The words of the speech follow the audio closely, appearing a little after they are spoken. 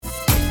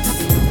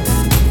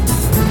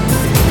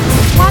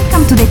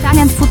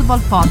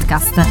Football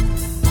Podcast.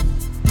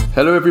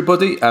 Hello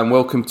everybody and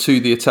welcome to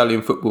the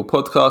Italian Football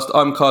Podcast.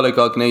 I'm Carlo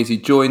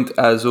Gargnesi, joined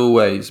as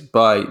always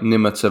by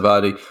Nima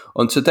Tavari.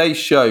 On today's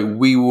show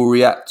we will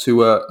react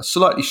to a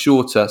slightly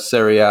shorter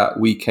Serie A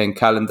weekend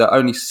calendar,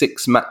 only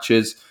 6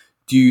 matches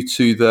due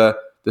to the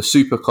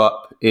Super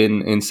Cup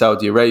in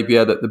Saudi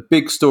Arabia. That the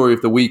big story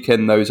of the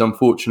weekend though is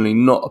unfortunately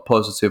not a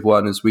positive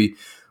one, as we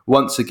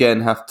once again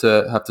have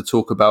to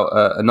talk about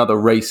another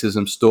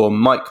racism storm.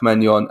 Mike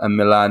Maignan and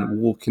Milan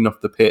walking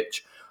off the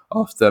pitch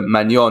after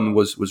Maignan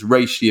was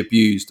racially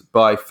abused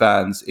by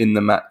fans in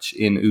the match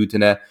in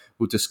Udine.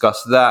 We'll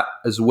discuss that,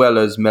 as well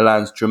as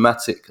Milan's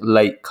dramatic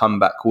late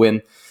comeback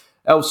win.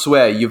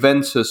 Elsewhere,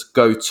 Juventus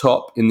go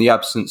top in the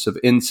absence of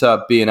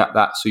Inter being at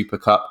that Super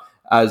Cup,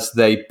 as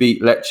they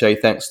beat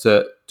Lecce thanks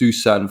to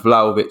Dusan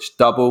Vlahovic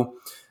double.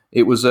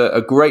 It was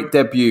a great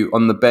debut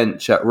on the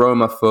bench at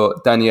Roma for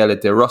Daniele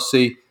De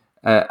Rossi,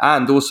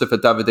 and also for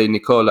Davide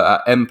Nicola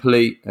at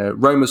Empoli.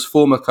 Roma's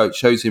former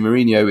coach, Jose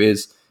Mourinho,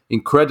 is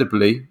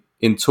incredibly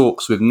in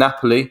talks with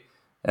Napoli.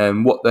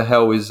 What the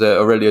hell is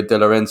Aurelio De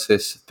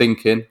Laurentiis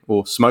thinking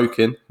or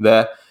smoking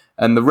there?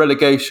 And the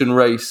relegation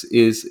race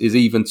is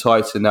even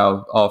tighter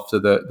now after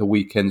the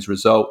weekend's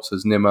results,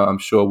 as Nima, I'm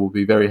sure, will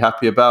be very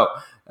happy about.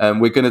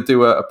 We're going to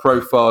do a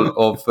profile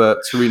of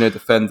Torino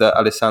defender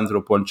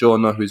Alessandro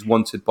Buongiorno, who's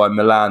wanted by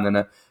Milan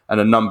and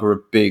a number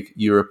of big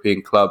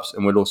European clubs.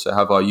 And we'll also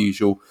have our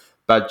usual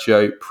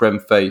Baggio,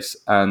 Premface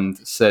and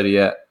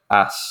Serie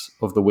Ass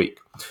of the week.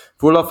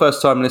 For all our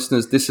first-time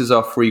listeners, this is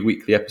our free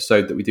weekly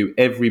episode that we do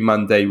every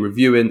Monday,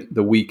 reviewing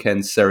the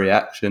weekend Serie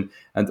action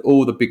and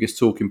all the biggest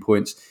talking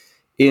points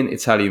in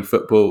Italian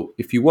football.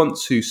 If you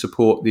want to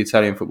support the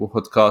Italian Football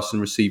Podcast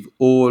and receive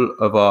all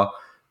of our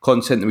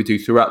content that we do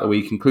throughout the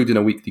week, including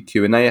a weekly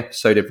Q&A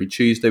episode every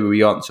Tuesday where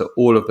we answer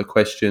all of the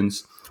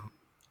questions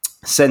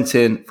sent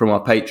in from our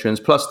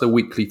patrons, plus the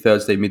weekly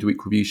Thursday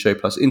midweek review show,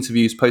 plus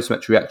interviews,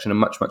 post-match reaction and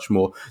much, much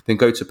more, then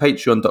go to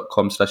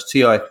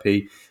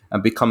patreon.com/TIFP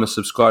and become a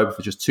subscriber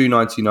for just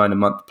 $2.99 a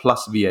month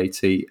plus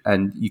VAT.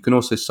 And you can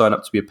also sign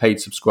up to be a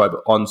paid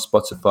subscriber on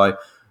Spotify.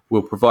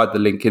 We'll provide the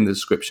link in the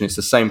description. It's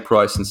the same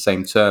price and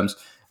same terms.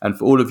 And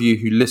for all of you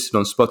who listen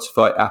on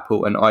Spotify,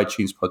 Apple and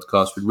iTunes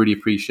podcasts, we'd really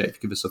appreciate if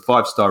you give us a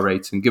 5-star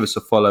rating, give us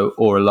a follow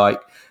or a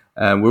like.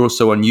 We're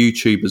also on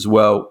YouTube as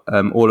well.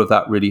 All of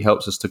that really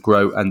helps us to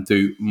grow and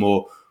do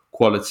more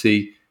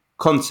quality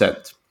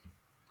content.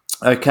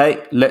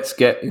 Okay, let's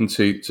get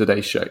into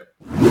today's show.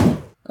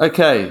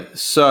 Okay,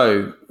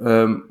 so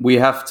we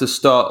have to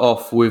start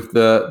off with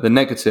the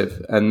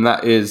negative, and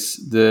that is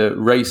the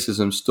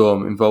racism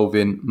storm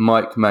involving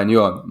Mike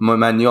Maignan.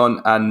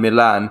 Maignan and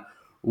Milan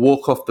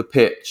walk off the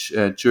pitch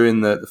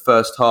during the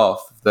first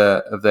half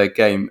of their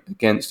game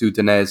against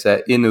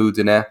Udinese in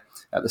Udine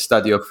at the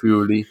Stadio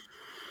Friuli.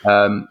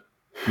 1-0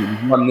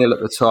 at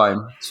the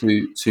time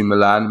to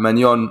Milan.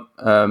 Maignan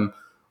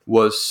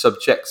was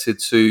subjected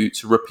to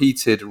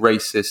repeated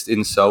racist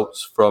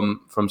insults from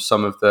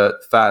some of the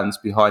fans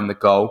behind the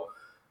goal.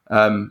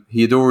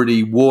 He had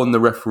already warned the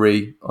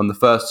referee on the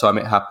first time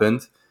it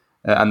happened,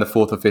 and the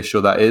fourth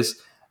official, that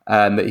is,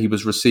 and that he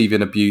was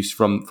receiving abuse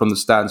from the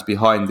stands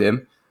behind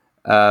him.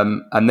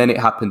 And then it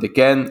happened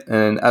again,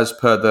 and as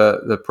per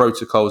the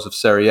protocols of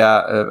Serie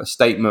A, a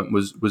statement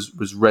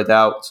was read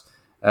out,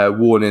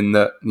 warning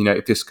that, you know,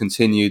 if this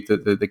continued,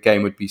 that the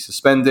game would be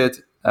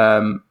suspended,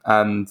 and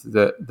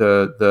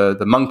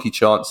the monkey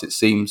chants, it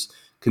seems,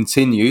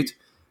 continued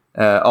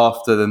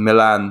after the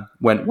Milan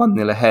went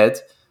 1-0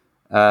 ahead,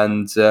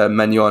 and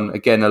Maignan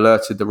again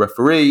alerted the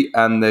referee,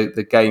 and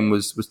the game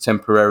was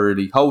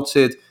temporarily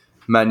halted.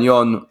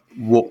 Maignan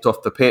walked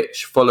off the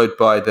pitch, followed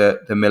by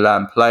the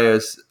Milan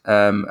players,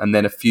 and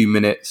then a few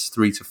minutes,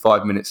 3 to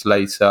 5 minutes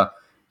later,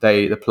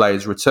 the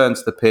players returned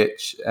to the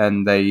pitch,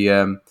 and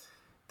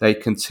they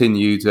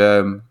continued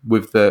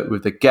with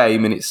the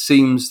game, and it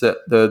seems that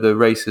the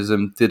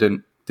racism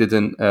didn't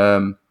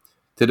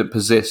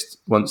persist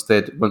once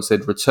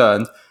they'd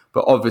returned.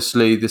 But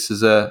obviously, this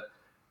is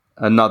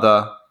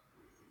another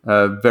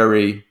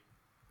very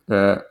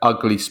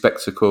ugly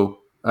spectacle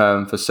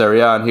for Serie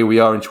A, and here we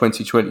are in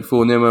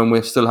 2024, Nima, and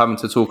we're still having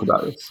to talk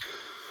about this.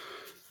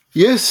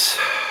 Yes,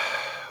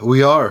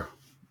 we are,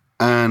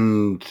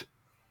 and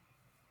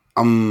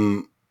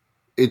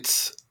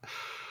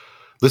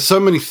there's so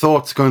many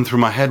thoughts going through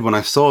my head when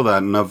I saw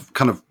that, and I've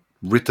kind of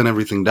written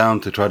everything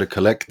down to try to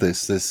collect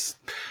this.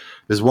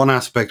 There's one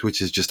aspect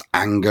which is just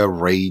anger,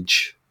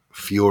 rage,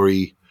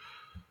 fury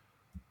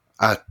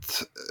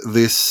at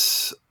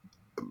this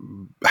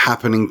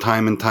happening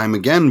time and time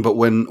again. But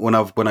when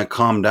I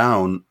calm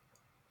down,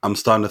 I'm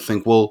starting to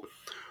think, well,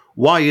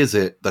 why is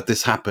it that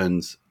this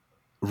happens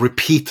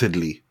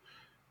repeatedly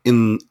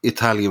in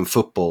Italian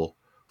football,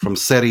 from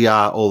Serie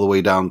A all the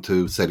way down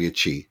to Serie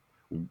C?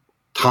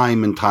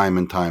 Time and time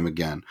and time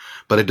again.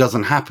 But it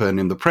doesn't happen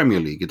in the Premier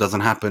League. It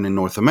doesn't happen in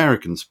North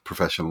American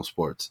professional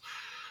sports.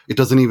 It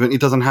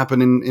doesn't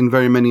happen in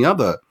very many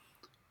other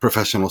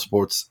professional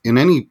sports in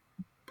any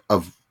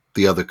of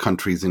the other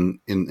countries in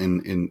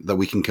that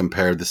we can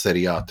compare the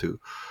Serie A to,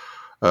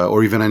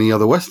 or even any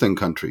other Western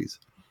countries.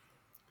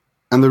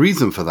 And the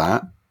reason for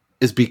that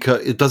is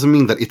because it doesn't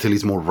mean that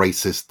Italy's more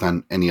racist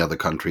than any other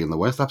country in the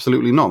West.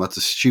 Absolutely not. That's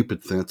a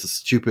stupid thing. That's a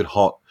stupid,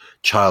 hot,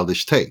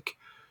 childish take.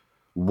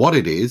 What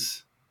it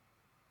is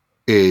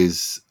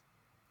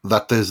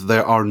that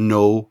there are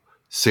no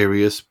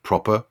serious,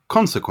 proper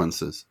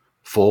consequences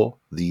for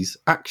these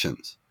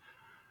actions.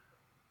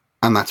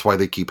 And that's why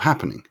they keep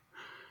happening.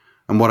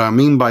 And what I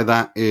mean by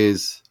that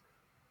is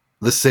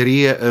the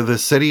Serie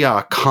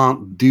A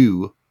can't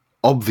do,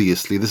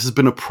 obviously, this has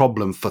been a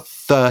problem for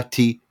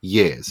 30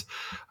 years.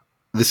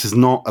 This is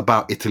not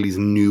about Italy's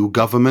new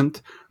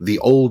government. The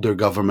older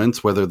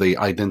governments, whether they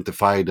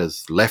identified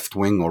as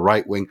left-wing or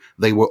right-wing,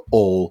 they were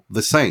all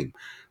the same.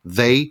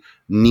 They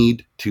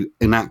need to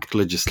enact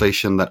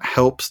legislation that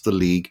helps the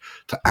league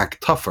to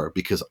act tougher,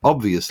 because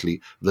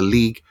obviously the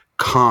league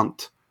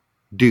can't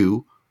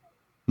do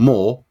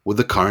more with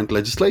the current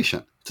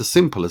legislation. It's as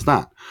simple as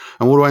that.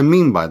 And what do I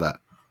mean by that?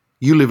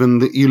 You live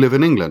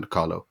in England,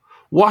 Carlo.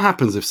 What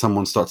happens if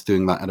someone starts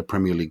doing that at a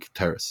Premier League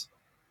terrace?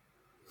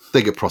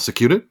 They get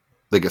prosecuted,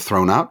 they get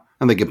thrown out,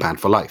 and they get banned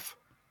for life.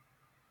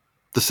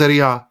 The Serie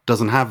A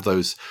doesn't have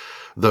those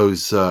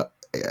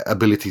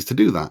abilities to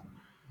do that.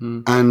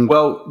 And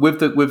well,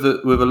 with a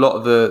lot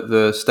of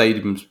the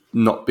stadiums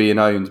not being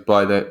owned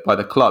by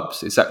the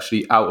clubs, it's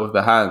actually out of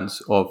the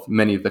hands of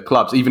many of the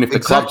clubs. Even if the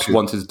clubs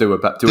wanted to do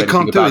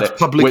anything about it,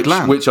 public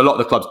land, which a lot of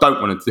the clubs don't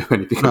want to do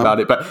anything about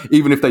it. But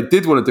even if they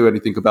did want to do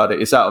anything about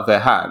it, it's out of their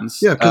hands.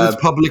 Yeah, because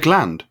it's public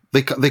land.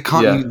 They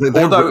can't.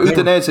 Yeah. Although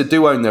Udinese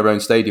do own their own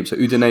stadium, so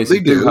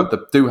Udinese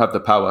do have the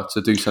power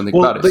to do something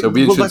about it. So it'll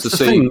be interesting to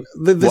see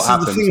what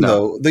happens now.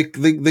 Though.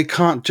 They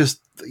can't just.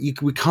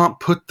 We can't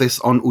put this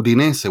on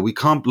Udinese. We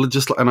can't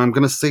just. And I'm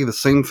going to say the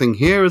same thing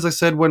here as I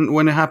said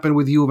when it happened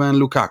with Juve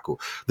and Lukaku.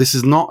 This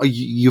is not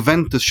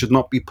Juventus should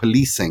not be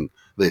policing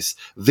this.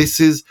 This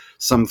is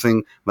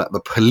something that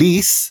the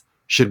police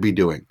should be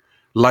doing.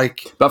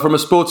 But from a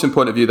sporting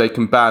point of view, they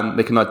can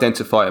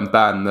identify and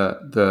ban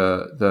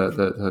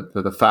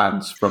the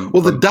fans from.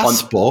 Well,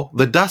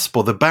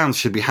 the bans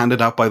should be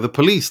handed out by the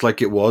police,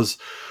 like it was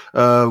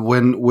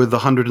with the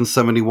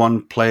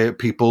 171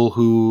 people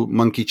who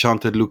monkey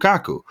chanted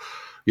Lukaku.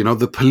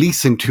 The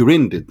police in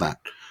Turin did that,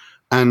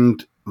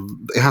 and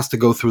it has to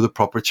go through the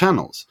proper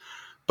channels.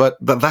 But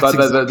the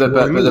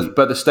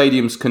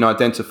stadiums can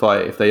identify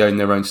it if they own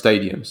their own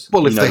stadiums.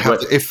 Well, if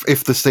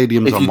the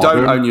stadiums, if you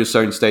don't own your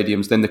own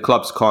stadiums, then the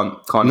clubs can't.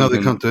 No,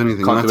 they can't do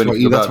anything.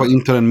 That's why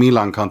Inter and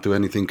Milan can't do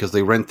anything, because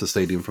they rent the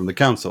stadium from the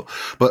council.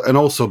 And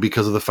also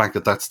because of the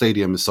fact that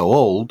stadium is so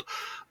old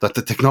that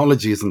the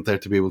technology isn't there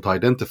to be able to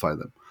identify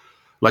them.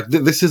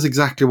 This is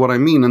exactly what I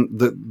mean, and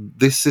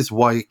this is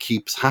why it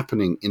keeps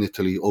happening in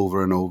Italy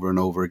over and over and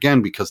over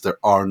again, because there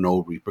are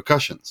no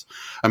repercussions.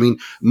 I mean,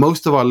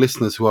 most of our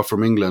listeners who are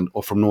from England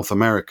or from North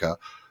America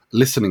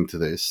listening to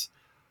this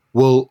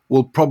will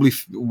probably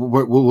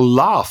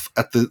laugh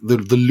at the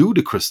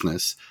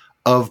ludicrousness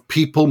of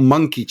people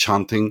monkey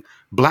chanting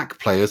black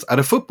players at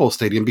a football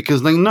stadium,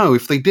 because they know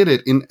if they did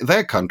it in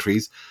their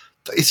countries,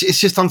 it's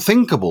just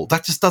unthinkable.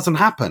 That just doesn't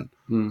happen.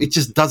 It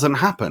just doesn't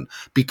happen,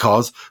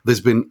 because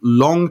there's been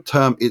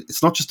long-term.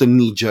 It's not just a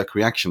knee-jerk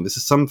reaction. This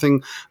is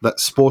something that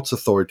sports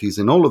authorities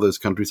in all of those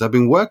countries have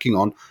been working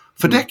on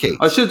for decades.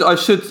 I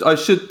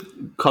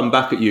should come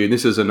back at you, and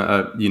this isn't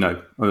I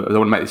don't want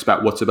to make this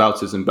about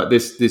whataboutism, but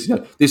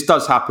this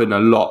does happen a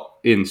lot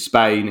in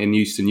Spain, in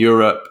Eastern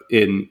Europe,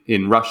 in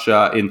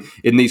Russia, in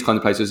these kind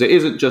of places. It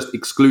isn't just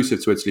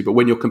exclusive to Italy, but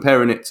when you're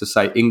comparing it to,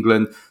 say,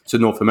 England, to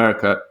North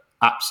America.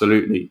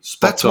 Absolutely.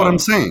 That's what I'm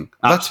saying.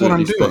 That's what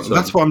I'm doing.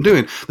 That's what I'm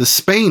doing. The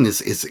Spain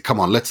is come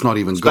on, let's not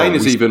even go. Spain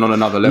is even on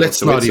another level.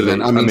 Let's not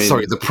even. I mean,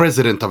 sorry, the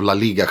president of La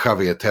Liga,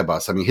 Javier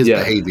Tebas, I mean, his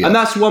behavior. And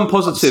that's one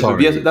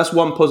positive. That's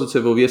one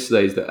positive of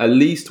yesterday, is that at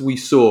least we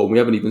saw, and we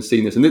haven't even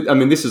seen this,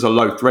 and this is a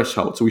low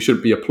threshold, so we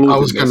shouldn't be applauding. I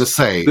was going to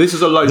say. This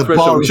is a low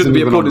threshold. We shouldn't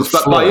be applauding.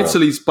 But by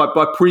Italy's,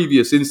 by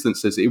previous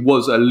instances, it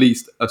was at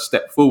least a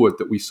step forward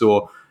that we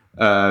saw.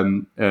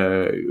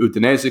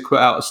 Udinese put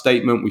out a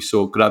statement. We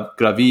saw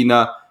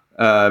Gravina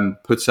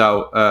puts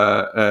out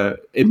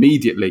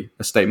immediately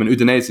a statement.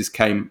 Udinese's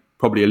came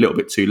probably a little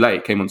bit too late.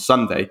 It came on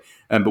Sunday,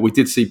 but we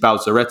did see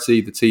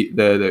Balzaretti, the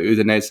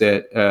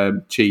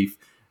Udinese chief,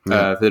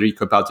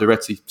 Federico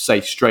Balzaretti, say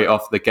straight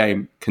after the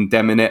game,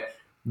 condemning it.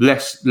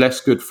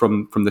 Less good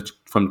from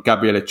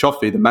Gabriele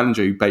Cioffi, the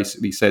manager, who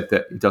basically said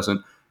that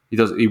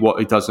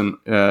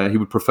he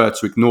would prefer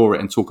to ignore it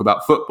and talk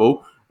about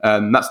football.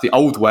 That's the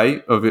old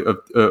way of it,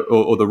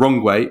 or the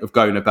wrong way of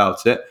going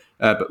about it.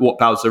 But what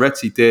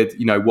Balzaretti did,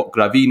 what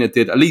Gravina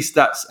did, at least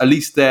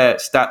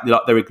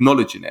they're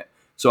acknowledging it.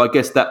 So I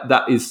guess there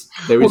is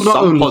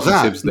some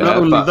positives there. Not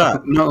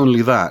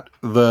only that,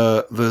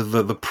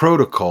 the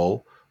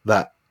protocol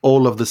that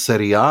all of the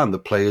Serie A and the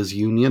Players'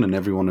 Union and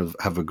everyone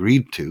have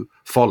agreed to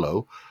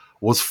follow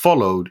was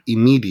followed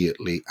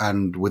immediately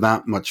and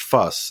without much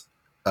fuss,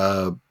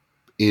 to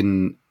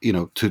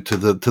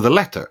the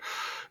letter.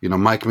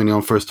 Mike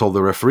Maignan first told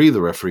the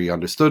referee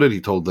understood it.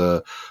 He told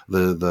the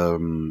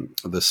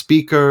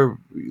speaker,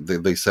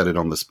 they said it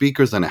on the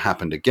speakers, then it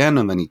happened again,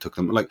 and then he took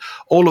them, like,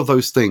 all of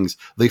those things,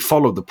 they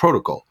followed the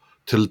protocol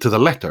to the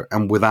letter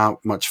and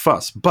without much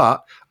fuss.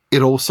 But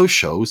it also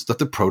shows that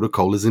the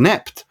protocol is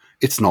inept.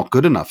 It's not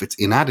good enough. It's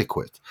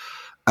inadequate.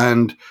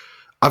 And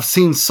I've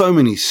seen so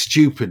many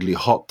stupidly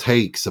hot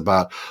takes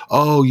about,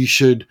 they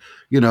should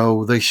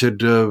they should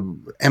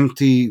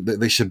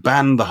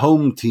ban the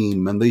home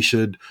team and they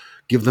should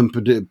give them,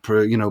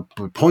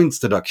 points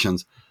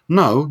deductions.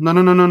 No.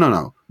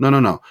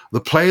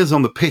 The players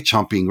on the pitch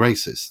aren't being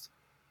racist.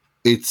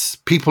 It's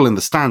people in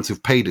the stands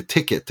who've paid a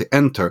ticket to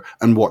enter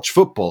and watch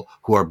football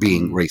who are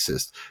being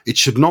racist. It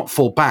should not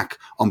fall back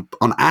on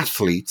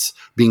athletes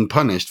being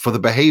punished for the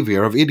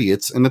behavior of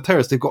idiots and the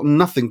terrorists. They've got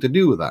nothing to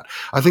do with that.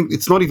 I think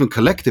it's not even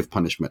collective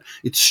punishment.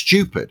 It's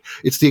stupid.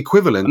 It's the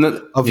equivalent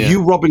of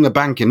you robbing a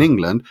bank in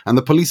England and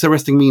the police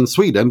arresting me in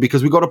Sweden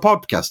because we got a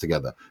podcast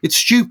together. It's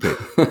stupid.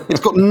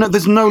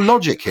 There's no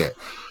logic here.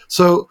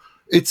 So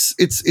it's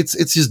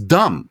just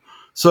dumb.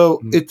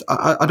 So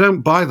I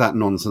don't buy that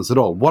nonsense at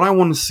all. What I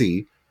want to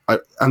see,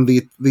 and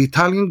the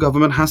Italian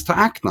government has to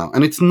act now.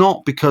 And it's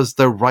not because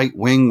they're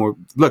right-wing or...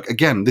 Look,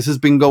 again, this has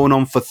been going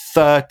on for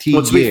 30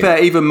 years. Well, to be fair,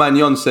 even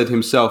Maignan said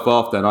himself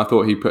after, and I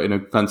thought he put in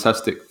a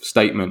fantastic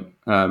statement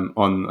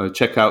on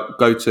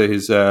go to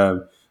his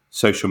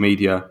social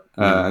media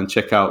and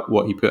check out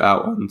what he put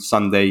out on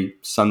Sunday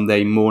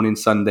morning,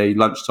 Sunday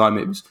lunchtime.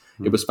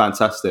 It was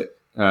fantastic.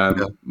 I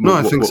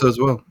think so as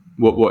well.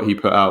 What he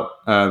put out,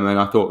 and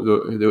I thought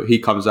that he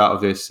comes out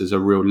of this as a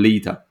real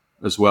leader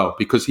as well,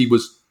 because he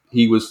was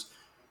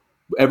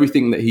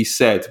everything that he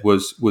said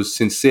was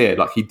sincere.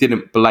 Like, he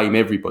didn't blame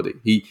everybody.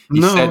 He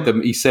said the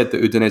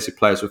Udinese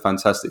players were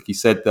fantastic. He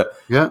said that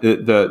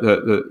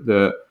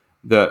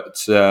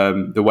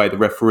the way the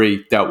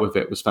referee dealt with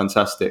it was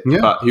fantastic.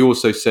 Yeah. But he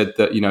also said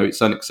that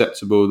it's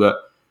unacceptable that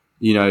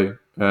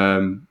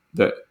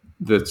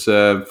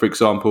for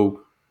example,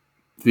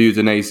 the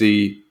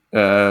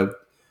Udinese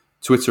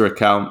Twitter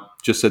account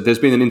just said there's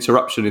been an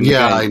interruption in the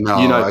game.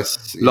 I know.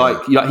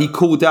 He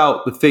called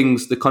out the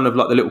things, the kind of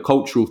like the little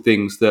cultural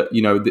things that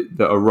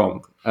that are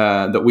wrong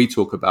that we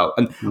talk about,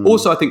 and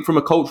also I think from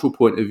a cultural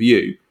point of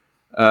view,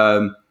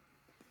 there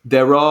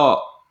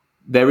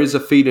is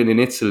a feeling in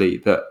Italy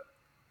that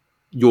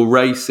you're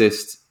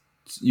racist.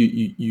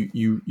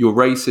 You're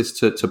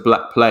racist to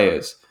black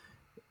players,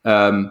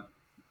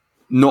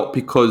 not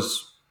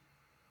because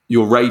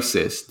you're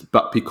racist,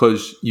 but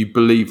because you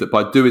believe that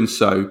by doing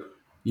so,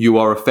 you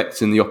are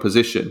affecting the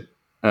opposition.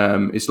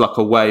 It's like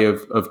a way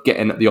of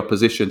getting at the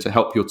opposition to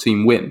help your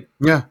team win.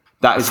 Yeah,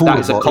 that is a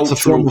cultural. It's a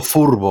form of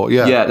furbo.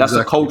 Yeah, that's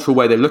exactly. A cultural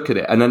way they look at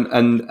it. And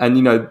then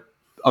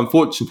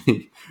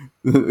unfortunately,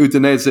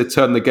 Udinese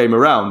turned the game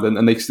around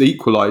and they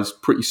equalised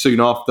pretty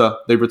soon after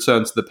they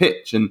returned to the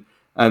pitch, and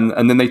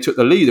then they took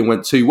the lead and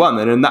went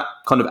 2-1, and then that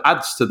kind of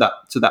adds to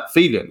that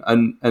feeling.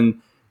 And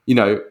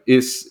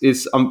this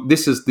is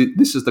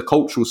the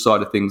cultural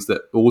side of things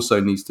that also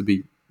needs to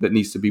be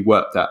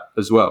worked at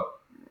as well.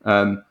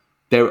 I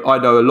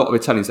know a lot of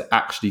Italians that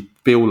actually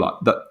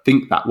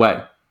think that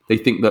way. They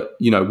think that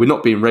we're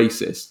not being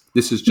racist.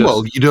 This is just...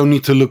 Well, you don't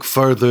need to look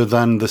further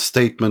than the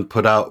statement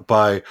put out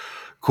by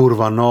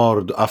Curva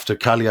Nord after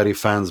Cagliari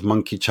fans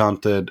monkey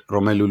chanted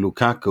Romelu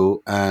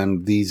Lukaku,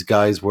 and these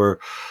guys were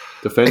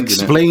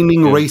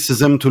explaining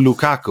racism to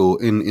Lukaku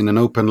in an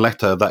open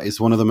letter. That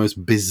is one of the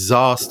most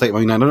bizarre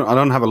statements.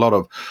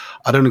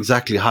 I don't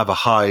exactly have a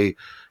high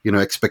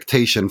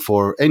expectation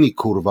for any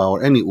Curva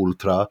or any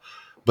Ultra,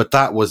 but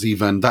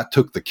that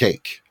took the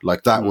cake.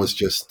 Like, that was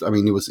just,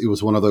 it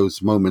was one of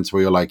those moments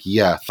where you're like,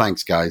 yeah,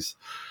 thanks guys,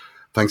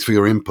 thanks for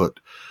your input.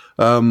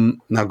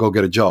 Now go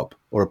get a job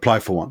or apply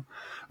for one.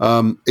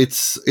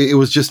 It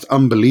was just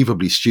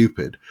unbelievably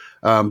stupid.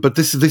 But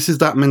this is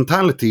that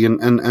mentality,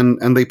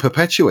 and they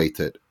perpetuate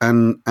it,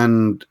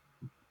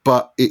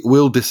 but it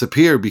will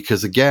disappear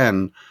because,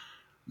 again,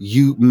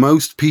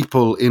 most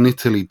people in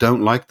Italy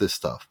don't like this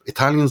stuff.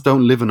 Italians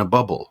don't live in a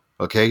bubble.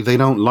 Okay, they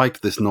don't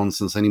like this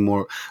nonsense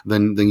anymore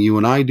than you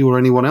and I do or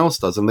anyone else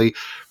does. And the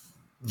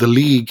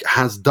league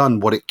has done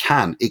what it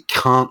can. It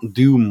can't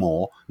do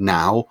more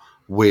now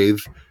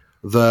with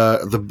the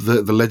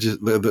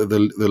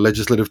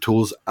legislative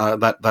tools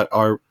that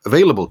are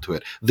available to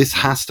it. This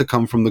has to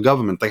come from the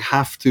government. They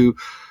have to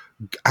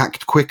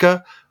act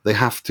quicker. They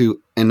have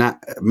to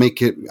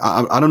make it.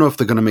 I don't know if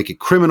they're going to make it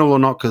criminal or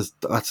not, because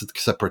that's a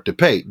separate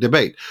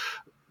debate.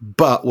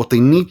 But what they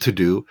need to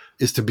do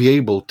is to be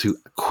able to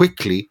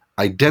quickly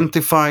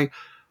identify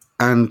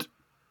and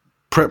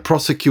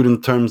prosecute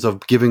in terms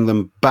of giving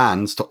them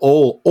bans to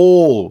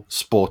all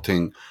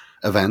sporting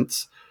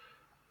events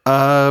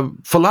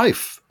for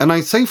life. And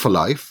I say for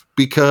life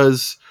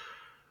because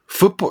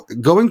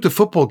going to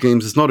football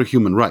games is not a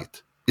human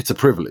right. It's a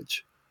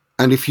privilege.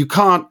 And if you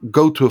can't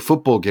go to a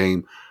football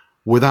game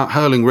without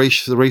hurling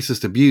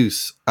racist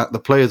abuse at the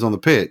players on the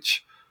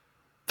pitch,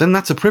 then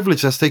that's a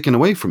privilege that's taken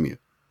away from you.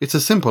 It's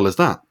as simple as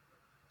that.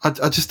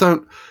 I just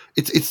don't.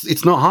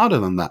 It's not harder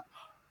than that.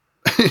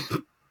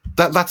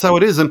 That's how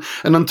it is. And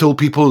until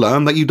people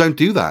learn that you don't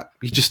do that,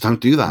 you just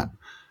don't do that.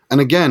 And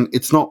again,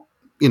 it's not,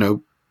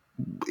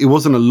 it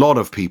wasn't a lot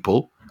of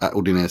people at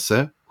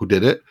Udinese who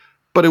did it,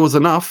 but it was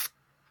enough.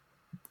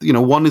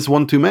 One is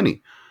one too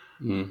many,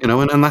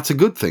 and that's a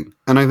good thing.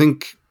 And I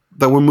think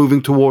that we're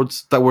moving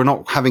towards that. We're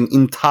not having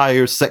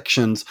entire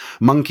sections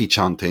monkey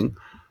chanting,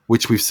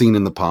 which we've seen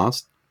in the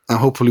past, and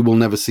hopefully we'll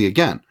never see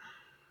again.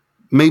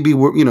 Maybe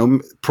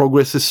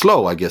progress is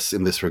slow, I guess,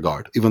 in this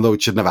regard, even though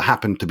it should never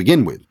happen to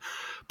begin with.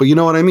 But you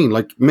know what I mean?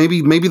 Like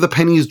maybe the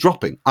penny is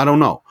dropping. I don't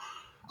know.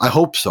 I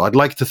hope so. I'd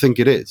like to think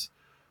it is,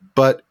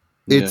 but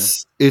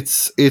it's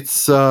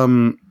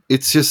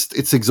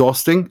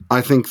exhausting.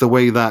 I think the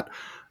way that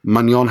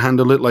Maignan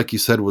handled it, like you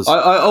said, was...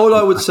 all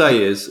I would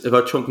say is, if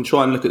I can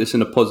try and look at this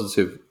in a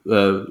positive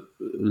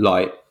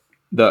light,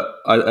 that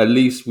at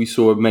least we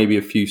saw maybe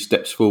a few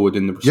steps forward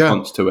in the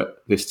response to it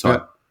this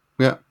time.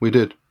 Yeah, we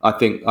did. I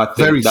think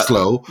very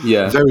slow,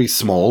 very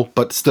small,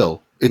 but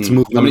still, it's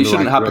moving. I mean, it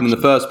shouldn't happen in the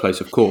first place,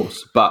 of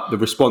course, but the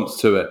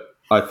response to it,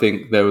 I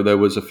think there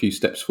was a few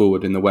steps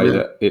forward in the way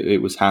that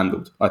it was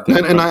handled. I think,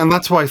 and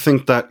that's why I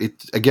think that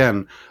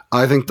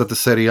I think that the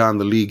Serie A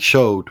and the league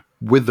showed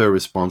with their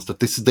response that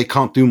they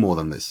can't do more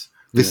than this.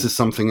 This is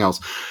something else,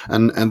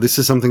 and this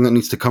is something that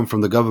needs to come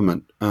from the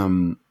government,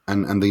 and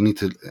they need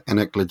to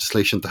enact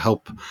legislation to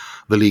help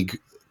the league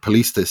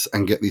police this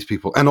and get these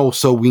people. And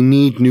also, we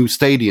need new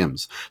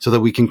stadiums so that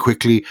we can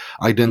quickly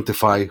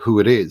identify who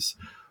it is,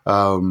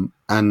 and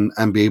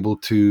be able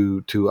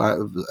to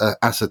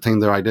ascertain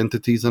their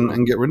identities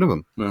and get rid of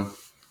them.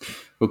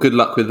 Well, good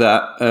luck with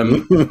that.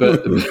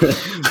 But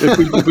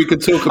if we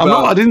could talk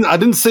about, I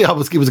didn't say it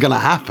was going to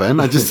happen.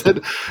 I just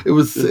said it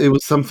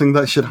was something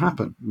that should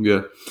happen.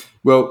 Yeah.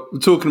 Well,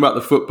 talking about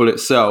the football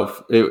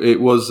itself,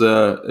 it was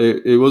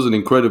an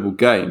incredible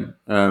game.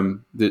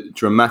 The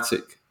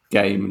dramatic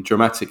game and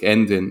dramatic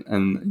ending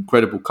and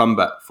incredible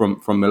comeback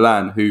from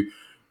Milan,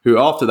 who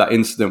after that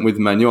incident with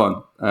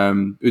Maignan,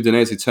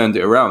 Udinese turned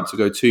it around to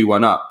go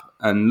 2-1 up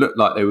and looked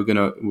like they were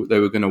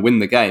gonna win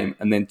the game,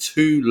 and then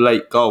two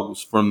late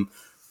goals from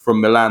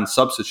Milan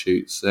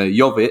substitutes,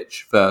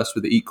 Jovic first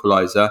with the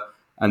equaliser,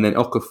 and then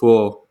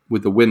Okafor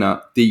with the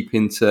winner deep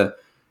into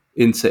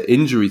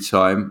injury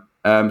time.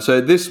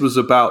 So this was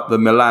about the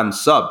Milan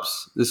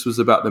subs. And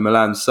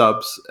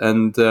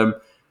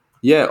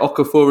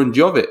Okafor and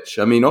Jovic.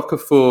 I mean,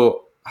 Okafor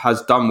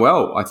has done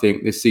well, I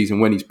think, this season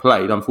when he's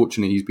played.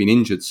 Unfortunately, he's been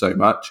injured so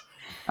much.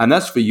 And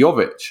as for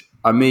Jovic,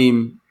 I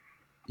mean,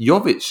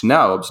 Jovic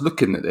now, I was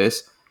looking at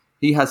this,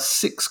 he has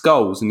 6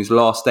 goals in his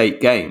last 8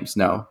 games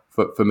now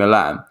for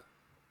Milan.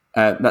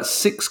 That's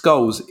 6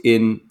 goals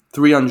in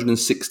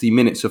 360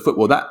 minutes of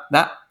football.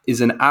 That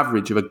is an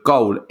average of a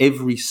goal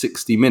every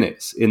 60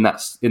 minutes in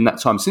that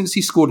time. Since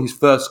he scored his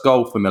first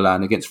goal for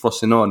Milan against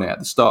Frosinone at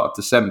the start of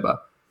December,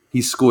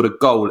 he's scored a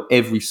goal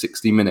every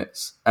 60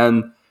 minutes.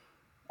 And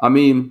I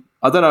mean,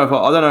 I don't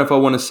know if I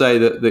want to say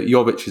that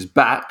Jovic is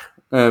back,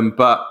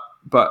 but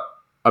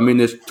I mean,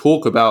 there's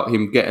talk about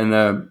him getting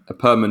a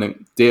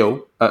permanent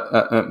deal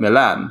at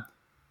Milan.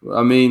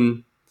 I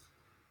mean,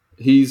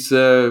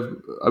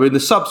 the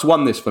subs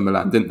won this for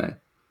Milan, didn't they?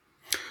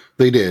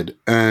 They did,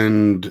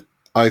 and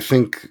I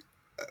think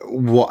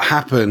what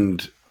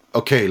happened.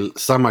 Okay,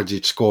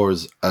 Samajic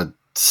scores a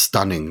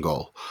stunning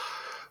goal,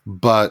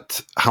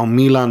 but how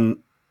Milan,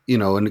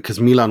 and because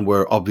Milan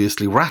were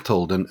obviously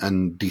rattled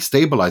and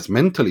destabilized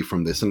mentally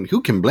from this, and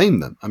who can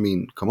blame them? I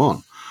mean, come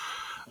on.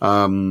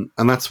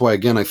 And that's why,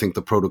 again, I think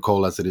the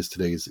protocol as it is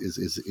today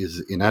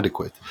is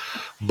inadequate.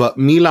 But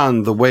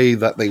Milan, the way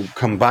that they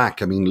come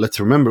back, I mean, let's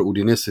remember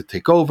Udinese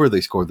take over, they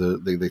score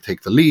they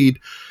take the lead,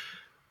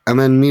 and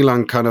then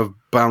Milan kind of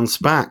bounce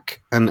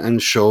back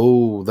and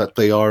show that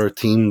they are a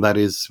team that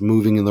is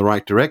moving in the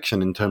right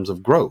direction in terms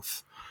of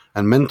growth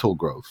and mental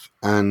growth,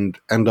 and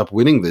end up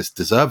winning this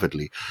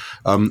deservedly.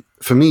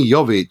 For me,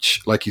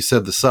 Jovic, like you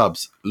said, the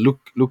subs,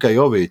 Luka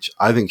Jovic,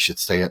 I think should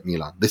stay at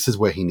Milan. This is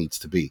where he needs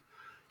to be.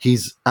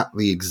 He's at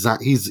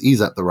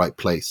he's at the right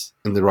place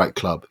in the right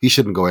club. He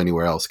shouldn't go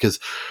anywhere else, because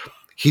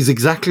he's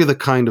exactly the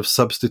kind of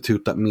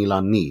substitute that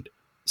Milan need.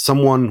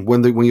 Someone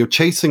when you're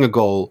chasing a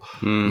goal,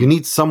 you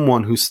need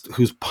someone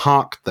who's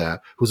parked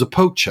there, who's a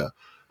poacher,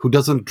 who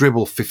doesn't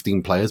dribble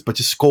 15 players but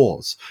just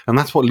scores, and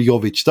that's what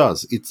Jovic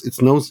does.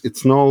 It's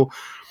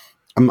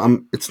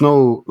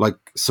no like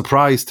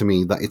surprise to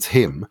me that it's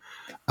him,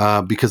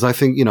 because I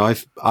think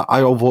I've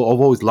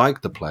always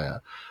liked the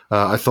player.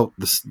 I thought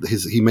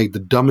he made the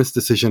dumbest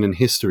decision in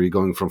history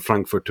going from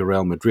Frankfurt to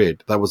Real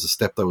Madrid. That was a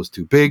step that was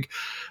too big,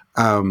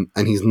 and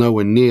he's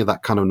nowhere near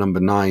that kind of number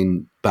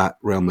 9 that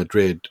Real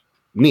Madrid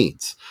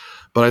needs.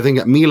 But I think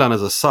at Milan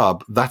as a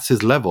sub, that's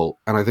his level,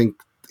 and I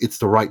think it's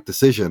the right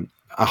decision.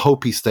 I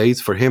hope he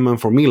stays for him and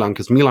for Milan,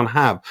 because Milan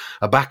have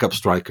a backup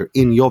striker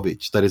in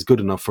Jovic that is good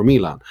enough for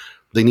Milan.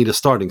 They need a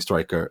starting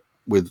striker,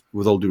 with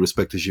all due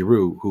respect to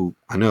Giroud, who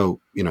I know,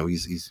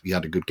 he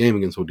had a good game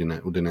against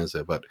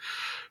Udinese, but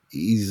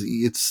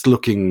it's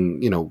looking,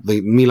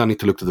 Milan need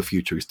to look to the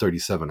future. He's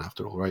 37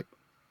 after all, right?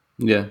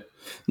 Yeah.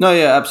 No,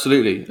 yeah,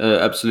 absolutely,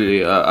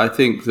 absolutely. I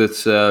think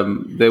that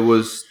there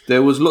was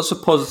lots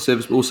of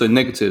positives, but also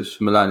negatives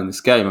for Milan in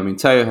this game. I mean,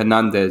 Teo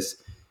Hernandez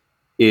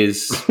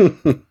is,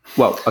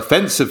 well,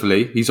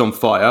 offensively, he's on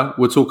fire.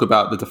 We'll talk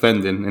about the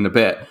defending in a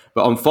bit,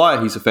 but on fire,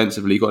 he's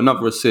offensively. He got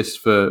another assist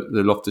for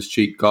the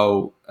Loftus-Cheek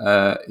goal.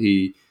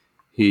 He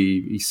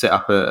set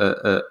up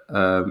a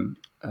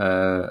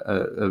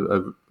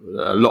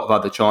lot of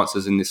other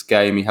chances in this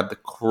game. He had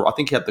I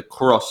think he had the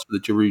cross for the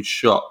Giroud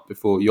shot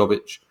before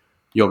Jovic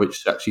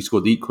actually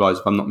scored the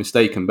equaliser, if I'm not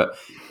mistaken. But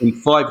in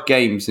 5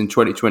 games in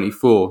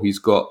 2024, he's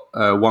got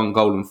 1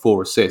 goal and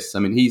 4 assists. I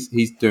mean,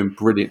 he's doing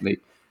brilliantly,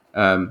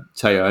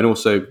 Teo. And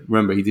also,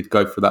 remember, he did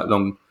go for that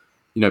long,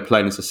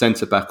 playing as a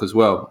centre back as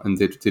well, and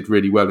did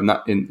really well in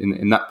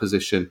that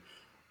position.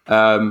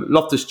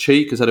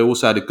 Loftus-Cheek has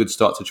also had a good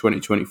start to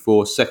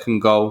 2024. Second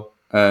goal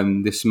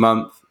this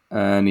month,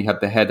 and he had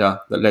the header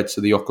that led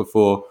to the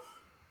Okafor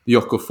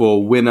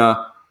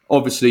winner.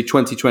 Obviously,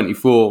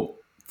 2024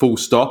 full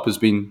stop has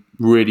been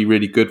really,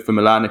 really good for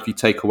Milan. If you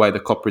take away the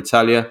Coppa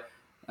Italia,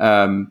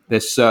 they're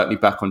certainly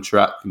back on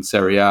track in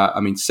Serie A. I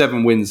mean,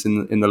 7 wins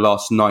in the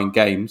last 9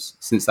 games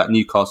since that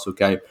Newcastle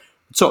game.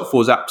 The top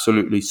 4 is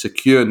absolutely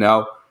secure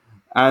now.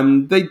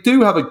 And they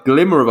do have a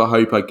glimmer of a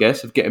hope, I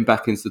guess, of getting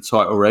back into the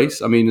title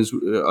race. I mean,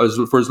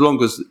 for as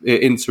long as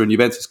Inter and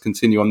Juventus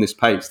continue on this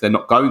pace, they're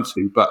not going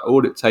to. But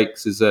all it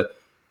takes is a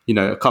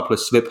couple of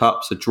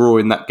slip-ups, a draw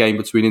in that game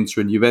between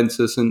Inter and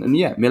Juventus. And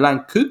yeah,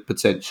 Milan could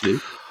potentially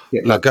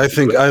get Look, I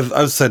think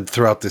I've said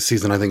throughout this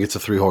season, I think it's a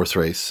 3-horse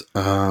race.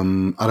 I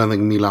don't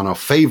think Milan are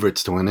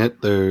favourites to win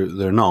it.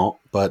 They're not.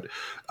 But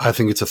I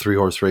think it's a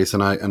 3-horse race.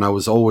 And I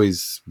was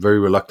always very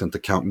reluctant to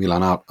count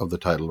Milan out of the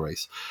title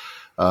race.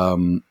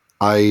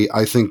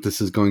 I think this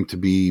is going to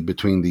be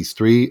between these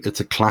 3.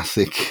 It's a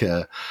classic.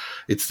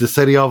 It's the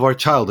Serie of our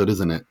childhood,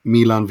 isn't it?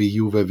 Milan v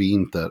Juve v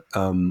Inter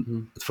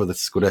for the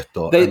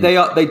Scudetto.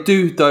 They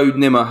do, though,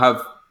 Nima,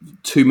 have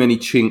too many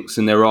chinks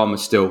in their armour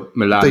still,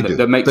 Milan.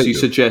 That makes you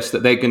suggest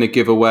that they're going to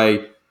give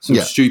away some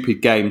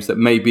stupid games that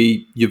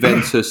maybe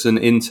Juventus and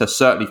Inter,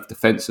 certainly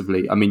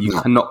defensively. I mean, you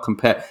cannot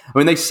compare. I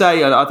mean, they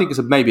say, and I think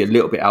it's maybe a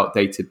little bit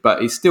outdated,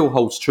 but it still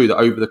holds true that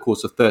over the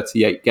course of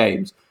 38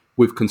 games,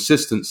 with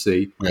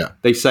consistency,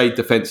 they say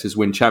defences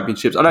win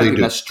championships. I don't think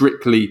that's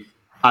strictly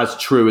as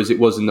true as it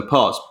was in the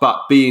past,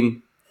 but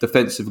being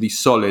defensively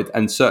solid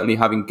and certainly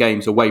having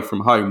games away from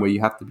home where you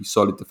have to be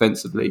solid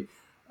defensively,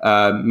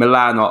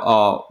 Milan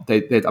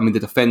the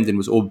defending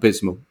was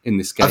abysmal in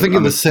this game. I think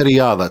in the Serie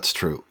A that's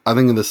true. And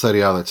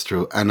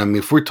I mean,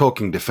 if we're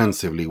talking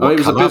defensively, it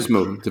was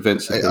abysmal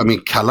defensively. I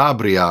mean,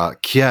 Calabria,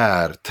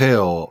 Kjaer,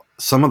 Teo,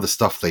 some of the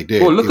stuff they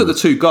did. Well, look at the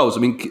 2 goals.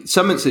 I mean,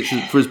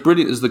 Samansic, for as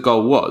brilliant as the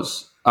goal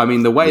was, I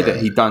mean, the way that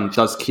he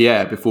does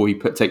Kjaer before he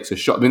takes a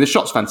shot. I mean, the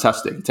shot's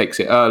fantastic. He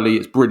takes it early.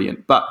 It's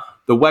brilliant. But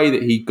the way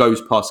that he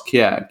goes past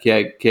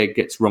Kjaer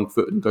gets wrong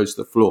foot and goes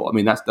to the floor. I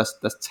mean, that's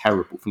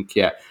terrible from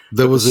Kjaer.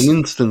 There was an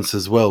instance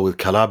as well with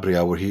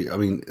Calabria where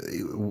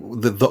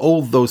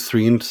all those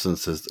 3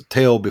 instances,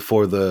 Teo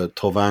before the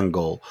Tovan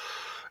goal,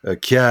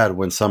 Kjaer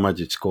when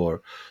Samardzic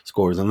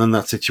scores, and then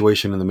that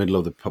situation in the middle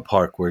of the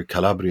park where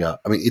Calabria,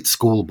 I mean, it's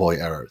schoolboy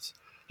errors.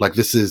 Like,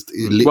 this is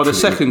literally... Well, the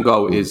second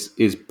goal is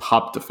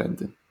pub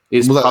defending.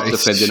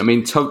 Defending. I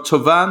mean,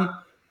 Tovan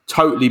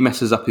totally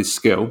messes up his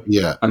skill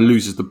and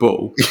loses the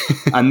ball.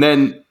 And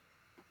then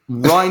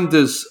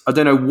Reinders, I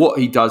don't know what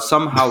he does,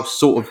 somehow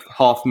sort of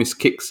half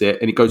miskicks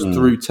it and it goes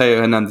through Teo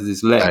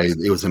Hernandez's legs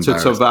it was to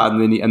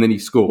Tovan and then he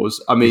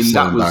scores. I mean,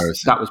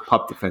 that was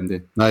pub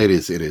defending. No, it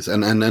is.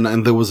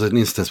 And there was an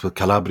instance with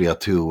Calabria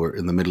too, where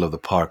in the middle of the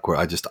park where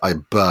I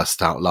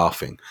burst out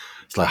laughing.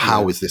 It's like,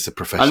 how is this a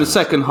professional? And the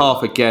second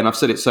half, again, I've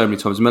said it so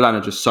many times, Milan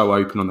are just so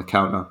open on the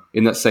counter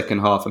in that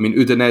second half. I mean,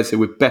 Udinese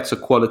with better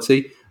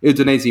quality.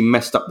 Udinese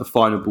messed up the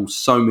final ball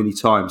so many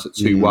times at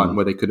 2-1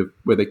 where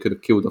they could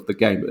have killed off the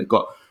game,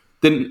 but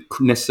didn't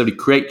necessarily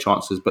create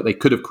chances, but they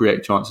could have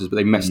created chances, but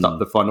they messed up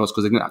the finals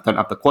because they don't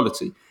have the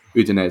quality,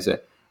 Udinese.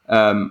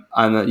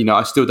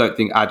 I still don't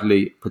think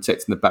Adli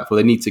protecting the back four.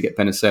 They need to get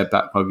Benacer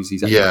back. Obviously,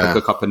 he's at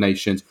the Cup of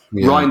Nations.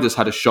 Reinders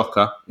had a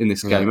shocker in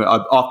this game.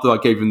 After I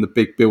gave him the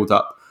big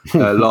build-up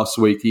last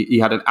week, he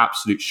had an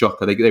absolute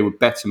shocker. They were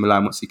better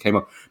Milan once he came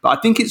up. But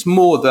I think it's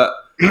more that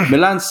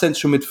Milan's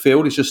central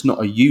midfield is just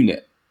not a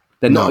unit.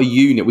 They're not a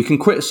unit. We can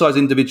criticise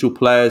individual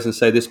players and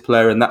say this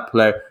player and that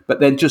player, but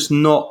they're just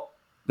not.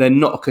 They're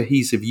not a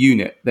cohesive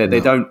unit. They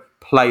don't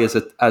play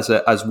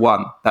as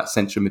one, that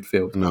central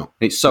midfield. No.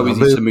 It's so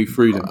easy to move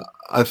through them.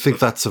 I think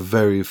that's a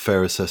very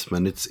fair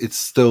assessment. It's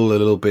still a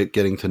little bit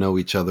getting to know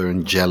each other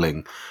and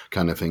gelling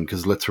kind of thing.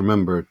 Because let's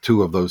remember,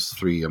 2 of those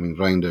 3, I mean,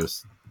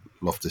 Reinders,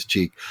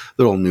 Loftus-Cheek,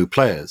 they're all new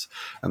players.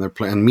 And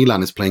and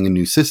Milan is playing a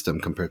new system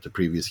compared to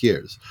previous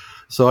years.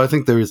 So I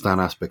think there is that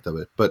aspect of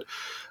it. But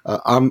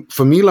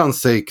for Milan's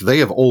sake, they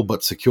have all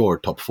but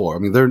secured top 4. I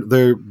mean, they're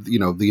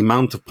the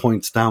amount of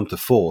points down to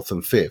 4th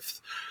and 5th.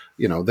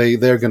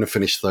 They're going to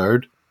finish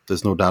 3rd.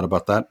 There's no doubt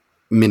about that.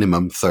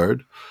 Minimum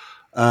 3rd.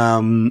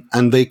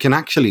 And they can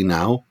actually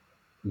now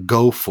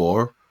go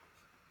for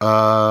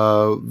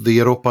the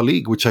Europa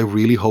League, which I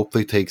really hope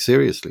they take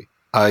seriously.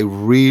 I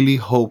really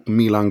hope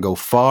Milan go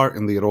far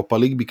in the Europa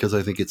League because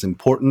I think it's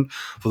important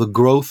for the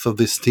growth of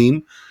this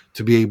team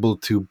to be able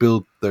to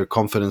build their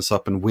confidence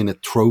up and win a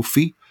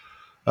trophy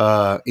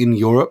in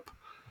Europe,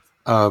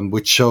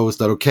 which shows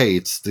that, okay,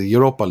 it's the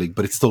Europa League,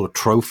 but it's still a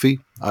trophy.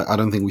 I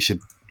don't think we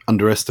should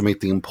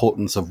underestimate the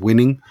importance of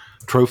winning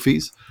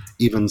trophies,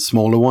 even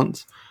smaller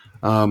ones,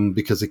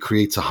 because it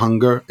creates a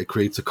hunger, it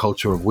creates a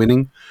culture of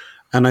winning.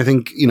 And I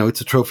think, it's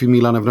a trophy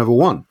Milan have never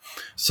won.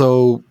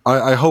 So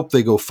I hope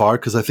they go far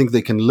because I think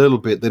they can a little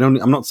bit.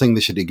 I'm not saying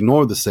they should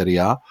ignore the Serie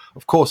A,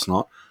 of course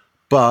not.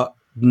 But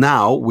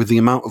now, with the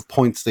amount of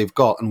points they've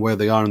got and where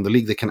they are in the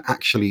league, they can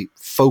actually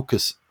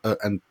focus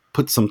and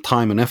put some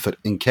time and effort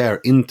and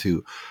care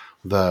into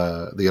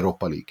the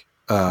Europa League,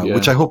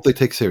 which I hope they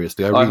take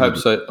seriously. I hope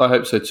so. I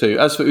hope so too.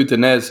 As for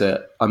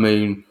Udinese, I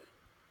mean,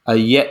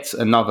 yet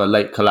another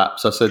late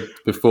collapse. I said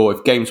before,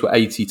 if games were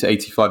 80 to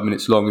 85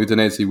 minutes long,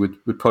 Udinese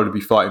would probably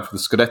be fighting for the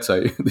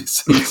Scudetto this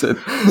season.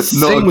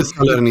 Same with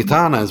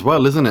Salernitana as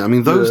well, isn't it? I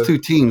mean, those two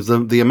teams,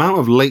 the amount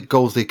of late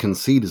goals they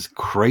concede is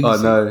crazy.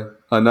 I know.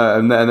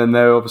 And then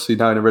they're obviously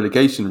now in a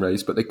relegation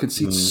race, but they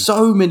concede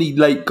so many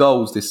late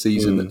goals this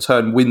season that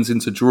turn wins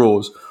into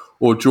draws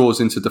or draws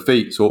into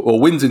defeats or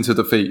wins into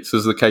defeats,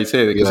 as the case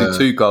here. They concede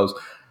 2 goals.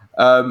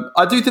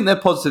 I do think they're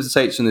positive to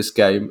take in this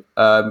game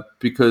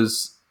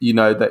because...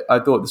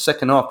 I thought the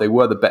second half they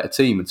were the better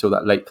team until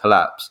that late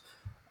collapse.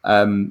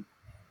 Summersic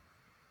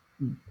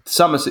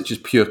is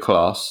pure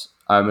class.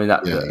 I mean, a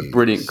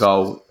brilliant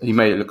goal. He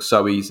made it look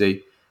so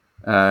easy.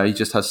 He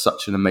just has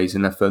such an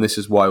amazing left foot. And this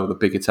is why all the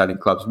big Italian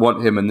clubs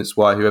want him, and that's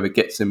why whoever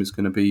gets him is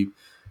going to be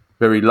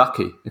very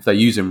lucky if they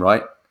use him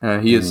right.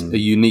 He is a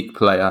unique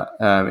player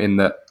in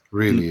that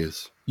really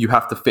is. You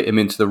have to fit him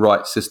into the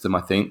right system,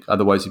 I think.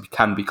 Otherwise, he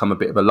can become a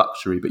bit of a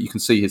luxury. But you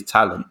can see his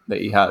talent that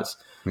he has.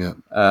 Yeah,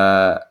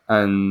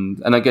 and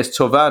I guess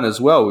Tovan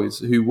as well,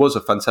 who was a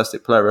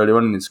fantastic player earlier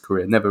on in his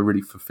career, never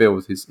really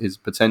fulfilled his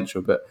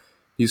potential, but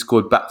he's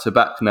scored back to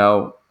back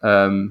now,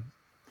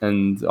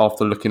 and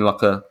after looking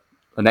like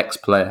an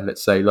ex-player,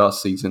 let's say,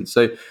 last season.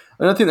 So,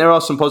 and I think there are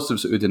some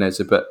positives at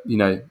Udinese, but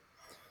if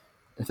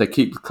they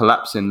keep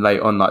collapsing late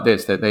on like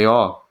this, they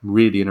are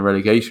really in a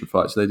relegation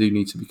fight, so they do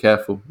need to be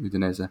careful,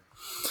 Udinese.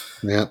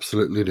 They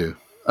absolutely do.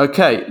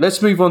 Okay,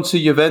 let's move on to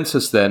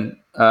Juventus then,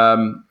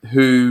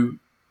 who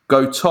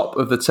go top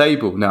of the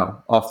table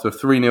now after a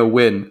 3-0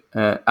 win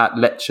at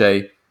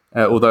Lecce,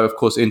 although, of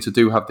course, Inter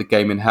do have the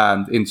game in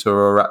hand. Inter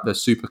are at the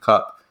Super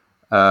Cup.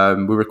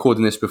 We're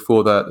recording this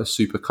before the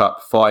Super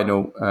Cup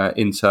final,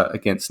 Inter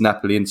against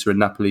Napoli. Inter and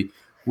Napoli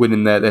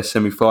winning their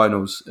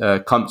semi-finals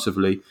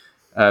comfortably.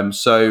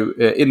 So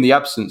in the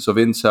absence of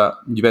Inter,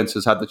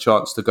 Juventus had the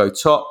chance to go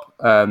top.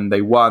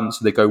 They won,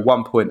 so they go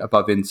 1 point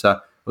above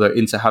Inter, although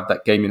Inter have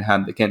that game in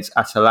hand against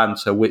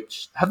Atalanta,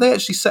 which... Have they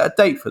actually set a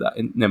date for that,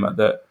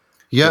 Nima?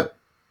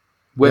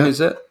 When is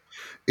it?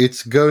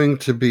 It's going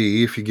to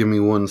be, if you give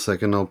me 1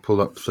 second, I'll pull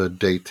up the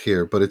date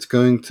here, but it's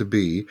going to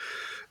be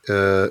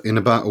in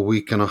about a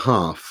week and a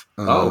half.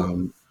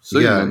 Soon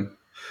then.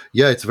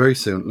 Yeah, it's very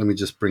soon. Let me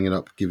just bring it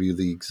up, give you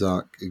the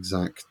exact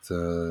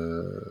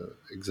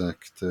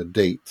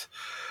date.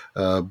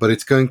 But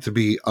it's going to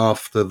be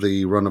after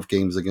the run of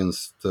games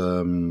against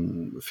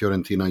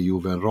Fiorentina,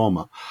 Juve, and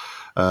Roma.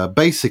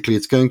 Basically,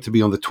 it's going to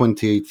be on the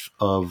 28th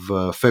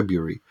of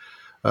February,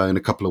 in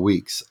a couple of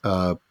weeks.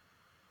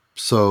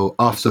 So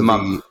after about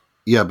a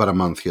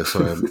month. Yeah,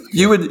 sorry.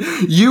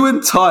 You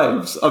and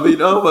times. I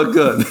mean, oh my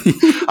god.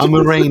 I'm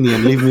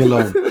Iranian. Leave me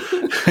alone.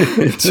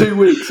 2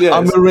 weeks. Yeah,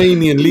 I'm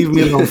Iranian. Leave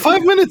me alone.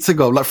 5 minutes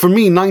ago. Like for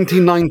me,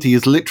 1990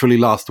 is literally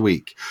last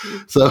week.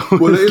 So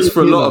well, it is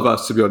for a lot of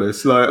us, to be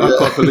honest. Like I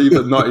can't believe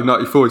that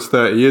 1994 is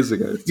 30 years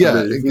ago.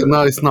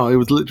 No, it's not. It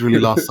was literally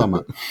last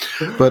summer.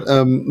 But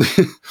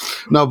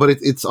no, but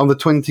it's on the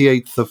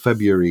 28th of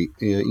February,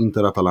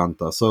 Inter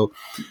Atalanta. So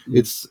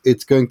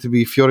it's going to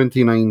be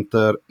Fiorentina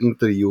Inter,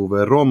 Inter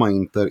Juve, Roma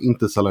Inter,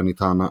 Inter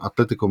Salernitana,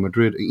 Atletico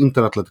Madrid,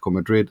 Inter Atletico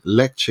Madrid,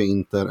 Lecce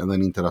Inter, and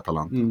then Inter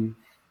Atalanta.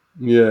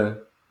 Yeah,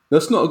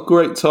 that's not a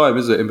great time,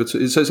 is it? So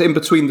it's in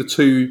between the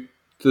two.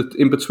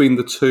 Champions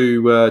League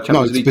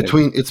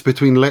games. It's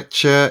between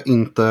Lecce,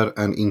 Inter,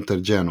 and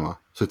Inter Genoa.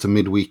 So it's a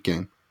midweek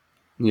game.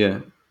 Yeah,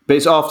 but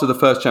it's after the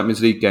first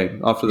Champions League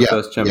game.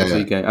 First Champions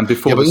League game, and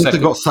before the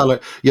second. But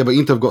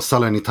Inter have got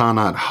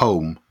Salernitana at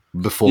home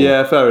before.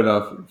 Yeah, fair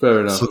enough.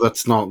 So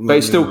that's not. But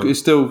it's still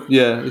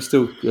a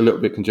little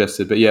bit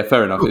congested. But yeah,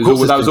 fair enough.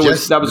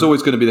 That was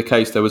always going to be the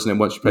case, though, wasn't it?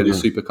 Once you play the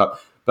Super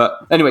Cup.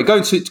 But anyway,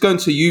 going to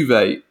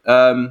Juve,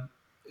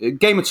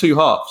 game of two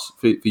halves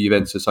for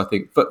Juventus. I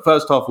think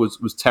first half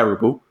was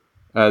terrible.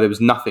 There was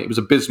nothing. It was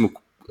abysmal.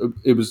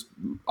 It was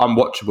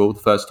unwatchable.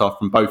 The first half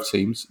from both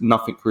teams.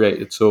 Nothing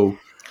created at all.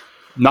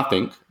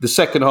 Nothing. The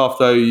second half,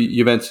 though,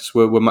 Juventus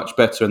were much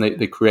better and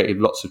they created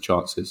lots of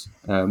chances.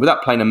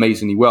 Without playing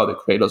amazingly well, they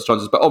created lots of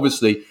chances. But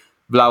obviously,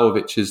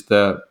 Vlahovic is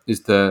the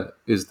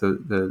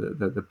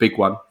big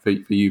one for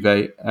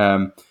Juve.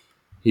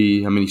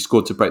 He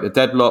scored to break the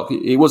deadlock.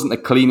 It wasn't the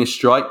cleanest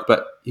strike,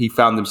 but he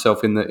found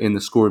himself in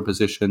the scoring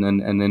position,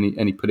 and then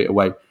he put it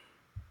away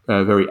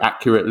very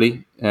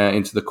accurately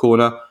into the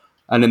corner.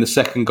 And then the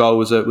second goal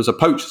was a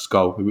poacher's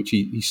goal, which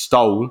he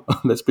stole,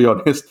 let's be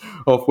honest,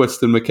 off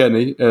Weston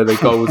McKennie. The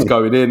goal was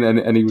going in,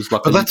 and he was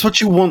like... But that's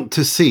what you want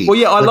to see. Well,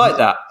 yeah, I like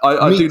that.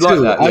 I do too. like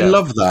that.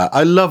 Yeah.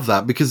 I love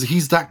that because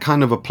he's that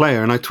kind of a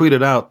player. And I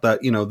tweeted out that,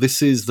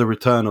 this is the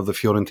return of the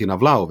Fiorentina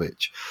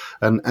Vlahovic.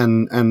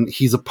 And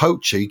he's a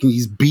poacher.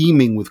 He's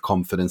beaming with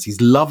confidence. He's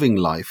loving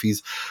life.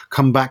 He's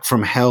come back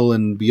from hell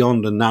and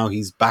beyond, and now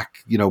he's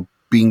back,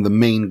 being the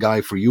main guy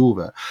for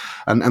Juve.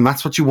 And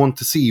that's what you want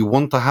to see. You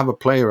want to have a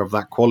player of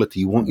that quality.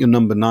 You want your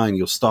number 9,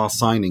 your star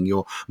signing,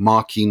 your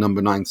marquee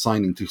number 9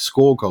 signing to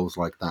score goals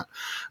like that.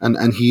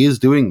 And he is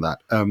doing that.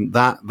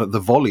 The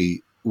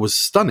volley was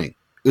stunning.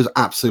 It was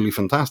absolutely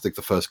fantastic,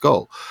 the first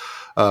goal.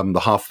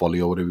 The half volley,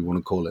 or whatever you want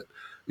to call it.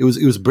 It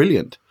was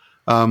brilliant.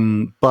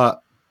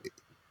 But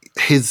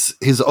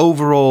his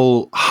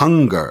overall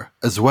hunger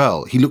as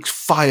well. He looks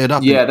fired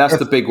up. Yeah, that's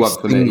the big one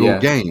for me. Yeah.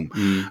 Game,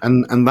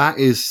 and that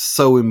is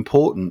so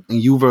important.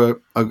 And Juve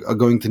are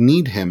going to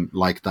need him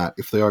like that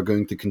if they are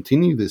going to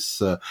continue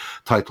this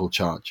title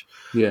charge.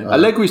 Yeah,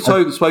 Allegri's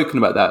spoken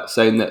about that,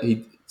 saying that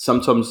he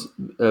sometimes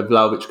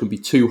Vlahovic can be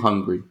too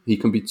hungry. He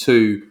can be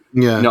too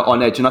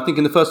on edge. And I think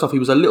in the first half he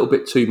was a little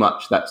bit too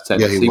much. That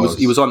tendency.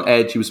 He was on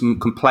edge. He was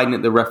complaining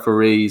at the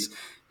referees.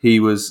 He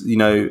was,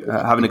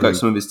 having a go at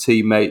some of his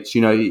teammates.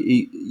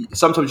 He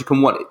sometimes you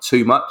can want it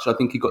too much. I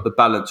think he got the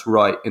balance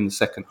right in the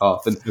second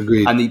half, but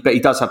he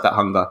does have that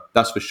hunger.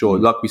 That's for sure.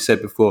 Like we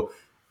said before,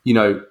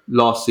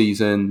 last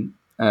season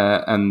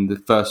and the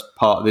first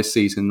part of this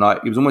season, like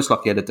it was almost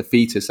like he had a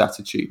defeatist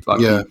attitude,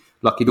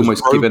 like he'd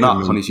almost given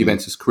up on his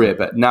Juventus career.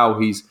 But now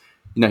he's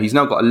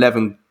now got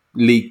 11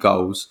 league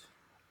goals,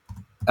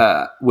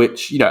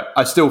 which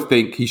I still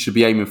think he should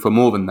be aiming for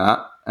more than that.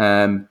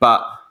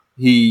 But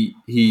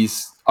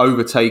he's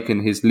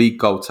overtaken his league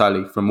goal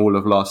tally from all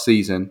of last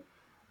season,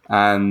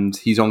 and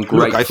he's on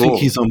great form. I think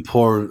he's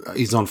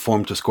on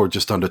form to score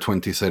just under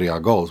 20 Serie A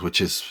goals,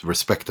 which is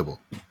respectable.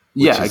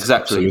 Yeah,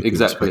 exactly.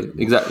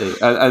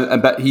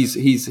 And but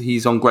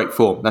he's on great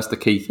form. That's the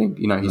key thing.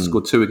 He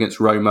scored 2 against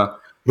Roma.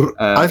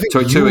 I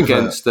think two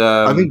against.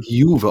 I think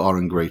Juve are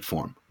in great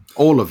form.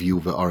 All of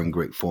Juve are in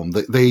great form.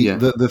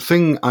 The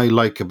thing I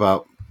like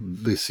about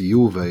this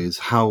Juve is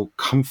how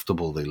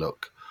comfortable they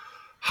look.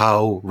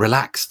 How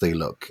relaxed they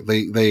look.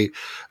 They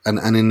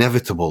an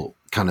inevitable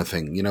kind of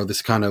thing.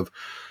 This kind of,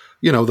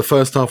 the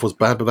first half was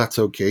bad, but that's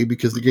okay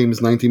because the game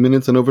is 90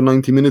 minutes and over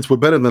 90 minutes we're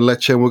better than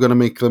Lecce and we're going to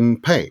make them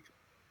pay.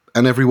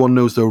 And everyone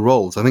knows their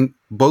roles. I think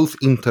both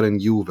Inter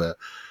and Juve,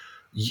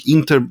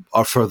 Inter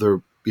are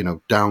further,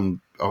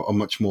 down, are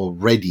much more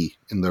ready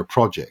in their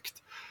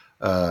project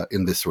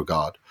in this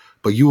regard.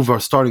 But Juve are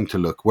starting to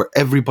look where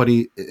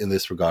everybody in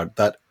this regard,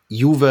 that at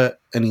Juve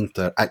and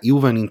Inter,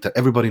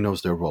 everybody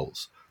knows their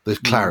roles. There's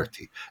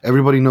clarity.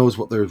 Everybody knows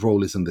what their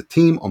role is in the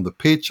team, on the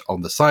pitch,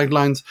 on the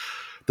sidelines.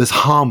 There's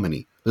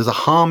harmony. There's a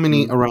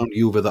harmony around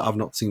Juve that I've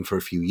not seen for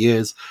a few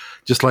years,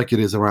 just like it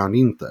is around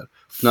Inter.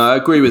 No, I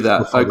agree with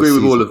that. I agree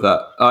with all of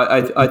that.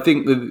 I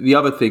think the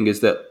other thing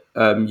is that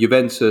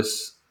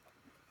Juventus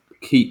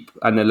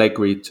and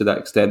Allegri to that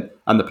extent,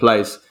 and the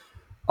players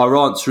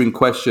are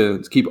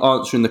keep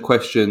answering the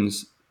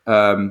questions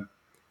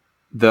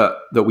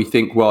that we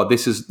think, well,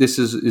 this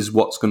is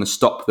what's going to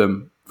stop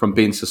them from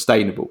being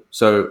sustainable.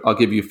 So I'll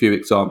give you a few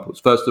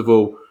examples. First of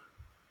all,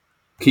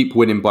 keep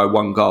winning by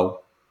 1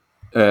 goal.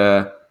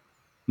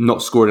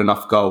 Not scoring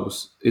enough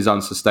goals is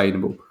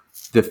unsustainable.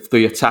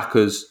 The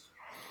attackers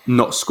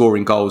not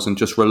scoring goals and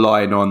just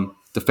relying on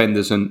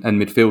defenders and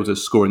midfielders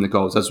scoring the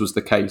goals, as was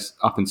the case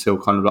up until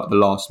kind of like the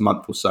last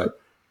month or so,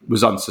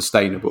 was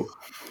unsustainable.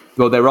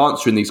 Well, they're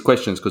answering these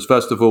questions because,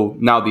 first of all,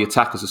 now the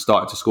attackers are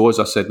starting to score. As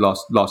I said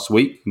last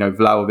week,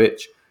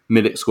 Vlahovic,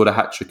 Milik scored a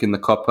hat-trick in the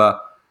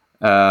Coppa.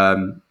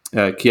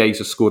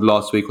 Chiesa scored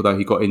last week, although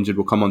he got injured.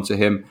 We'll come on to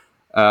him.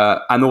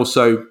 And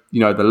also,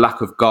 the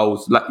lack of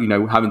goals,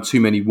 having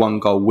too many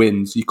 1-goal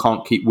wins. You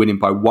can't keep winning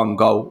by 1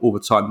 goal all the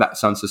time.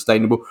 That's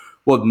unsustainable.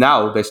 Well,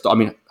 now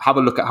have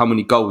a look at how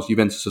many goals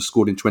Juventus have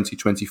scored in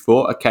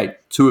 2024. Okay,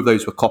 2 of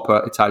those were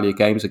Coppa Italia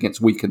games against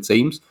weakened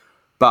teams.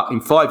 But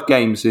in 5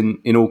 games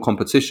in all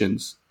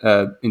competitions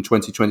in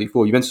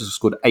 2024, Juventus have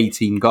scored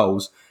 18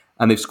 goals,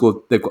 and they've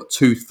got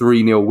 2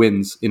 3-0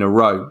 wins in a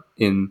row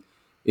in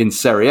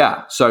Serie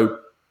A. So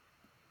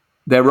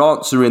they're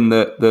answering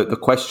the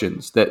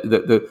questions,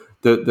 the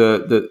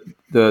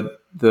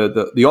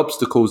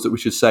obstacles that we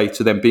should say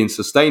to them being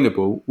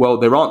sustainable. Well,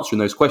 they're answering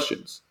those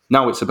questions.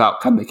 Now it's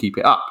about, can they keep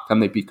it up? Can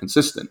they be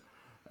consistent?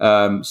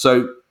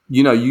 So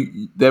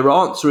they're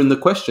answering the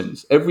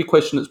questions. Every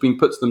question that's been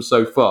put to them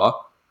so far,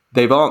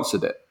 they've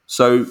answered it.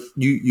 So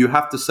you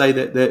have to say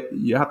that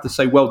you have to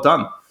say well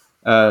done.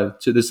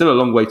 There's still a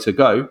long way to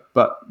go,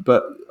 but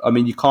I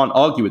mean you can't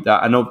argue with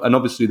that. And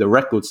obviously the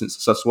record since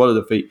the Sassuolo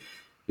defeat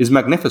is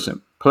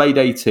magnificent. Played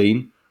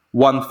 18,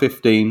 won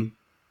 15,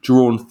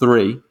 drawn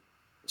 3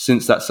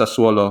 since that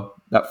Sassuolo,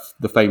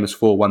 the famous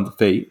 4-1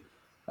 defeat.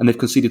 and they've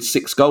conceded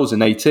 6 goals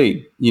in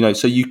 18.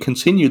 So you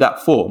continue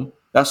that form.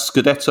 That's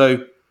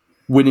Scudetto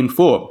winning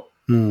form,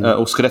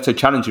 or Scudetto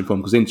challenging form,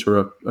 because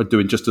Inter are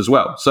doing just as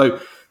well. So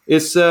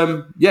it's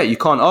you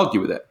can't argue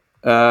with it.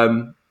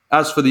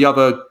 As for the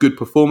other good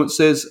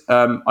performances,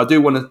 I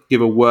do want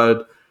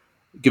to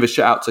give a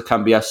shout out to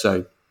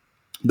Cambiasso.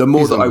 The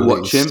more that I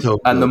watch him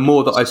and the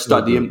more that I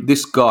study him,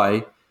 this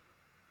guy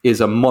is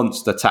a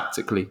monster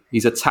tactically.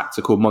 He's a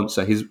tactical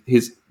monster.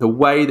 The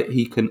way that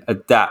he can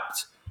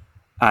adapt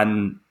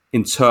and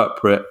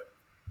interpret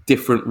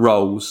different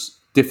roles,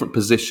 different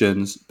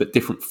positions, but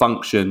different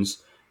functions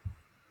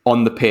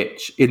on the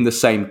pitch, in the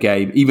same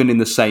game, even in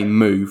the same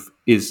move,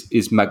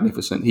 is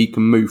magnificent. He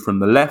can move from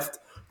the left,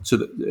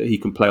 he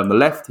can play on the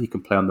left, he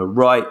can play on the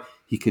right,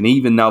 he can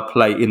even now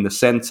play in the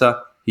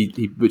centre,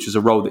 which is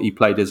a role that he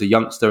played as a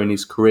youngster in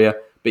his career.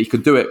 But he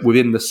can do it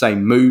within the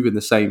same move, in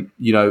the same,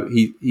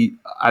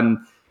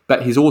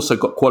 but he's also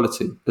got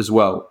quality as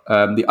well.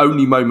 The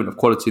only moment of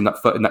quality in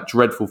that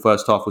dreadful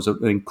first half was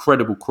an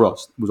incredible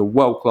cross. It was a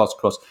world-class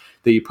cross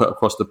that he put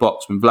across the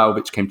box when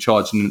Vlahovic came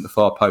charging in at the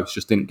far post,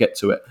 just didn't get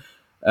to it.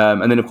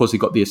 And then, of course, he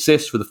got the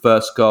assist for the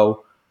first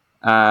goal.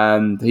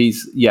 And I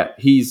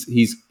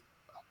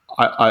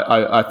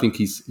think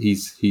he's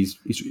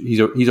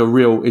a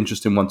real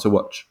interesting one to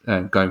watch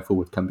going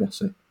forward,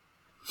 Cambiasso.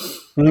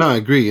 No, I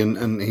agree,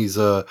 and he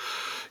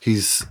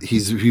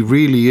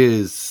really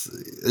is.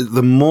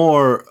 The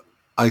more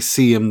I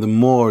see him, the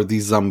more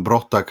these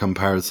Zambrotta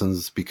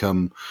comparisons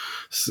become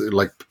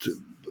like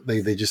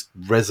they just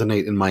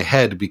resonate in my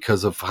head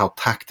because of how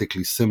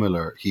tactically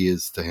similar he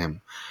is to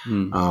him.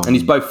 And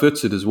he's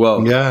both-footed as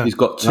well. Yeah, he's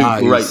got two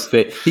great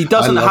feet. He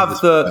doesn't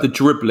have the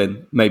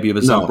dribbling maybe of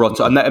a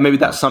Zambrotta, and maybe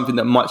that's something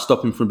that might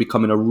stop him from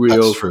becoming a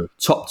real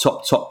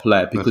top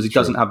player, because he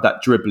doesn't have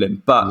that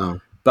dribbling.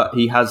 But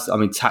he has. I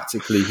mean,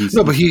 tactically, he's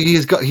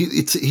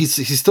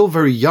he's still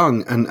very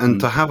young, and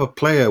to have a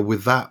player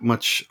with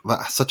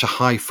such a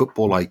high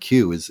football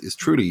IQ is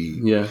truly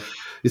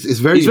It's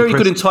very He's very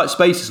good in tight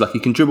spaces. Like, he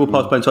can dribble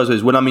past playing tight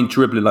spaces. When I mean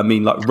dribbling, I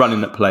mean like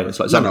running at players.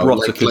 Like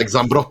Zambrotta, like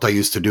Zambrotta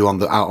used to do on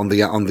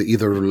the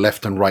either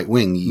left and right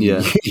wing.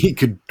 He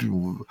could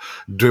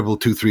dribble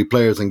 2-3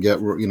 players and get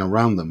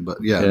around them. But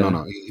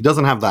no, he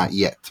doesn't have that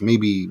yet.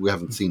 Maybe we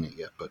haven't seen it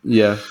yet. But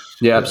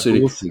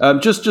absolutely. We'll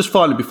just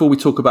finally, before we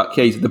talk about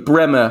Chiesa, the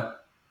Bremer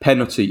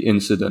penalty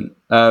incident.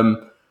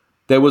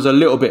 There was a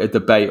little bit of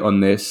debate on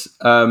this.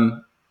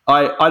 I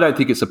don't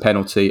think it's a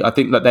penalty. I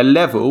think that they're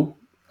level.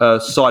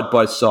 Side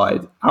by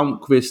side.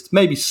 Almqvist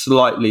maybe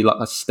slightly like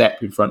a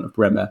step in front of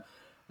Bremer,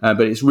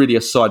 but it's really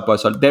a side by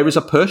side. There is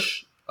a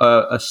push,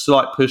 a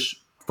slight push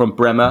from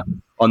Bremer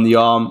on the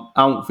arm.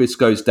 Almqvist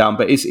goes down,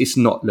 but it's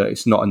not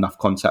enough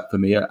contact for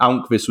me.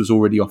 Almqvist was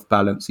already off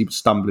balance. He was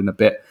stumbling a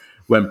bit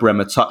when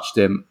Bremer touched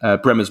him.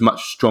 Bremer's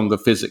much stronger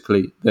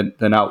physically than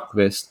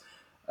Almqvist.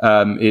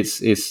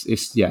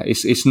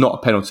 It's not a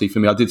penalty for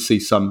me. I did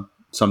see some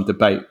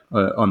debate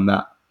on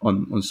that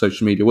on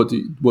social media. What do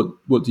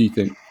you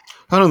think?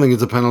 I don't think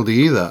it's a penalty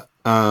either.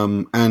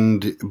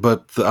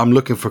 But I'm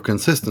looking for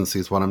consistency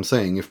is what I'm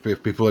saying. If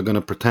people are going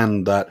to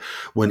pretend that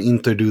when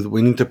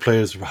Inter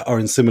players are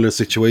in similar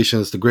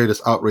situations, the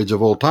greatest outrage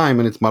of all time,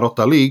 and it's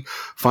Marotta League,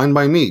 fine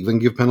by me. Then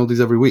give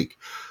penalties every week.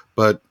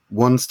 But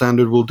one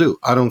standard will do.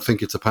 I don't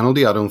think it's a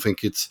penalty. I don't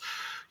think it's,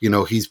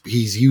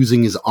 he's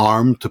using his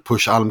arm to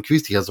push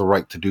Almqvist. He has the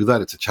right to do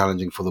that. It's a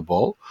challenging for the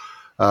ball.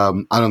 I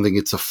don't think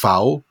it's a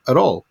foul at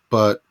all.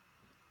 But,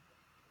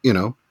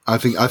 I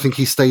think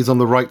he stays on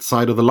the right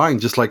side of the line,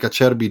 just like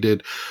Acerbi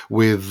did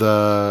with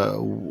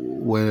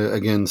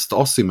against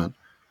Osimhen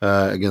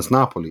against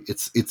Napoli.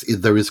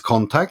 There is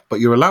contact, but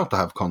you're allowed to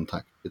have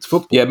contact. It's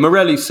football. Yeah,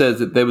 Morelli says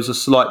that there was a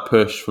slight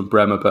push from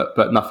Bremer,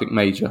 but nothing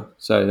major.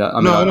 So I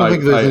don't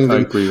think there's anything.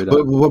 I agree with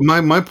that. But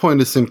my point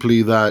is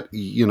simply that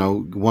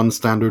one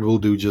standard will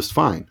do just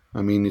fine.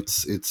 I mean,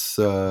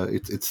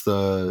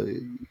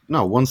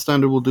 one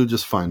standard will do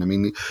just fine. I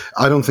mean,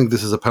 I don't think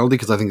this is a penalty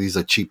because I think these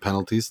are cheap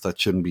penalties that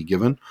shouldn't be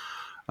given.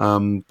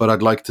 But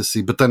I'd like to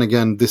see. But then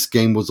again, this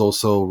game was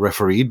also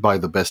refereed by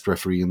the best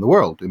referee in the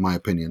world, in my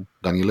opinion,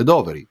 Daniele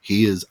Doveri.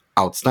 He is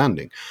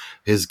outstanding.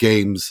 His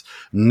games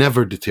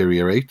never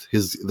deteriorate.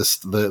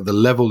 The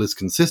level is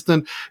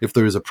consistent. If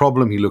there is a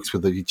problem, he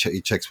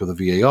checks with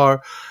the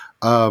VAR.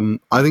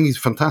 I think he's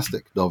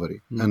fantastic,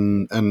 Doveri,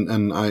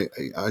 and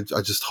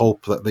I just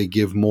hope that they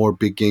give more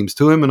big games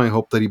to him, and I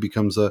hope that he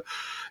becomes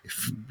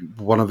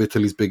one of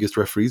Italy's biggest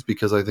referees,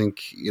 because I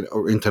think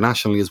or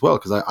internationally as well,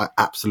 because I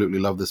absolutely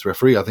love this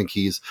referee. I think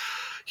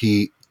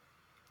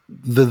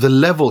the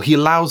level, he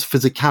allows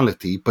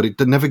physicality, but it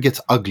never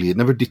gets ugly. It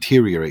never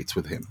deteriorates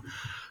with him.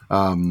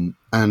 And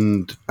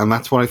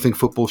that's what I think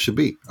football should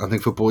be. I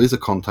think football is a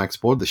contact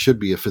sport. There should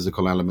be a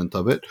physical element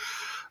of it.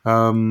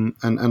 And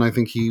I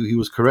think he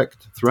was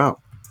correct throughout.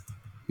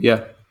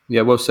 Yeah,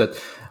 well said.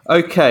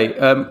 Okay,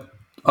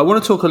 I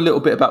want to talk a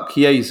little bit about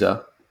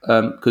Chiesa,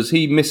 because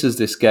he misses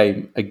this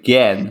game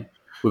again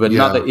with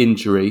another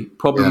injury,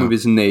 problem with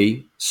his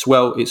knee.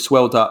 It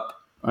swelled up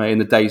in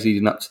the days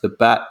leading up to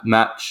the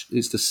match.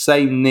 It's the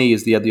same knee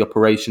as he had the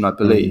operation, I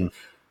believe.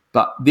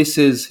 but this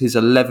is his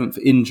 11th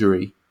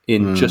injury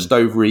in just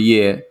over a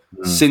year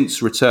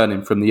since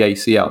returning from the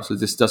ACL. So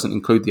this doesn't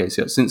include the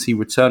ACL. Since he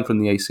returned from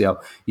the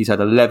ACL, he's had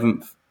his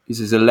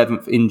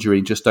 11th injury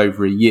in just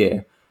over a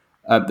year.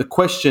 The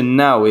question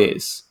now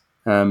is,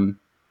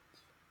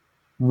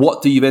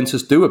 what do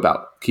Juventus do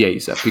about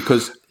Chiesa?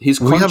 Because his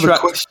contract...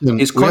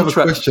 We have a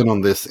question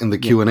on this in the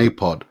Q&A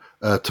pod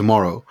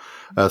tomorrow,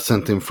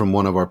 sent in from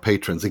one of our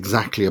patrons,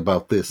 exactly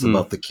about this,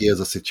 about the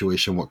Chiesa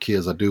situation, what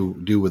Chiesa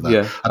do with that.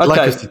 Yeah.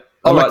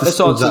 Let's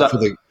answer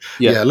that.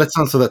 Let's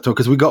answer that too,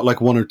 because we got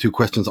like 1 or 2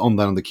 questions on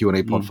that on the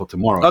Q&A pod for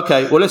tomorrow.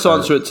 Okay, well, let's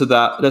answer it to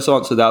that. Let's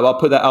answer that. I'll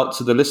put that out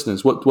to the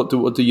listeners. What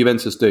do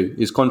Juventus do?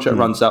 His contract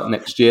runs out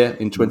next year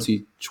in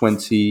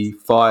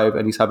 2025,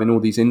 and he's having all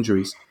these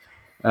injuries.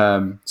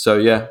 The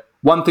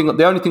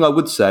only thing I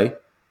would say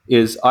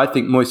is I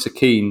think Moise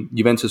Kean,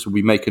 Juventus will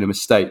be making a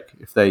mistake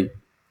if they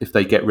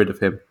get rid of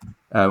him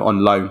on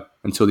loan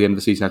until the end of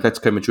the season.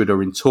 Atletico Madrid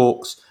are in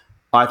talks.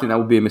 I think that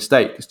would be a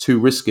mistake. It's too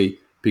risky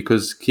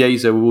because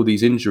Chiesa, with all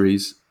these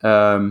injuries,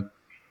 and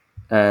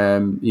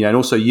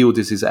also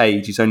Yildiz his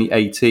age. He's only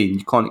 18.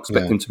 You can't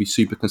expect him to be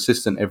super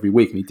consistent every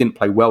week, and he didn't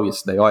play well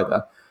yesterday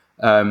either.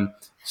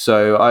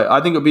 So I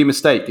think it would be a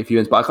mistake if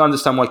but I can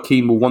understand why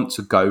Keane will want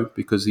to go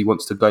because he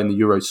wants to go in the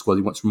Euro squad.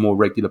 He wants more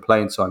regular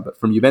playing time. But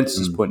from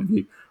Juventus' point of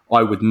view,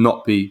 I would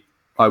not be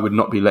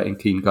letting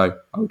Keane go.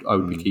 I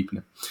would be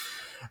keeping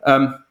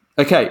him.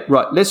 Okay,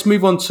 right. Let's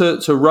move on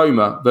to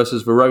Roma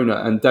versus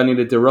Verona and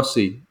Daniele De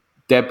Rossi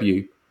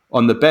debut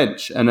on the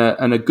bench and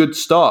a good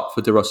start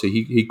for De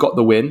Rossi. He got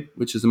the win,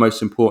 which is the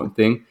most important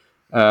thing.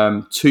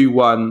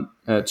 2-1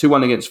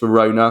 against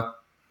Verona.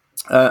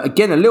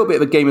 Again, a little bit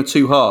of a game of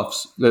two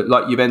halves,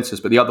 like Juventus,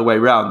 but the other way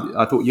around.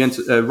 I thought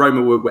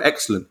Roma were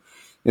excellent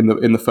in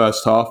the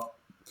first half.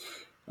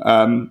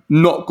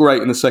 Not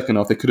great in the second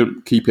half. They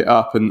couldn't keep it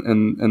up,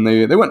 and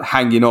they weren't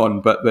hanging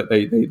on, but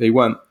they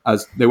weren't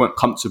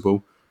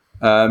comfortable.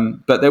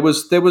 But there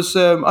was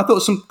I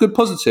thought some good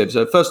positives.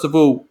 First of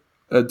all,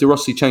 De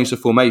Rossi changed the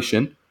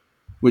formation,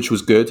 which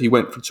was good. He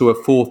went to a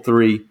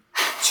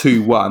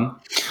 4-3-2-1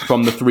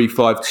 from the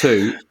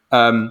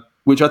 3-5-2.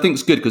 Which I think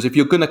is good because if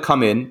you're going to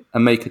come in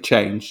and make a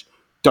change,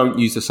 don't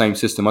use the same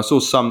system. I saw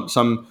some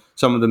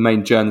of the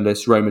main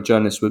journalists, Roma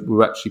journalists,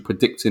 were actually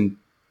predicting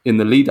in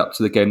the lead up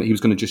to the game that he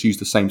was going to just use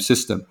the same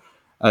system,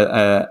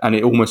 and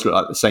it almost looked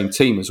like the same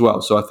team as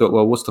well. So I thought,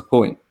 well, what's the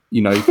point?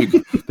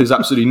 There's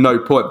absolutely no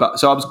point. But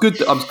so I was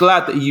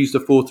glad that he used a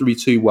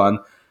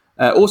 4-3-2-1.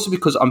 Also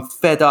because I'm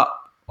fed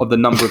up of the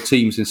number of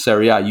teams in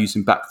Serie A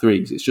using back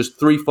threes. It's just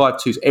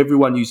 3-5-2s.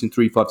 Everyone using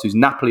 3-5-2s.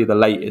 Napoli are the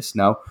latest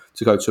now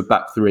to go to a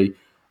back three.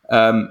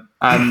 And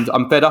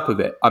I'm fed up of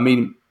it. I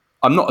mean,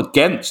 I'm not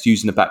against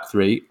using a back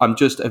three. I'm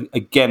just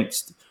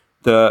against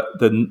the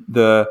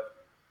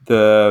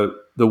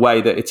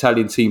way that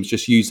Italian teams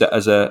just use that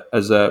as a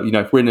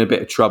if we're in a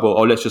bit of trouble,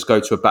 let's just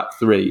go to a back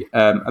three.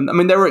 And I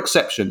mean, there are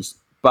exceptions,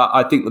 but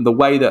I think that the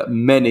way that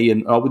many,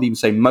 and I would even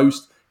say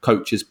most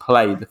coaches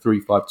play the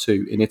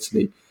 3-5-2 in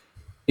Italy,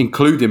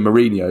 including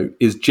Mourinho,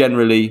 is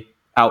generally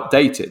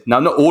outdated.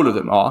 Now, not all of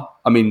them are.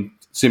 I mean,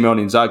 Simeone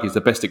Inzaghi is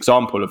the best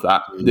example of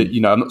that.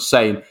 I'm not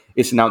saying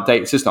it's an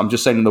outdated system. I'm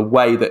just saying the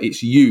way that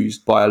it's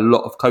used by a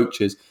lot of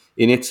coaches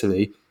in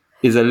Italy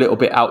is a little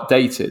bit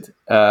outdated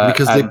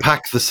because they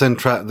pack the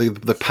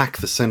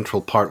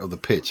central part of the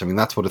pitch. I mean,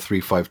 that's what a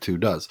 3-5-2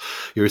 does.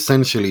 You're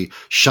essentially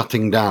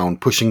shutting down,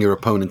 pushing your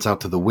opponents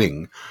out to the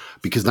wing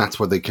because that's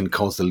where they can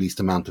cause the least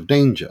amount of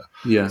danger.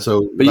 Yeah.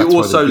 So, but you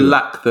also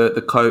lack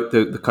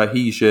the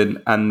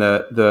cohesion and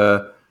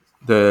the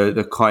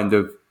kind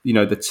of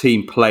the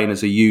team playing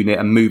as a unit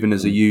and moving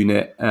as a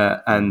unit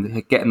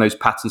and getting those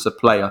patterns of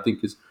play. I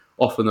think is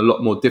often a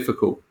lot more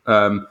difficult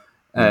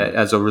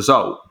as a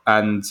result.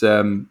 And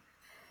that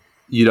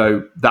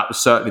was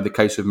certainly the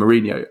case with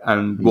Mourinho.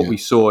 And what we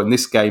saw in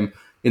this game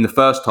in the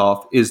first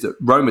half is that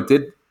Roma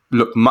did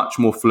look much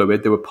more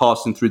fluid. They were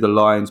passing through the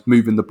lines,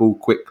 moving the ball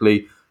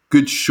quickly,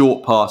 good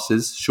short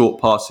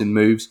passing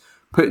moves,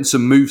 putting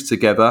some moves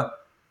together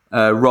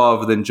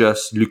rather than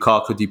just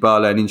Lukaku,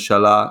 Dybala and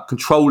Inshallah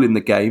controlling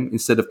the game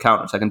instead of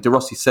counter-attack. And De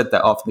Rossi said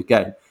that after the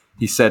game.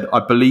 He said, I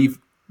believe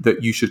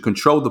that you should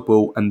control the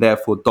ball and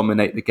therefore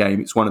dominate the game.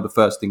 It's one of the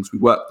first things we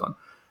worked on.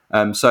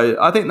 So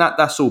I think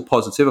that's all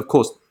positive. Of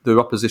course, the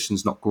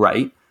opposition's not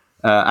great,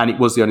 and it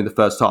was only the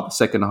first half. The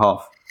second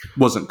half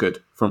wasn't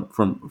good from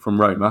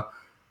Roma.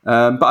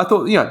 But I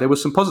thought, there were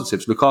some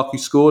positives. Lukaku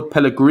scored.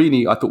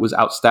 Pellegrini, I thought, was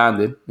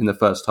outstanding in the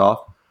first half.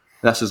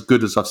 That's as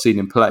good as I've seen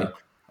him play.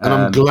 And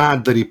I'm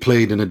glad that he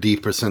played in a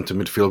deeper centre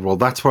midfield role.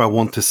 That's where I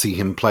want to see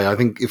him play. I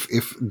think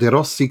if De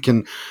Rossi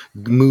can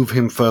move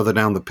him further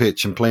down the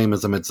pitch and play him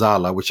as a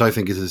mezzala, which I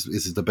think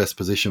is the best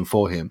position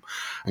for him,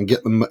 and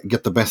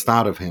get the best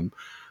out of him,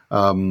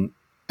 and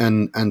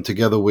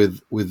together with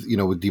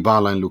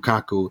Dybala and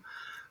Lukaku,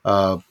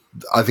 I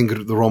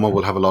think the Roma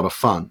will have a lot of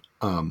fun.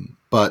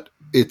 But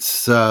it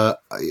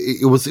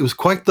was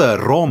quite the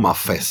Roma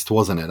fest,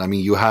 wasn't it? I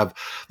mean, you have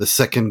the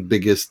second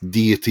biggest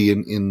deity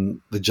in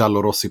the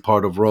Giallorossi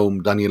part of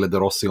Rome, Daniele De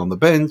Rossi, on the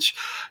bench.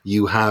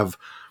 You have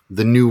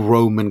the new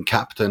Roman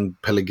captain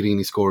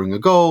Pellegrini scoring a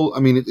goal.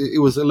 I mean, it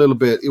was a little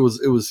bit. It was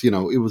it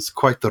was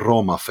quite the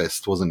Roma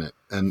fest, wasn't it?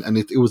 And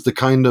it was the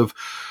kind of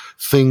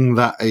thing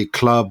that a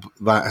club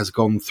that has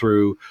gone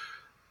through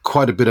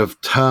quite a bit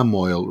of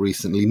turmoil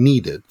recently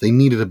needed. They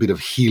needed a bit of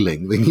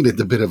healing. They needed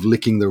a bit of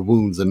licking their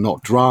wounds and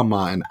not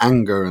drama and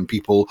anger and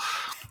people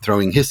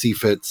throwing hissy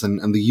fits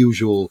and the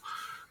usual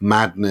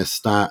madness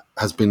that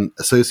has been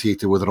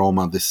associated with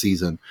Roma this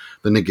season,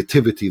 the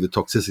negativity, the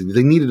toxicity.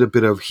 They needed a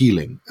bit of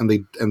healing, and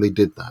they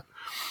did that,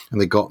 and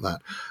they got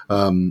that.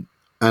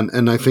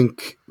 And I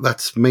think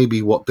that's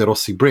maybe what De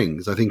Rossi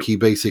brings. I think he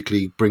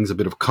basically brings a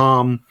bit of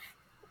calm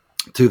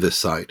to this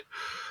side,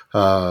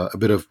 a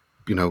bit of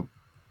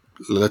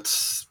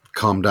let's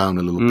calm down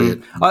a little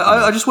bit.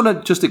 I just want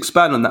to just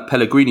expand on that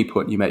Pellegrini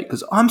point you make,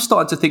 because I'm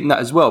starting to think that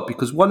as well.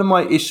 Because one of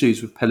my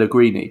issues with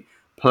Pellegrini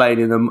playing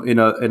in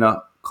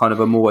a kind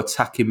of a more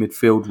attacking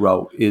midfield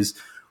role is,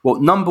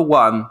 well, number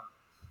one,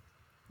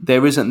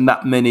 there isn't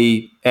that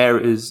many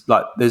areas,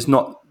 like there's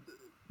not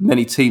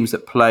many teams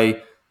that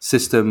play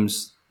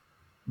systems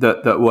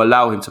that will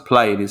allow him to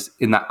play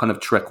in that kind of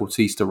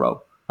trequartista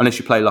role, unless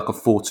you play like a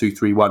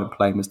 4-2-3-1 and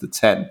play him as the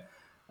 10.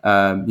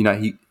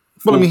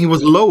 He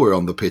was lower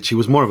on the pitch. He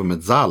was more of a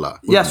mezzala.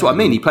 Yeah, that's what I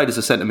mean. He played as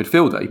a centre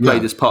midfielder. He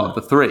played as part of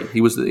the three.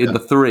 He was in the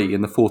three in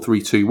the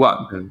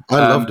 4-3-2-1.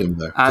 I loved him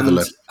there. To the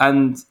left.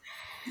 And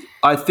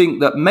I think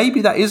that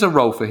maybe that is a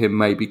role for him,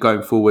 maybe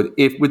going forward,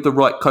 if with the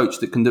right coach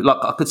that can do. Like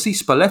I could see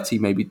Spalletti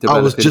maybe developing.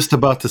 I was just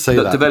about to say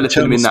that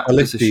developing him in that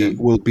position.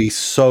 Will be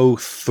so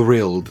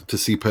thrilled to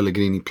see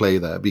Pellegrini play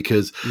there,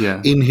 because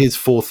in his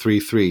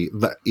 4-3-3,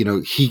 that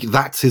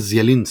that's his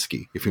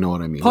Zielinski, if you know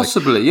what I mean.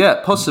 Possibly,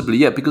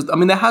 because I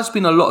mean there has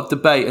been a lot of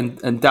debate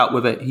and doubt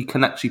whether he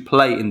can actually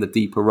play in the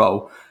deeper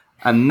role.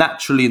 And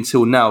naturally,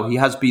 until now, he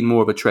has been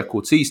more of a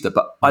trequartista.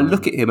 But I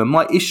look at him, and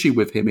my issue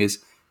with him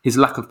is his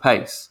lack of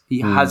pace. He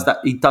has that.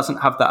 He doesn't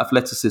have that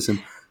athleticism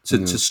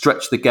to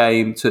stretch the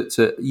game.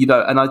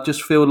 And I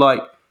just feel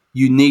like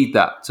you need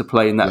that to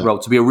play in that role,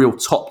 to be a real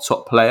top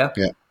player.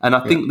 Yeah. And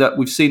I think that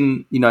we've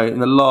seen, in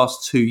the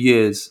last 2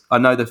 years. I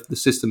know the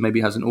system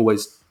maybe hasn't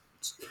always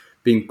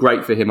been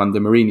great for him under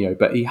Mourinho,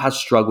 but he has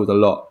struggled a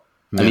lot,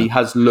 and he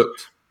has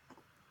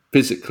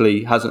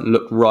hasn't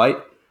looked right.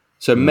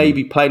 So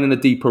maybe playing in a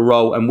deeper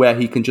role and where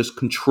he can just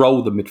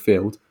control the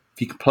midfield. If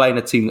he can play in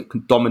a team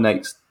that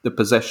dominates the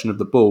possession of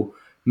the ball,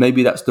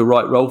 maybe that's the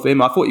right role for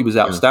him. I thought he was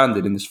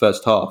outstanding in this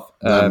first half.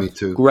 Me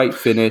too. Great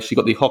finish. He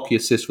got the hockey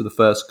assist for the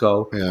first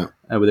goal,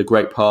 with a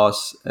great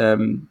pass. I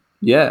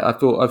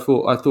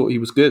thought he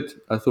was good.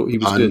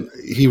 Good.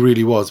 He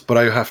really was. But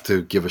I have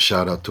to give a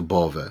shout out to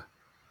Bove.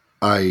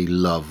 I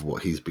love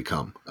what he's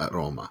become at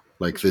Roma.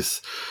 Like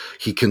this,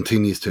 he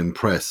continues to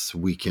impress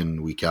week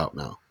in, week out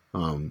now.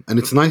 And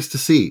it's nice to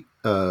see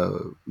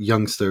Roman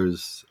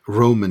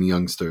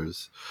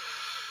youngsters,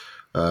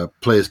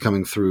 players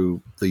coming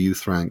through the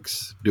youth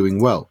ranks doing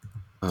well,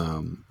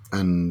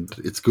 and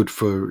it's good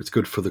for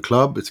the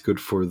club. It's good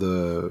for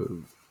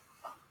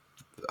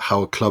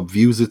how a club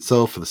views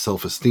itself, for the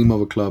self-esteem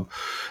of a club,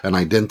 and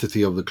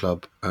identity of the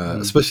club,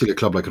 especially a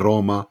club like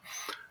Roma,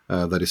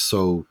 that is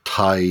so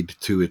tied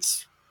to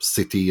its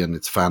city and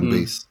its fan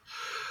base.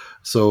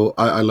 So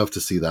I love to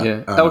see that.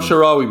 Yeah. El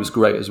Shaarawy was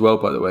great as well,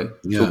 by the way.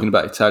 Talking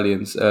about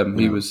Italians,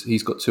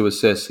 he's got 2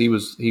 assists. He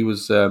was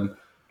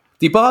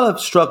Dybala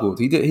struggled.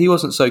 He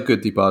wasn't so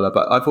good, Dybala,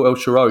 but I thought El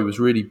Shaarawy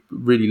was really,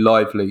 really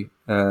lively,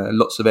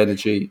 lots of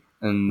energy,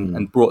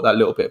 and brought that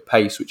little bit of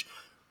pace, which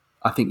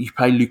I think you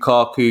play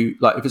Lukaku,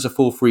 like if it's a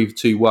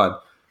 4-3-2-1,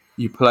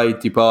 you play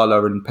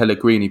Dybala and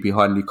Pellegrini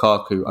behind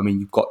Lukaku. I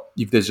mean,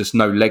 there's just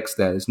no legs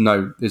there. There's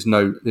no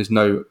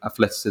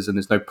athleticism.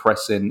 There's no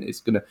pressing. I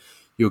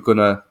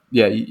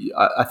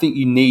think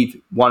you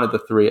need one of the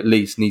three at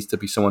least needs to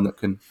be someone that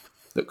can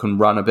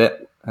run a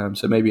bit.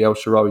 So maybe El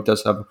Shaarawy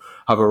does have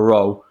a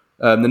role.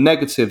 The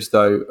negatives,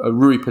 though,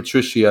 Rui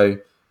Patricio,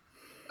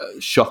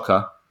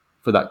 shocker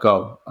for that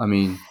goal. I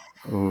mean,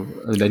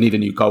 they need a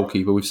new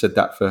goalkeeper. We've said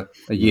that for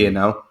a year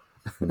now.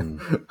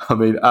 I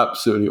mean,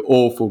 absolutely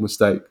awful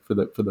mistake for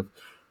the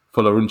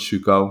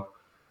Folorunsho goal.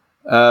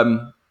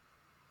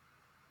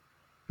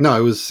 No,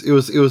 it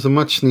was a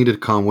much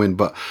needed calm win,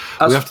 but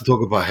we have to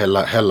talk about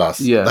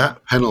Hellas. Yeah.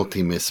 That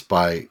penalty miss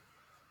by,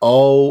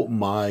 oh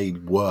my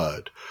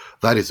word,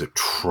 that is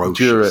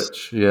atrocious.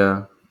 Juric,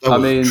 yeah.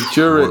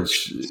 Juric,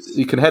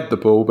 he can head the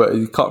ball, but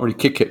he can't really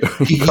kick it.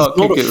 He's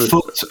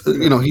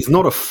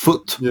not a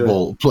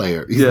football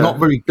player. He's not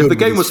very good. If the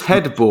game was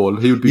head ball,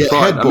 he would be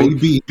fine. Head ball,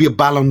 he'd be a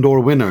Ballon d'Or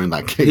winner in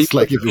that case.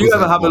 If you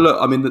ever have a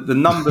look, I mean, the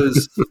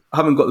numbers, I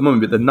haven't got the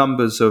moment, but the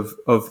numbers of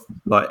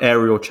like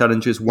aerial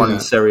challenges won in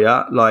Serie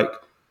A, like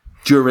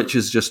Juric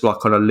is just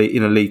like in a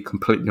league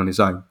completely on his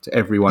own to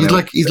everyone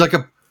else. He's like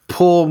a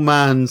poor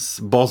man's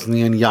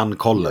Bosnian Jan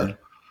Koller. Yeah.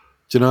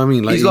 Do you know what I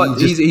mean? Like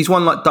he's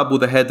won like double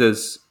the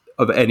headers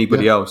of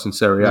anybody else in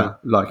Serie A. Yeah.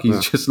 Like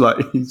he's just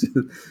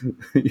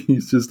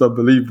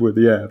unbelievable in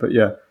the air. But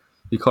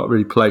he can't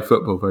really play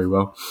football very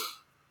well.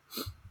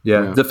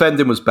 Yeah.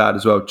 Defending was bad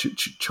as well.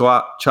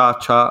 Cha.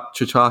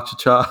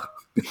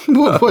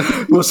 What?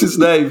 What's his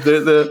name?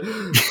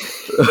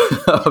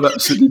 I've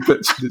absolutely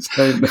butchered his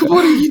name.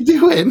 What are you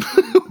doing?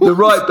 The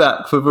right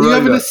back for Verona. You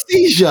have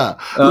anesthesia.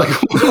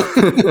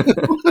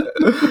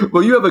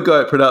 Well, you have a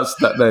go at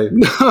pronouncing that name.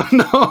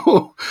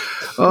 No.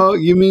 Oh,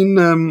 you mean?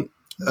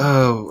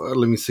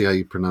 Let me see how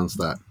you pronounce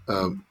that.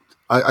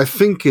 I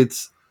think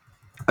it's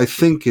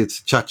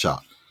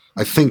cha-cha.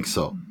 I think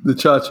so. The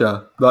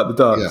cha-cha, like the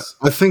dance.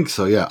 Yeah, I think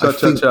so. Yeah, I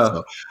think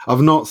so.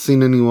 I've not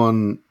seen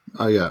anyone.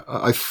 Yeah,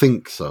 I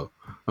think so.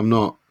 I'm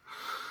not.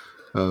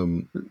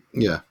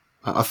 Yeah,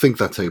 I think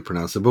that's how you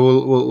pronounce it. But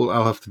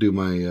I'll have to do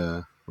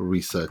my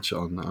research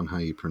on how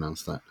you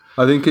pronounce that.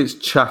 I think it's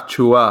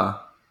Chachua.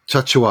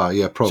 Chachua,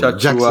 yeah, probably.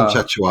 Jackson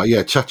Chachua,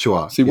 yeah,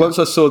 Chachua. See, once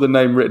I saw the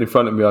name written in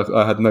front of me,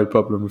 I had no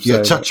problem with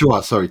saying Chachua,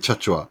 it. Sorry,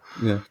 Chachua.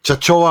 Yeah.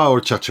 Chachoa or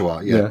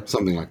Chachua, yeah,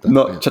 something like that.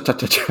 Not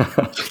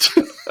cha-cha-cha-cha.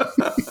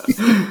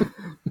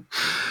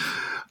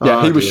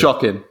 Yeah, he was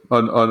shocking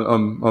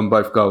on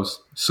both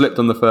goals. Slipped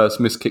on the first,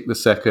 miskicked the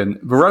second.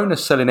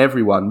 Verona's selling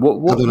everyone.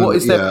 What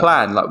is their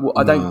plan? Like,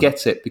 I don't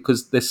get it,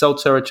 because they sold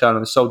Terracciano,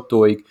 they sold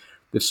Doig,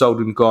 they've sold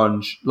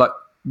Ngonge. Like,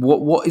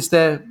 what is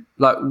their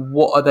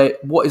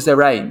what is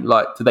their aim?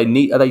 Like, are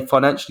they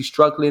financially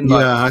struggling?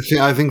 Like,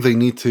 yeah, I think they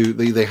need to.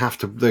 They have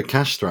to. They're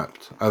cash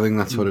strapped. I think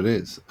that's what it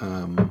is.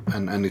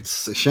 And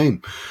it's a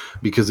shame,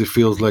 because it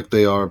feels like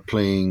they are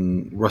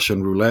playing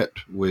Russian roulette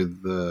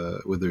with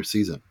their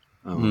season.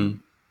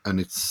 And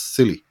it's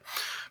silly,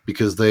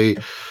 because they're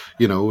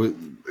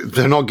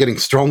not getting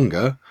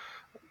stronger.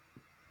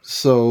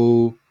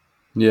 So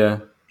yeah,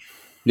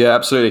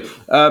 absolutely.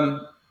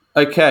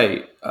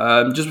 Okay,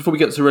 just before we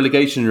get to the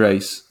relegation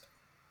race,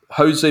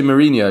 Jose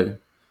Mourinho,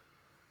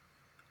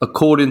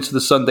 according to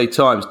the Sunday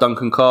Times,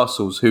 Duncan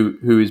Castles,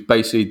 who is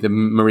basically the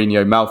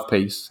Mourinho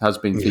mouthpiece, has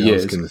been for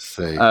years. I was going to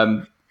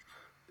say.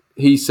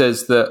 He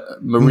says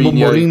that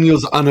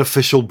Mourinho's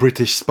unofficial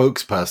British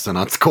spokesperson.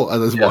 That's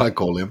what I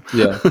call him.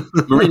 Yeah,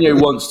 Mourinho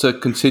wants to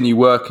continue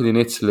working in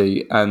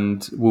Italy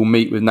and will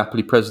meet with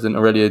Napoli president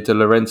Aurelio De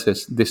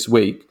Laurentiis this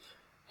week.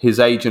 His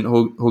agent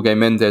Jorge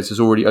Mendes has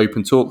already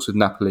opened talks with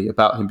Napoli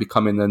about him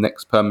becoming the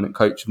next permanent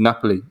coach of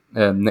Napoli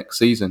next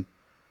season.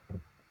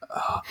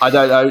 I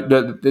don't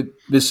know.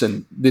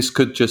 Listen, this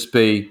could just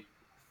be.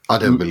 I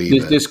don't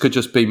believe it. This could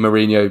just be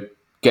Mourinho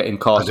getting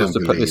Castles to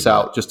put this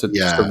out just to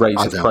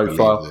raise his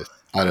profile.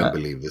 I don't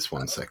believe this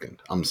 1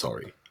 second. I'm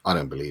sorry, I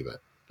don't believe it.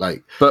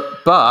 Like,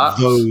 but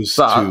those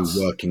two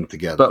working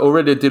together. But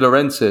Aurelio De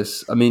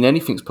Laurentiis, I mean,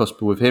 anything's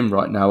possible with him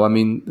right now. I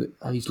mean,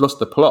 he's lost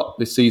the plot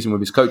this season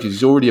with his coaches.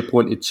 He's already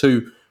appointed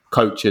 2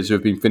 coaches who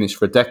have been finished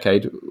for a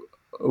decade.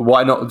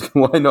 Why not?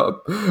 Why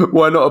not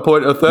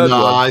appoint a third one?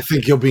 No, I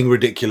think you're being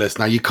ridiculous.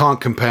 Now, you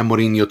can't compare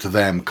Mourinho to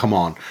them. Come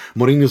on,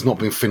 Mourinho's not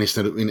been finished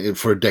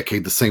for a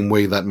decade the same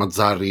way that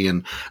Mazzarri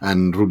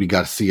and Rudi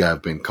Garcia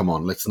have been. Come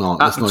on, let's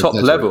not. At the top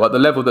level, at the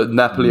level that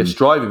Napoli are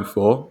striving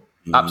for,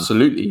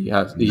 absolutely,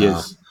 he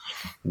is.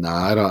 No,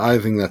 I don't. I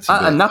think that's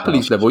at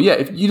Napoli's level. Yeah,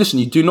 if you listen,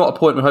 you do not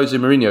appoint Jose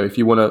Mourinho if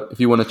you want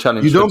to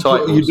challenge. You don't. For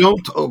titles. You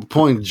don't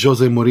appoint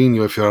Jose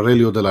Mourinho if you're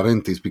Aurelio De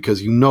Laurentiis,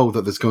 because you know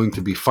that there's going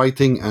to be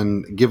fighting,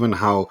 and given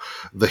how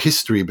the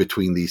history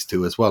between these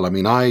two as well. I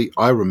mean, I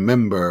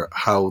remember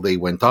how they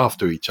went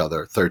after each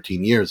other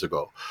 13 years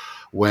ago,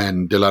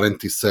 when De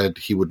Laurentiis said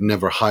he would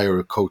never hire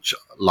a coach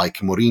like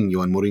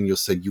Mourinho, and Mourinho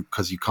said,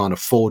 because you can't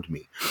afford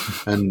me,"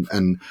 and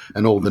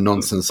all the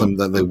nonsense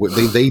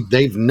that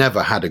they've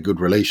never had a good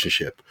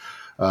relationship.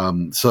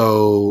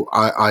 So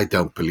I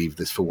don't believe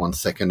this for 1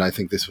 second. I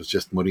think this was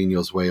just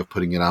Mourinho's way of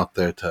putting it out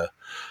there to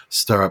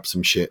stir up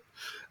some shit.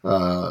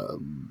 To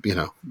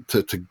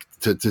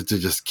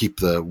just keep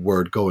the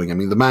word going. I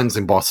mean, the man's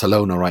in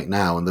Barcelona right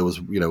now, and there was,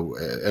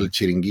 El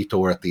Chiringuito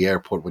were at the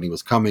airport when he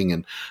was coming,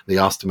 and they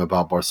asked him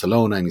about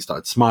Barcelona, and he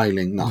started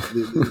smiling. No,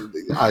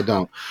 I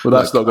don't. Well,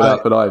 that's not going to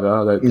happen either,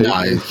 I don't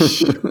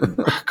think.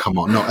 No, come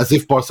on, no. As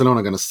if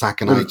Barcelona are going to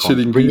sack an icon.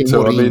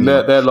 Chiringuito, I mean,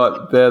 they're like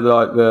I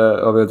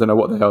don't know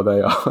what the hell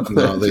they are.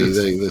 No,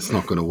 it's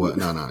not going to work.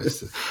 No.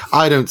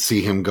 I don't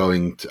see him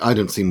going. I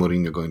don't see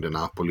Mourinho going to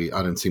Napoli.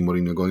 I don't see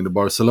Mourinho going to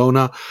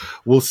Barcelona.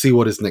 We'll see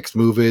what his next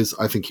move is.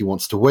 I think he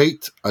wants to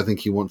wait. I think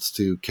he wants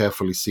to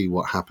carefully see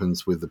what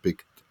happens with the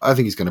big. I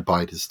think he's going to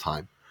bide his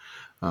time,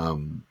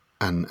 and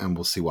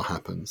we'll see what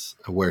happens,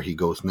 where he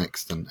goes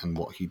next, and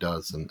what he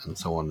does, and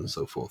so on and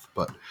so forth.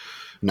 But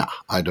no,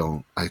 I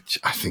don't. I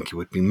think it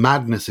would be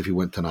madness if he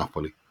went to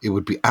Napoli. It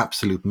would be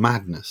absolute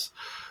madness,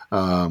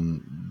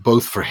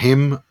 both for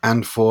him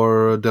and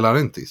for De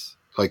Laurentiis.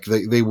 Like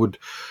they would.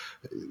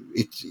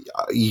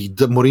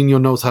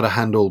 Mourinho knows how to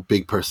handle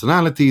big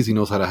personalities. He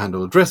knows how to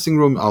handle a dressing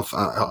room.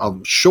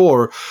 I'm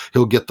sure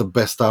he'll get the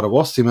best out of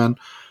Osimhen,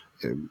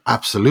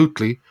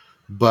 absolutely.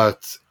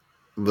 But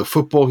the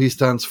football he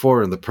stands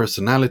for and the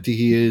personality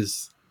he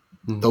is,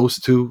 those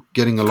two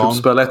getting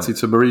along. From Spalletti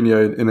to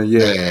Mourinho in a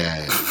year.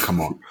 Yeah,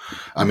 come on.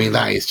 I mean,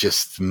 that is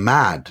just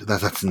mad.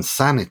 That's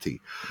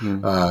insanity.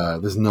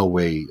 There's no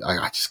way.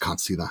 I just can't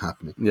see that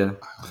happening. Yeah.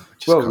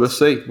 Well, we'll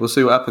see. We'll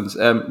see what happens.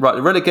 Right,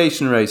 the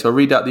relegation race. I'll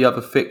read out the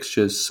other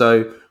fixtures.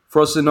 So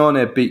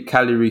Frosinone beat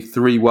Cagliari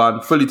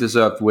 3-1, fully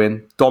deserved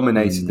win,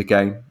 dominated the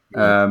game,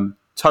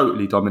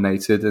 totally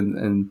dominated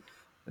and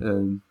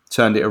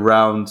turned it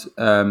around.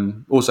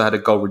 Also had a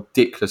goal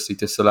ridiculously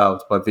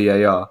disallowed by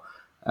VAR.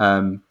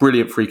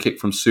 Brilliant free kick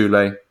from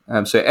Sule.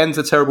 So it ends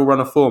a terrible run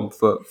of form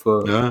for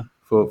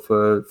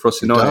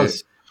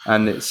Frosinone,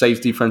 and it saves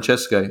Di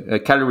Francesco.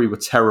 Cagliari were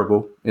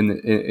terrible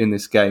in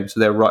this game, so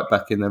they're right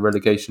back in the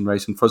relegation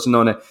race. And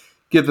Frosinone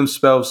give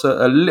themselves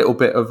a little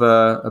bit of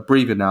a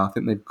breather now. I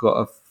think they've got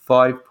a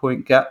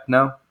 5-point gap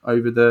now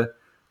over the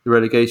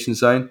relegation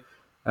zone.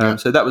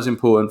 So that was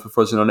important for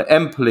Frosinone.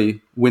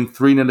 Empoli win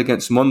 3-0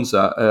 against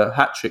Monza, a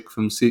hat-trick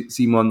from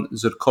Simon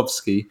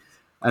Zurkowski,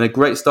 and a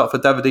great start for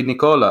Davide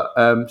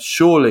Nicola.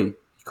 Surely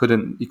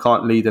you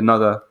can't lead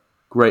another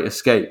great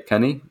escape,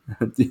 can he?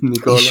 He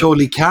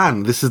surely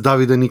can. This is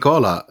Davide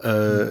Nicola.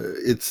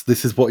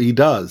 This is what he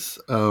does.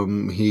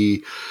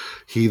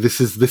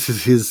 This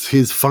is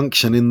his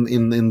function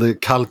in the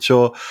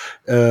calcio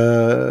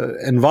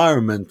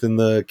environment, in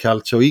the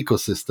calcio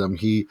ecosystem.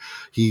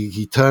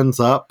 He turns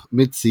up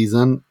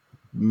mid-season,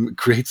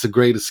 creates a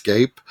great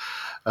escape,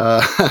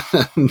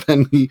 and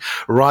then he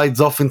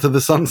rides off into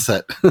the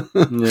sunset.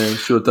 Yeah, he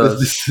sure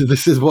does.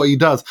 This is what he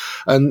does.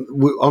 And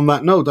on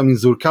that note, I mean,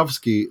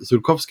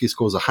 Zurkowski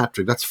scores a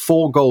hat-trick. That's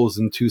 4 goals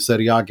in 2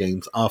 Serie A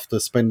games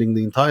after spending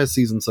the entire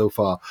season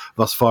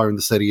thus far in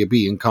the Serie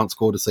B, and can't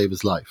score to save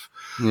his life.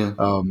 Yeah.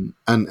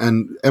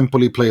 And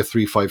Empoli play a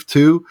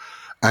 3-5-2.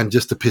 And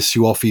just to piss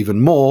you off even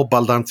more,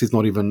 Baldanzi's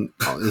not even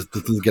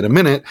doesn't get a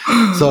minute.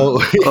 So,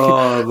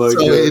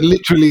 it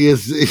literally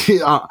is.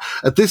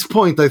 At this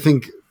point, I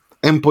think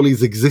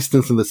Empoli's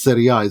existence in the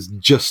Serie A is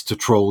just to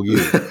troll you.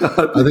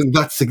 I think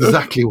that's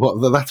exactly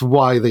that's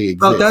why they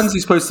exist.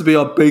 Baldanzi's supposed to be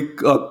our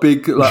big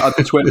like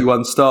under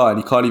 21 star, and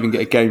he can't even get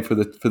a game for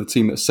the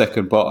team at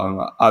second bottom.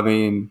 I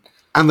mean.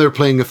 And they're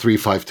playing a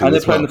 3-5-2. And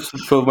they're playing the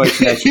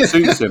formation that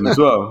suits him as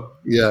well.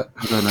 Yeah.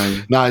 I don't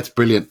know. No, it's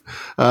brilliant.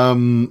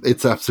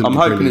 It's absolutely I'm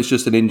hoping brilliant. it's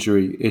just an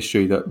injury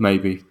issue that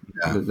maybe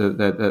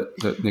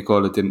that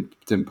Nicola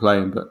didn't play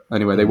him. But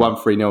anyway, they won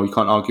 3-0. You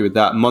can't argue with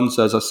that.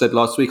 Monza, as I said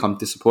last week, I'm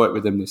disappointed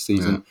with them this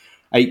season.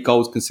 8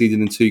 goals conceded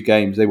in 2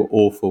 games. They were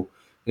awful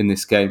in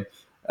this game.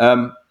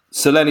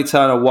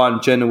 Salernitana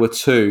 1, Genoa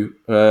 2.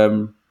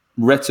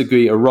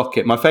 Retegui a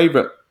rocket. My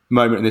favourite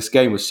moment in this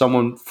game was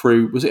someone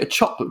threw, was it a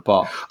chocolate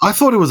bar? I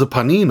thought it was a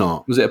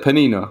panino. Was it a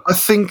panino? I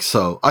think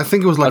so. I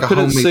think it was like I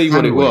couldn't see sandwich.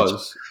 What it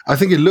was. I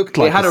think it looked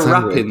like it had a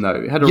wrap in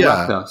though. It had a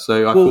wrapper,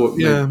 so I thought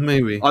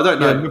maybe. I don't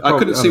know. I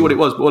couldn't see what it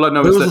was, but all I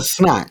know is it was a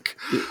snack,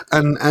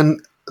 and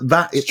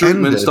that it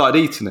Struttman started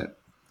eating it.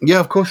 Yeah,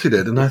 of course he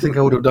did, and I think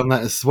I would have done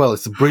that as well.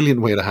 It's a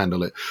brilliant way to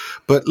handle it.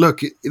 But look,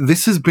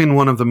 this has been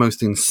one of the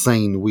most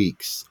insane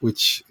weeks,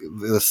 which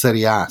the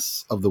Serie A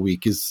of the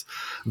week is.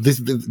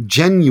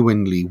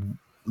 Genuinely,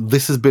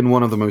 this has been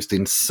one of the most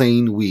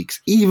insane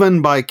weeks,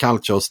 even by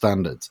calcio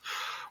standards,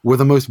 where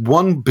the most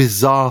one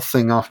bizarre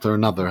thing after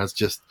another has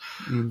just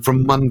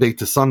from Monday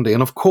to Sunday.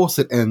 And of course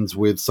it ends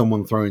with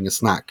someone throwing a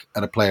snack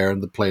at a player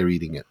and the player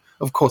eating it.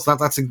 Of course,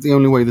 that's the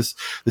only way this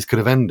could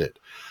have ended.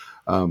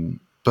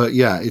 But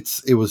yeah,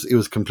 it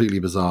was completely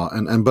bizarre.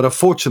 But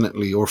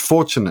fortunately,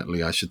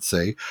 I should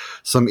say,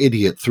 some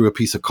idiot threw a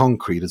piece of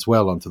concrete as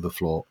well onto the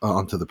floor,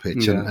 onto the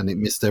pitch, and it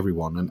missed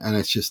everyone. And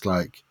it's just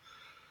like,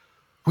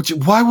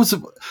 why was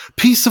a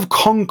piece of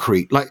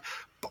concrete? Like,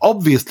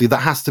 obviously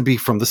that has to be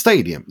from the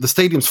stadium. The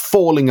stadium's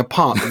falling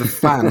apart. The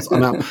fans are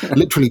now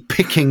literally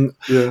picking.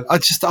 Yeah.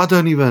 I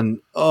don't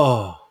even.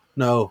 Oh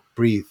no,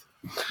 breathe.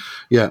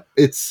 Yeah,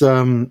 it's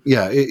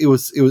it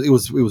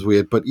was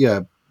weird, but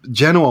yeah,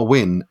 Genoa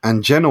win,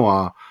 and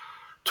Genoa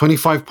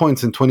 25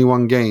 points in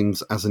 21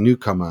 games as a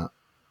newcomer.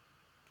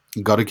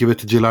 You got to give it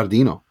to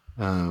Gilardino.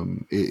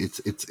 It's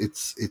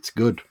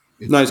good.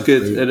 It's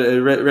good.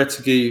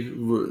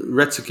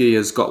 Retegui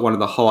has got one of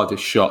the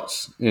hardest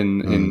shots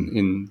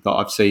in that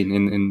I've seen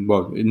in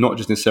not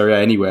just in Serie A,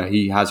 anywhere.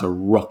 He has a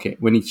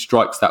rocket when he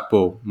strikes that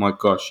ball. My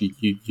gosh,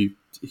 he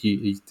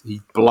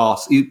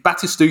blasts.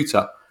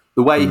 Batistuta,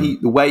 the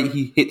way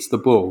he hits the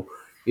ball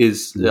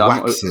is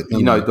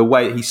the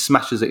way he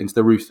smashes it into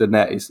the roof of the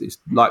net is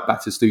like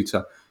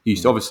Batistuta. He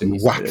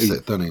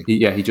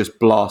just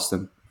blasts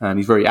them. And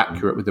he's very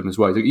accurate with them as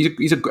well.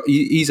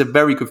 He's a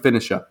very good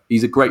finisher.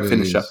 He's a great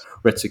finisher,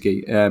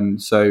 Retegui.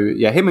 So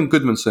yeah, him and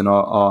Gudmundsson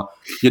are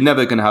you're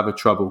never going to have a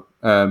trouble.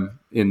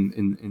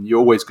 In you're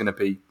always going to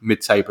be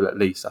mid-table at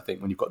least. I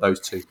think when you've got those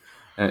two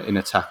in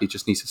attack, he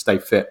just needs to stay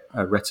fit,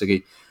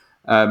 Retegui.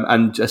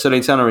 And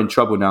Salernitana are in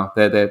trouble now.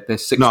 They're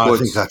 6 points. I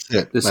think that's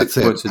it. They're 6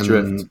 points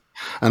adrift.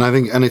 And I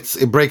think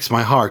it breaks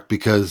my heart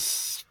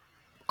because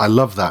I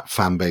love that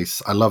fan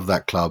base. I love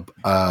that club.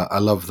 I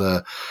love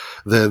the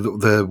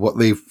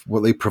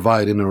what they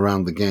provide in and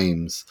around the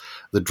games,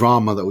 the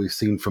drama that we've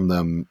seen from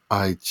them.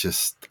 I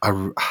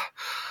don't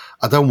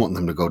want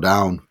them to go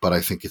down, but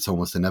I think it's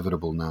almost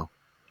inevitable now.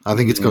 I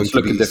think it's going It's to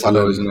looking be different,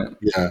 though, Salern. isn't it?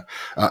 Yeah,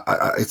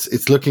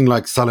 it's looking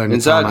like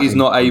Salernitana. Inzaghi's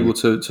not able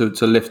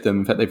to lift them.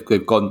 In fact,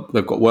 they've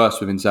got worse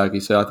with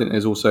Inzaghi. So I think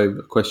there's also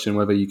a question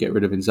whether you get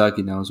rid of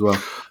Inzaghi now as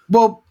well.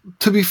 Well,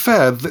 to be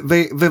fair,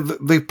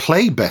 they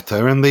play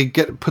better and they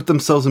put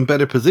themselves in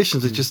better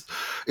positions. It's just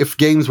if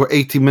games were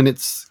 80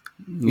 minutes,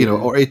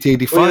 or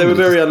 85 Well, yeah, they were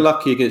minutes. very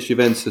unlucky against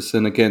Juventus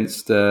and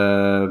against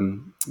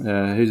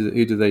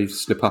who did they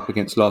slip up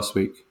against last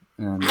week?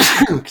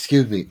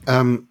 Excuse me.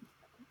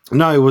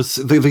 No, it was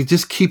they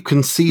just keep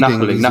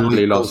conceding these Napoli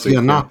late last goals. week.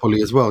 Yeah,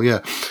 Napoli as well. Yeah,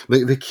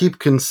 they keep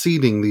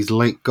conceding these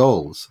late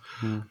goals.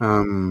 Yeah.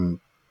 And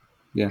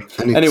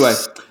Anyway,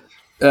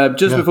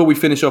 it's before we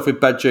finish off with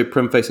Baggio,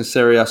 Premface and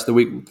Serie A the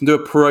week, we can do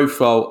a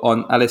profile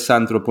on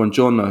Alessandro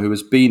Buongiorno, who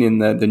has been in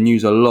the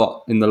news a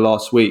lot in the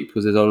last week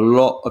because there's a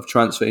lot of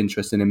transfer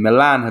interest in him.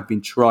 Milan have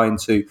been trying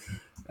to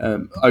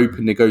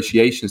open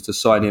negotiations to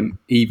sign him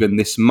even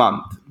this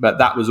month, but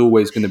that was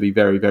always going to be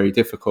very, very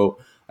difficult.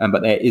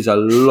 But there is a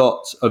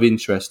lot of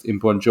interest in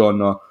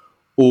Buongiorno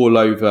all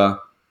over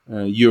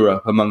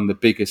Europe among the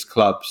biggest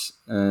clubs.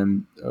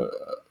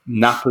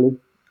 Napoli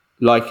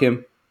like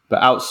him,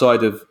 but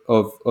outside of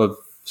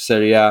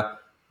Serie A,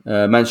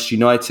 Manchester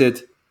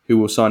United, who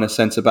will sign a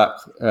centre-back,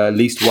 at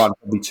least one,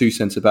 probably two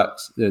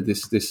centre-backs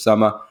this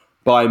summer.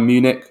 Bayern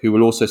Munich, who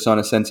will also sign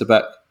a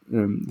centre-back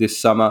this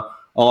summer.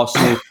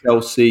 Arsenal,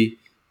 Chelsea,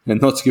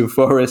 and Nottingham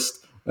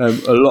Forest. A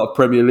lot of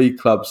Premier League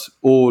clubs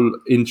all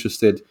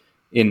interested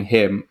in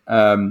him.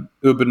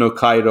 Urbano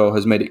Cairo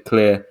has made it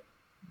clear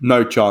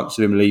no chance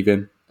of him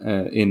leaving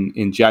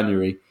in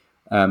January.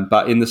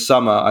 But in the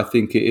summer, I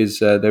think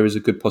there is a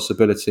good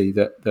possibility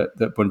that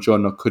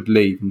Buongiorno could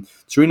leave. And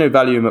Torino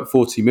value him at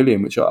 40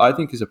 million, which I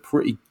think is a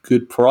pretty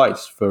good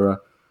price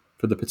for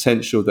the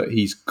potential that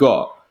he's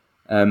got,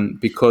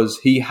 because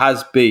he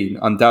has been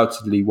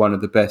undoubtedly one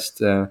of the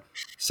best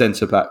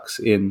centre backs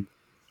in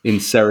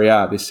Serie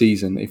A this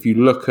season. If you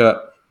look at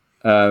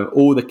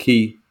all the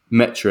key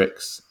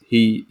metrics,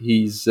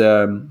 he's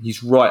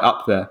right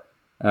up there.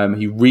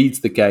 He reads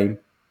the game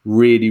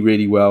really,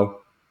 really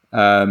well.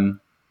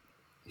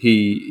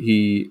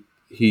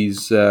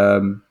 He's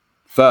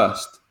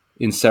first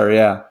in Serie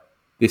A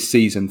this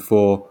season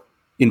for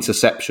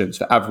interceptions,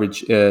 for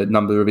average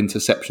number of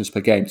interceptions per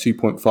game,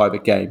 2.5 a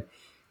game.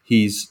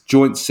 He's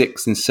joint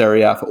sixth in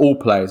Serie A for all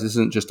players. This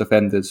isn't just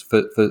defenders,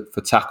 for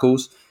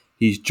tackles.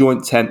 He's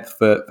joint 10th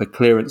for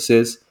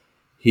clearances.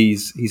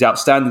 He's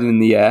outstanding in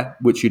the air,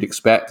 which you'd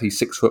expect. He's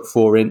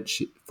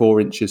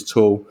 6'4"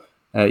 tall.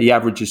 He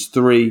averages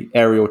 3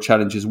 aerial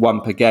challenges,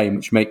 1 per game,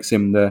 which makes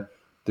him the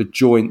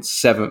joint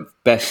 7th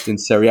best in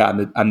Serie A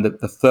and the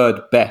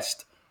 3rd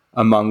best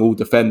among all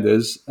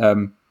defenders.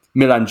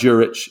 Milan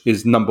Juric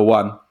is number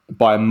 1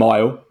 by a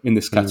mile in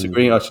this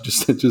category. I should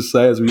just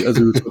say, as we were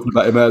talking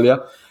about him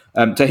earlier.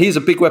 So he's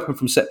a big weapon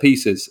from set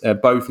pieces,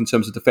 both in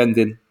terms of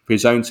defending for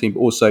his own team, but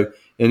also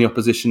in the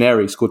opposition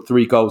area. He scored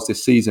 3 goals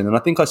this season. And I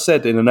think I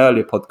said in an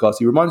earlier podcast,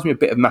 he reminds me a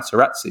bit of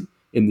Materazzi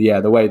in the air,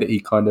 the way that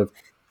he kind of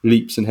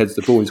leaps and heads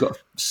the ball. He's got a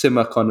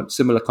similar kind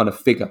of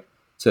figure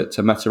to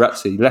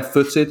Materazzi.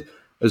 Left-footed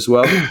as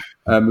well.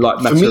 Like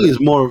for me,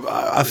 it's more.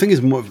 I think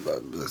it's more.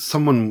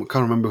 Someone,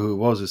 can't remember who it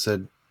was, who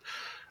said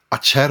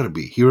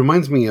Acerbi. He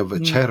reminds me of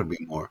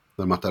Acerbi more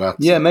than Materazzi.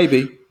 Yeah,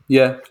 maybe.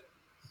 Yeah.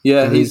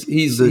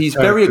 He's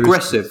very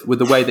aggressive with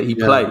the way that he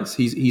plays.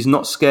 He's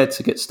not scared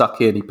to get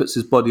stuck in. He puts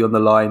his body on the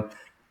line.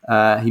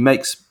 He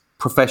makes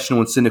professional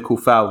and cynical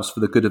fouls for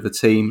the good of the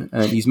team.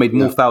 He's made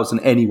more fouls than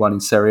anyone in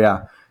Serie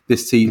A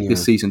this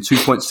season.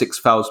 2.6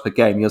 fouls per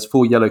game. He has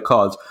 4 yellow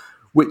cards,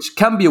 which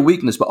can be a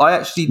weakness, but I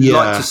actually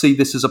like to see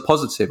this as a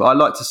positive. I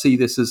like to see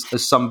this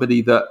as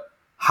somebody that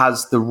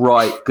has the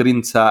right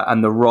grinta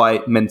and the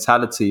right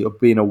mentality of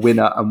being a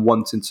winner and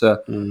wanting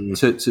to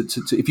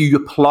if you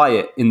apply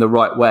it in the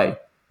right way.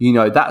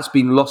 That's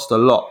been lost a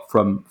lot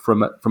from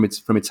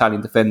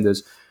Italian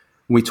defenders.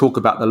 When we talk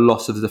about the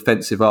loss of the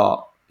defensive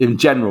art in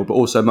general, but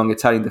also among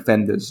Italian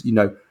defenders,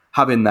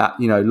 having that,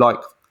 like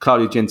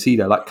Claudio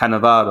Gentile, like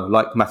Cannavaro,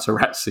 like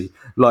Materazzi,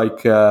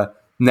 like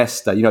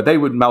Nesta, they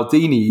would,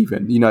 Maldini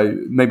even,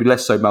 maybe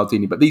less so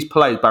Maldini, but these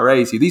players,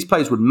 Baresi, these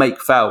players would make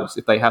fouls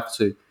if they had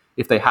to,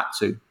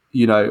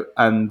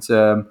 and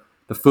the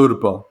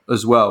Furbo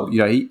as well,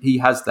 he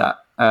has that.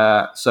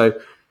 So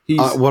he's...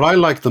 what I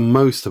like the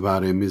most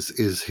about him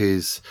is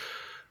his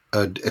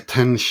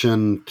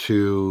attention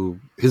to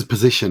his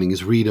positioning,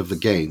 his read of the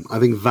game. I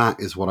think that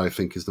is what I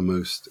think is the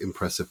most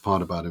impressive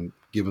part about him,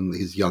 given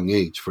his young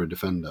age for a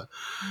defender.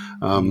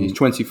 He's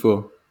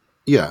 24.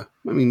 Yeah,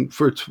 I mean,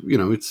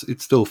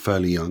 it's still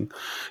fairly young.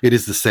 It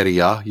is the Serie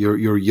A.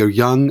 You're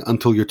young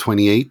until you're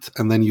 28,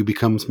 and then you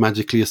become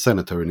magically a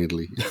senator in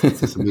Italy. It's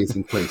this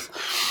amazing place.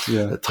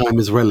 Time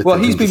is relative. Well,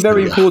 he's been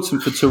very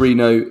important for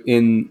Torino.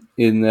 In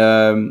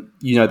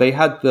they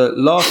had the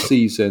last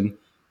season.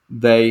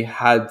 They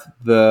had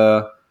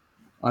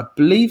I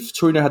believe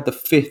Torino had the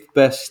 5th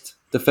best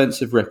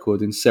defensive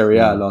record in Serie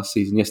A last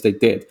season. Yes, they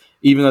did.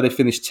 Even though they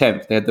finished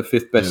 10th, they had the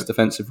 5th best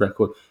defensive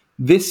record.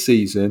 This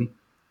season,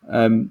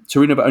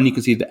 Torino have only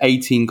conceded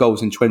 18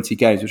 goals in 20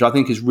 games, which I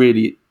think is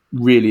really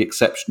really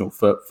exceptional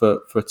for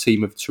a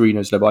team of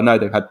Torino's level. I know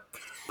they've had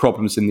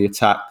problems in the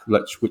attack,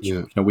 which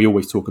we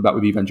always talk about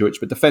with Ivan Juric,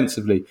 but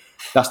defensively,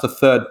 that's the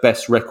third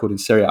best record in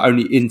Serie A.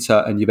 Only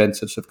Inter and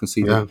Juventus have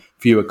conceded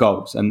fewer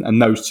goals,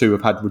 and those two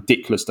have had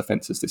ridiculous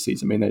defences this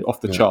season. I mean, they're off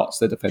the charts,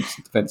 their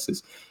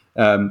defences.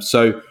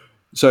 So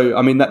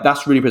I mean,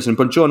 that's really impressive.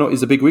 And Buongiorno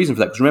is a big reason for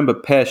that, because remember,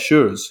 Per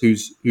Schurz,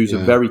 who's a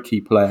very key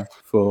player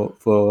for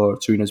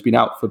Torino, has been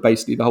out for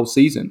basically the whole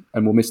season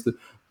and will miss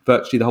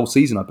virtually the whole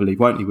season, I believe,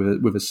 won't he,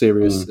 with a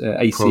serious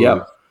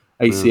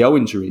ACL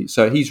injury.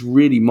 So he's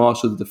really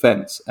mastered the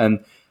defence.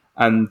 And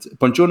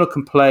Buongiorno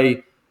can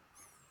play...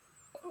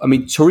 I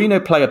mean,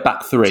 Torino play a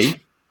back three.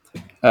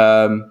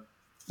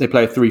 They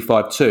play a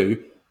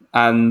 3-5-2.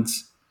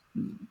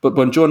 But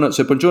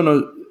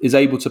Buongiorno is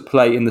able to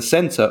play in the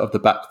centre of the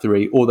back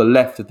three or the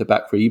left of the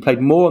back three. He played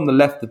more on the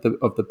left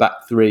of the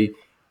back three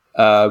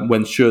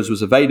when Schurz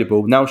was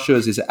available. Now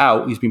Schurz is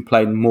out. He's been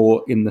playing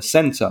more in the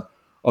centre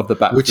of the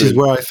back Which three. is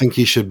where I think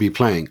he should be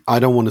playing. I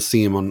don't want to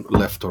see him on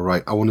left or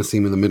right. I want to see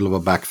him in the middle of a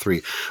back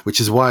three, which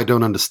is why I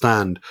don't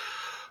understand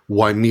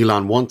why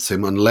Milan wants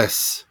him,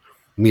 unless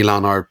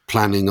Milan are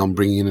planning on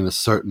bringing in a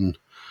certain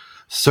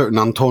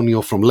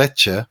Antonio from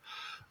Lecce,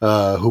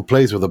 who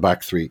plays with a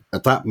back three.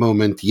 At that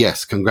moment,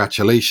 yes,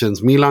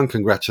 congratulations, Milan,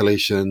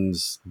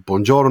 congratulations,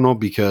 Buongiorno,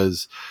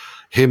 because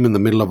him in the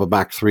middle of a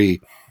back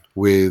three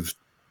with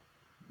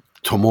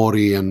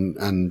Tomori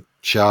and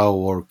Ciao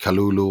or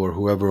Kalulu or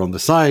whoever on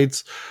his side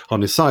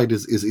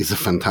is a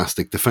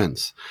fantastic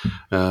defense,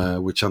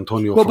 which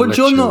Antonio. Well,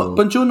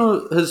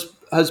 Buongiorno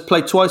has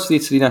played twice for the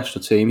Italy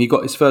national team. He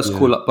got his first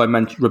call up by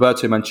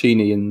Roberto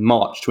Mancini in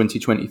March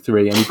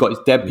 2023, and he got his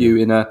debut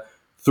in a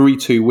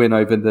 3-2 win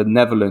over the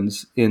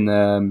Netherlands in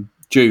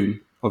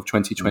June of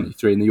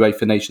 2023 in the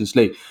UEFA Nations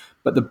League.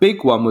 But the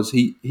big one was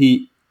he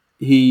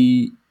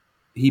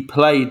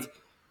played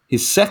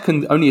his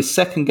second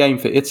game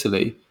for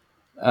Italy.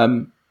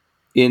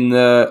 In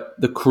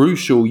the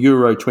crucial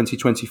Euro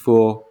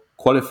 2024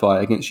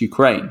 qualifier against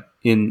Ukraine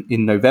in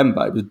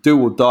November. It was a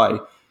do or die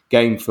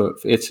game for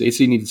Italy.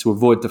 Italy needed to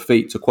avoid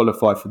defeat to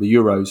qualify for the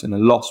Euros, and a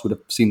loss would have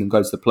seen them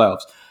go to the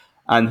playoffs.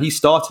 And he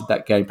started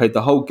that game, played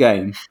the whole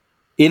game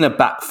in a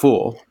back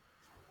four,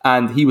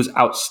 and he was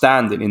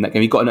outstanding in that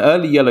game. He got an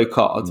early yellow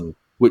card,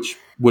 which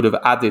would have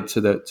added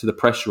to the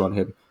pressure on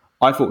him.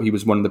 I thought he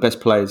was one of the best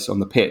players on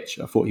the pitch.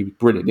 I thought he was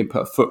brilliant. Didn't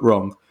put a foot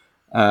wrong.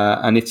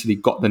 And Italy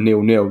got the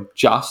 0-0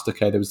 just.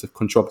 Okay, there was the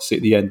controversy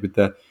at the end with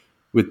the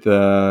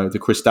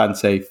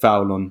Cristante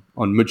foul on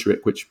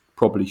Mudryk, which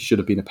probably should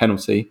have been a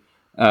penalty.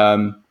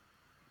 But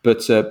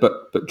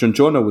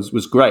Buongiorno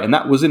was great, and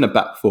that was in a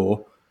back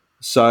four.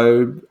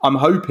 So I'm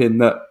hoping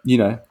that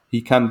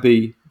he can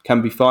be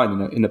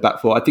fine in a back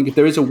four. I think if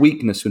there is a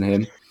weakness in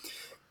him,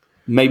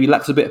 maybe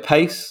lacks a bit of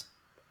pace.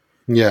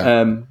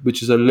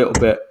 Which is a little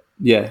bit.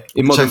 Yeah,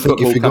 in modern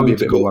football can be a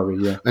bit of a worry,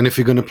 yeah. And if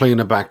you're going to play in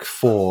a back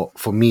four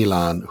for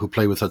Milan, who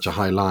play with such a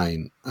high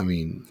line, I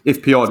mean...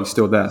 If Pioli's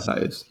still there, that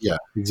is. Yeah,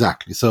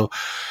 exactly. So,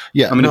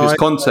 yeah. I mean, if it's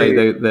Conte,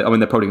 they're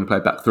probably going to play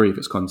back three if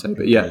it's Conte.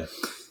 But yeah.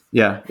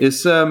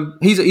 It's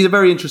he's a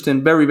very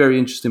interesting, very, very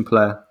interesting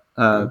player,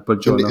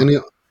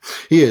 Buongiorno.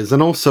 He is.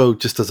 And also,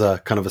 just as a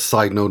kind of a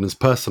side note in his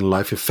personal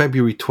life, in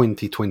February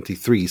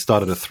 2023, he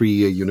started a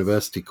 3-year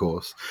university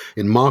course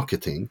in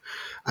marketing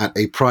at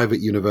a private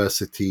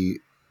university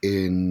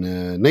in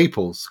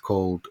Naples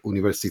called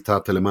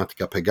Università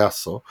Telematica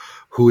Pegaso,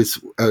 who is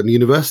a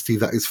university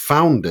that is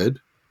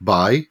founded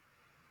by,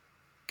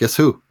 guess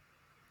who?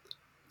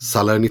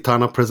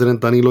 Salernitana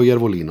president Danilo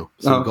Iervolino.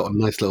 So we've got a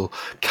nice little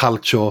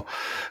calcio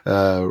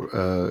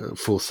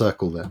full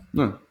circle there.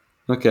 Oh.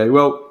 Okay,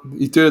 well,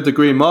 he's doing a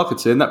degree in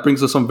marketing. That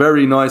brings us on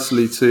very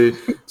nicely to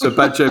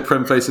Baggio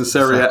Premface and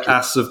Serie A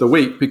Ass of the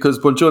Week, because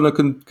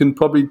Buongiorno can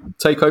probably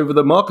take over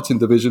the marketing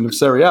division of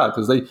Serie A,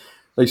 because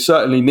they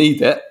certainly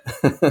need it.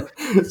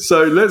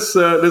 So let's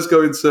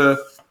go into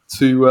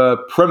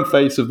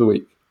Premface of the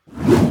Week.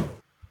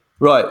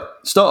 Right,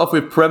 start off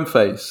with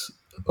Premface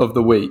of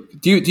the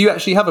Week. Do you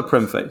actually have a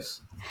Premface?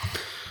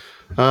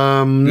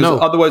 No.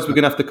 Otherwise, we're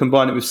going to have to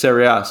combine it with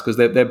Serie A, because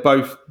they're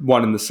both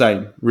one and the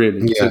same,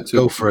 really. Yeah,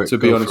 go for it. To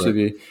be honest with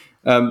you.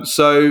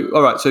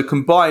 So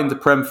combined, the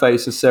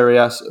Premface and Serie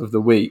A of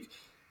the Week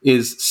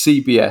is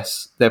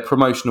CBS, their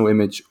promotional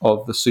image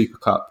of the Super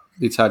Cup,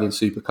 the Italian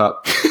Super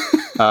Cup.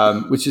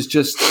 Which is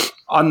just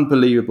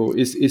unbelievable.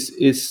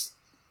 Is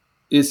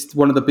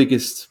one of the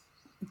biggest.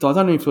 I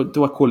don't know if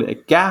do I call it a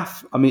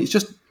gaffe. I mean,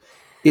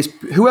 it's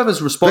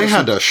whoever's responsible. They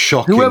had a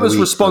shocking. Whoever's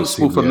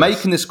responsible for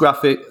making this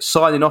graphic,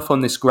 signing off on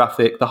this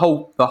graphic, the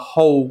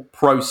whole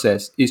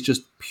process is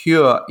just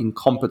pure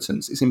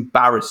incompetence. It's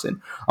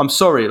embarrassing. I'm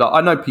sorry.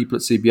 I know people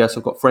at CBS.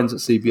 I've got friends at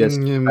CBS.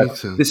 Me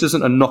too. This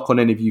isn't a knock on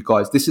any of you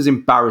guys. This is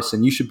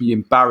embarrassing. You should be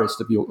embarrassed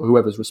of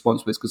whoever's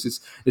responsible for this, because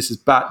this is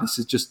bad. This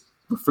is just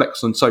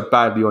reflects on so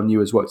badly on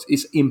you as well.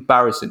 It's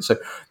embarrassing. So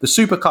the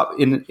Super Cup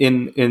in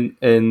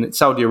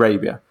Saudi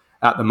Arabia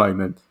at the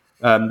moment,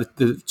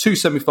 the two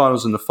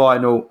semi-finals and the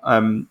final,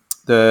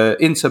 the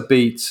Inter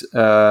beat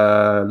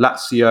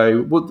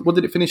Lazio. What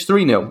did it finish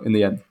 3-0 in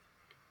the end?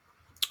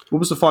 What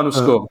was the final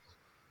score?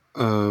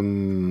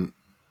 2-0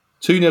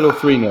 or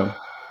 3-0?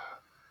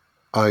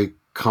 I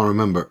can't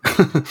remember.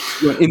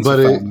 You're an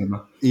Inter fan,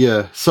 Nima.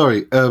 Yeah,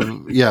 sorry.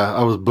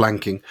 I was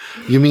blanking.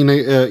 You mean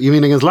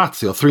against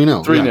Lazio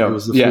 3-0? 3-0. Yeah, it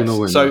was the 3-0 yes.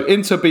 win. So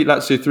Inter beat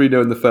Lazio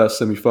 3-0 in the first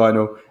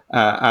semi-final.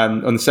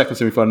 And on the second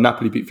semi-final,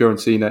 Napoli beat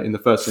Fiorentina in the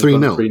first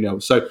semi-final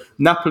 3-0. So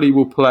Napoli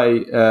will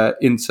play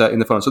Inter in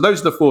the final. So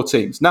those are the four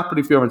teams: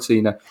 Napoli,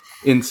 Fiorentina,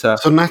 Inter.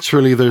 So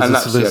naturally, so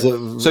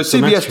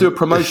CBS do a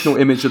promotional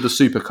image of the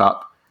Super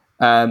Cup.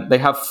 They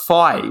have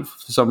for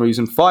some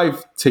reason,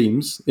 five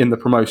teams in the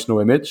promotional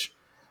image.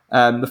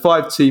 The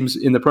five teams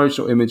in the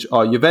promotional image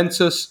are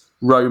Juventus,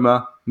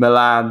 Roma,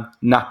 Milan,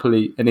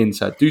 Napoli, and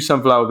Inter.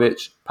 Dusan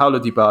Vlahovic, Paulo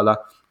Dybala,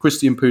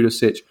 Christian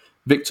Pulisic,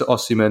 Victor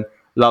Osimhen,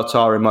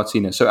 Lautaro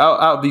Martinez. So out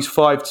of these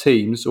five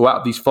teams, or out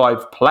of these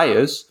five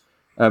players,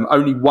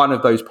 only one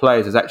of those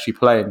players is actually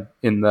playing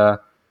in the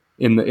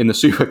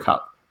Super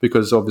Cup,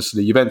 because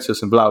obviously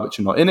Juventus and Vlahovic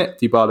are not in it.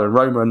 Dybala and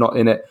Roma are not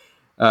in it.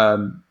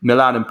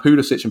 Milan and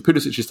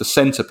Pulisic is the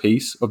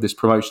centerpiece of this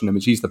promotion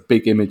image. He's the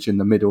big image in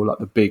the middle, like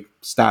the big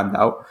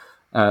standout,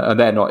 and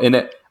they're not in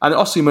it. And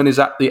Osimhen is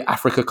at the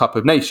Africa Cup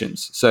of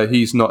Nations, so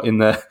he's not in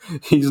the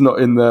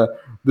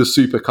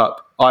Super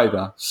Cup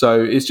either.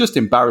 So it's just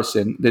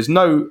embarrassing. There's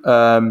no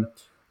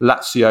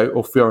Lazio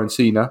or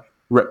Fiorentina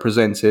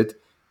represented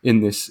in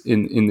this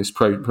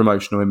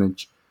promotional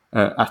image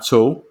at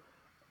all.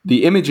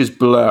 The image is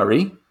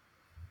blurry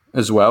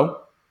as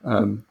well,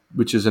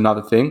 which is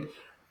another thing.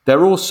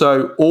 They're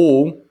also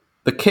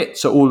the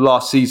kits are all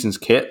last season's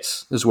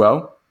kits as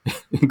well,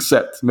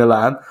 except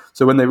Milan.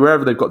 So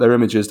wherever they've got their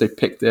images, they've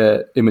picked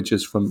their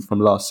images from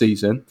last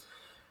season.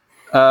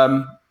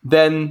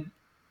 Then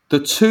the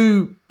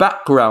two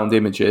background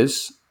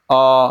images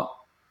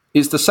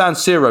is the San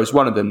Siro is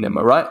one of them,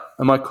 Nima, right?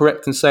 Am I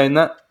correct in saying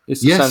that?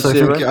 It's the yes, San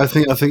Siro? I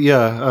think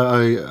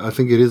yeah. I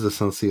think it is the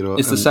San Siro.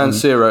 It's the San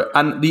Siro,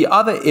 and the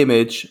other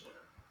image,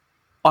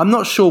 I'm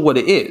not sure what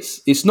it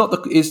is. It's not the.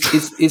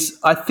 It's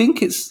I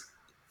think it's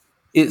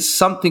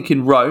something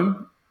in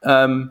Rome.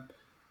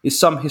 It's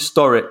something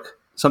historic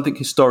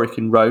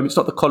in Rome. It's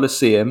not the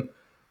Colosseum.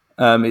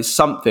 It's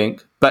something,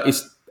 but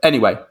it's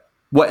anyway.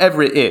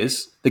 Whatever it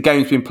is, the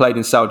game's been played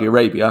in Saudi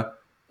Arabia,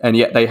 and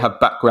yet they have the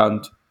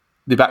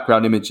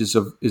background images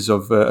of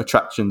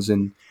attractions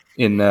in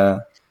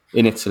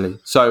Italy.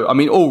 So I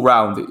mean, all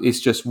round, it's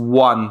just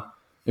one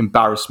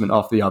embarrassment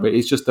after the other.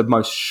 It's just the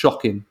most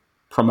shocking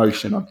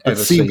promotion I've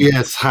ever seen.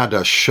 CBS had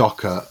a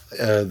shocker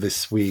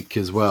this week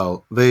as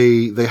well.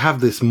 They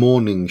have this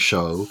morning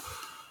show,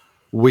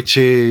 which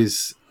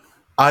is,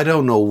 I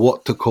don't know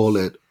what to call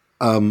it.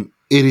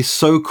 It is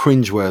so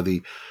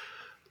cringeworthy.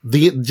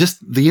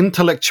 The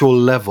intellectual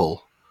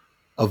level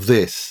of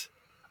this,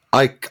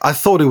 I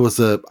thought it was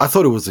a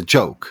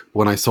joke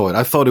when I saw it.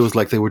 I thought it was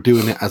like they were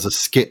doing it as a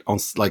skit on,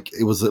 like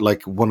it was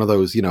like one of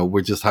those,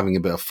 we're just having a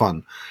bit of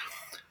fun,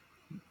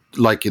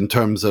 like in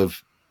terms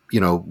of,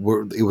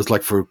 it was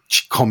like for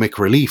comic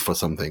relief or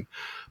something.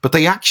 But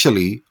they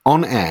actually,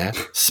 on air,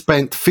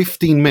 spent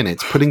 15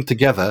 minutes putting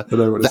together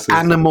the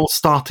animal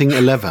starting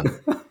 11.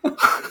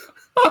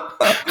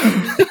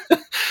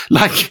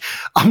 Like,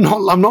 I'm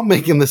not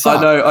making this up.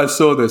 I know, I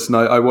saw this and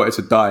I wanted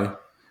to die.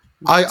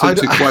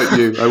 To quote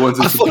you, I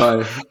wanted to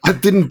die.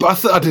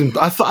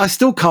 I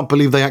still can't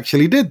believe they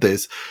actually did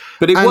this.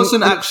 But it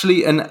wasn't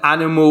actually an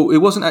animal. It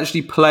wasn't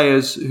actually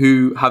players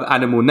who have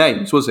animal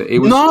names, was it? It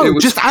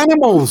was just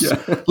animals. Yeah.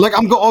 Like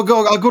I've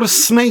got a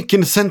snake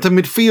in center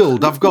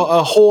midfield. I've got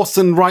a horse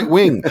in right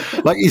wing.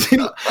 Like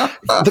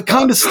the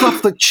kind of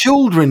stuff that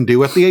children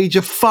do at the age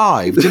of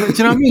 5. Do you know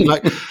what I mean?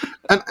 Like,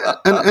 and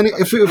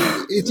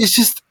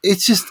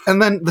it's just,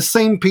 and then the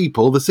same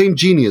people, the same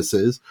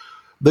geniuses.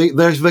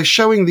 They're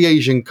showing the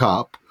Asian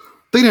Cup.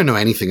 They don't know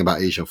anything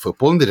about Asian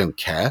football and they don't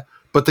care,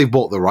 but they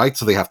bought the right,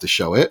 so they have to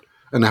show it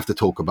and have to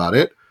talk about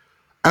it.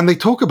 And they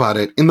talk about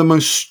it in the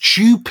most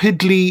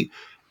stupidly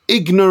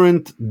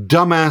ignorant,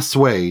 dumbass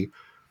way.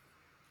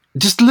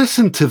 Just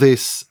listen to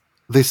this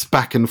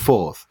back and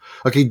forth.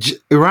 Okay,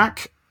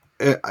 Iraq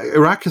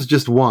has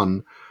just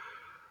won.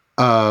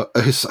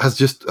 Has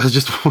just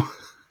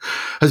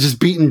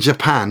beaten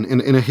Japan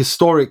in a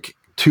historic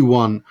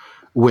 2-1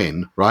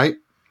 win. Right.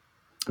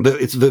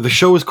 The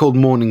show is called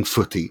Morning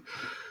Footy,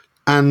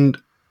 and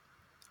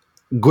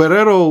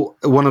Guerrero,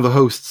 one of the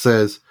hosts,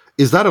 says,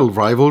 "Is that a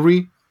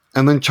rivalry?"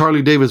 And then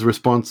Charlie Davis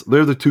responds,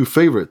 "They're the two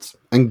favorites."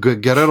 And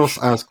Guerrero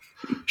asks,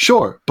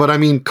 "Sure, but I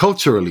mean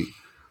culturally.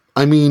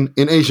 I mean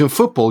in Asian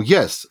football,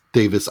 yes,"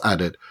 Davis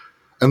added.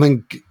 And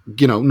then,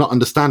 not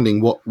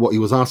understanding what he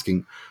was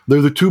asking,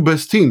 "They're the two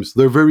best teams.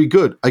 They're very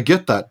good. I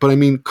get that. But I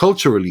mean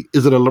culturally,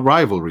 is it a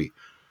rivalry?"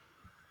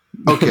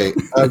 Okay,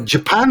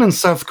 Japan and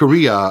South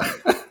Korea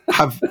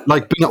have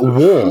been at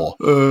war.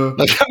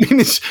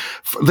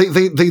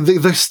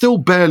 They're still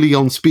barely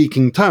on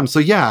speaking terms. So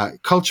yeah,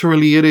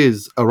 culturally it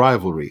is a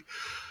rivalry.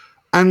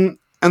 And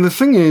the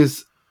thing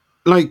is,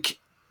 like,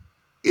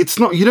 it's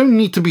not. You don't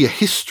need to be a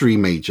history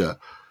major.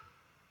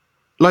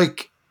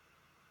 Like,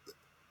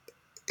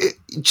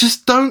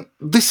 just don't.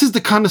 This is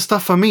the kind of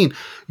stuff I mean.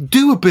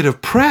 Do a bit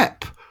of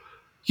prep.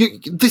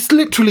 This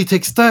literally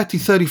takes 30,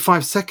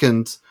 35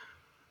 seconds,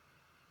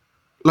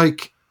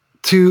 like,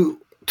 to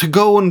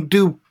go and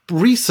do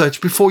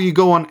research before you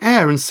go on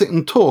air and sit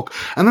and talk.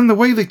 And then the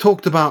way they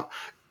talked about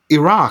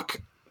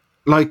Iraq,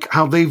 like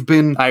how they've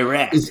been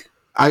Iraq.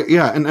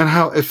 And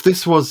how if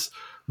this was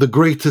the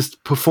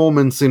greatest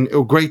performance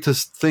or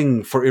greatest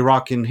thing for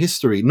Iraq in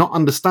history, not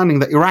understanding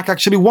that Iraq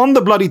actually won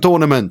the bloody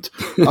tournament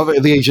of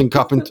the Asian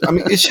Cup. And I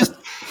mean, it's just,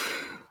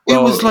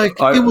 it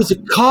was a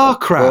car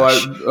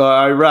crash.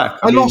 Iraq.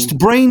 I lost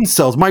brain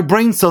cells. My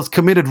brain cells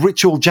committed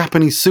ritual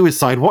Japanese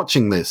suicide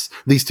watching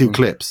these two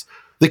clips.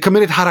 They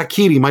committed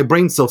harakiri. My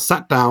brain cells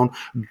sat down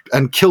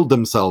and killed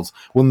themselves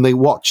when they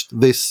watched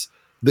these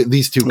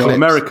two clips.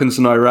 Americans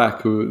in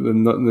Iraq, they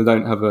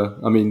don't have a.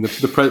 I mean,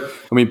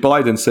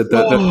 Biden said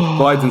that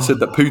Biden said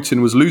that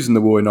Putin was losing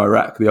the war in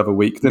Iraq the other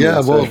week.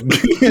 Didn't he? Well,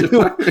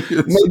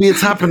 maybe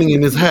it's happening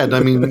in his head. I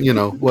mean,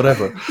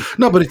 whatever.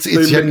 No, but it's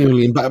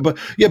genuinely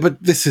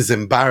but this is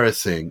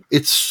embarrassing.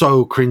 It's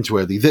so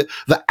cringeworthy.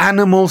 The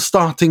animal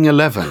starting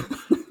 11.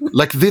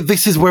 Like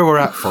this is where we're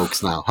at,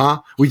 folks. Now,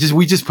 huh? We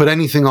just put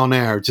anything on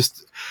air.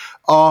 Just,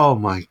 oh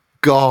my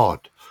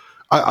god.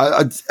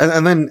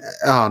 And then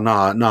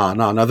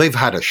no, they've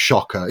had a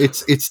shocker.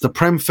 It's the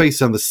Prem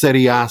face and the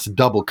Serie ass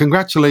double.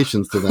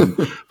 Congratulations to them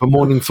for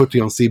morning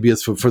footy on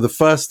CBS for the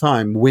first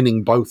time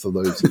winning both of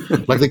those.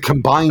 Like they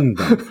combined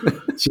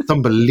them. It's just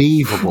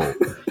unbelievable.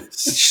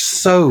 It's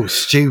so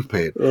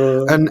stupid.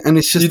 And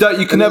it's just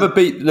you can never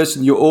beat.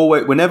 Listen, you're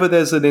always, whenever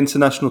there's an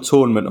international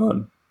tournament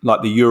on,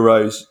 like the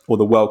Euros or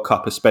the World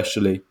Cup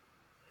especially,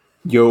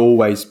 you're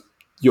always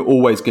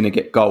going to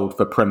get gold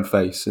for Prem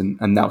face and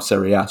now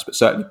Serie A, but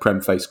certainly Prem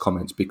face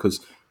comments,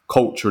 because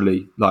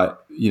culturally,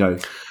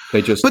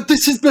 they just. But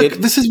this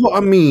is what I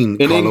mean.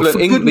 In England,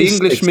 the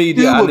English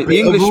media and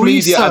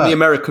the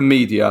American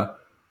media,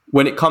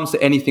 when it comes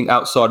to anything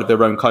outside of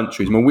their own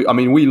countries,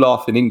 we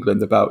laugh in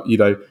England about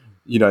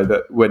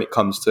that when it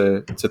comes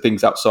to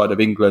things outside of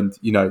England,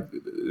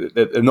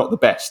 they're not the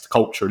best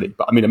culturally.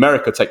 But I mean,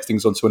 America takes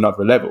things onto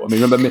another level. I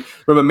mean,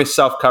 remember Miss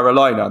South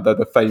Carolina,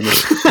 the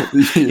famous. But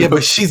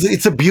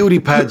it's a beauty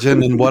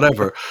pageant and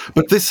whatever.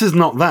 But this is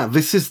not that.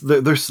 This is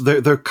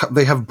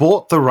they have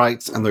bought the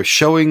rights and they're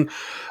showing,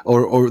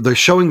 or they're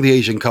showing the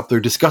Asian Cup.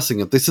 They're discussing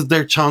it. This is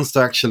their chance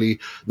to actually.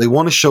 They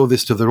want to show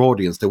this to their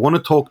audience. They want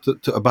to talk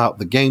about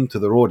the game to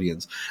their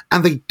audience,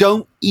 and they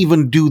don't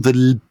even do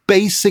the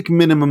basic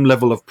minimum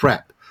level of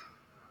prep.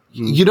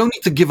 You don't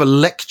need to give a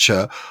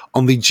lecture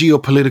on the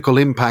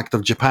geopolitical impact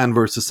of Japan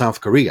versus South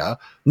Korea.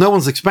 No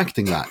one's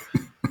expecting that.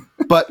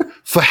 But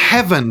for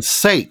heaven's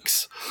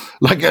sakes,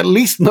 like, at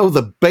least know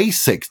the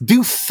basics.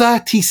 Do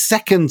 30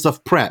 seconds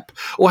of prep,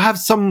 or have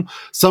some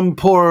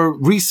poor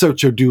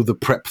researcher do the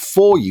prep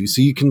for you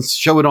so you can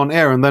show it on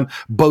air and then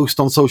boast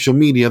on social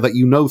media that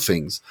you know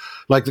things.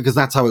 Like, because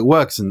that's how it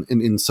works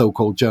in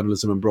so-called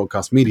journalism and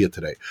broadcast media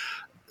today.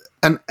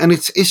 And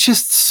it's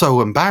just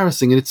so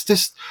embarrassing. And it's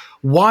just,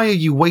 why are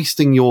you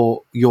wasting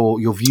your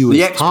viewers'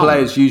 The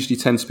ex-players usually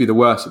tend to be the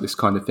worst at this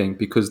kind of thing,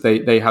 because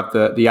they have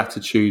the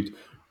attitude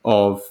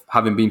of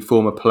having been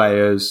former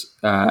players,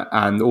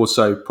 and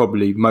also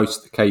probably most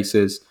of the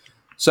cases,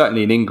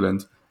 certainly in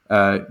England,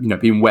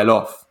 being well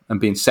off and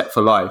being set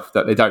for life,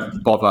 that they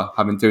don't bother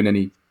doing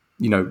any,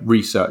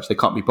 research. They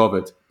can't be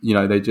bothered.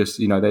 They just,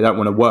 they don't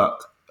want to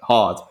work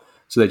hard.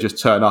 So they just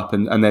turn up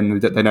and then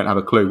they don't have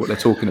a clue what they're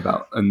talking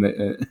about. And,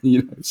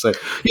 so.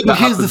 Yeah, but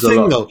here's the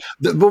thing, though.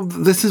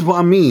 This is what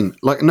I mean.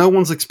 Like, no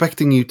one's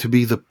expecting you to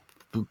be the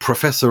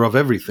professor of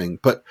everything.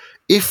 But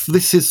if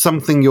this is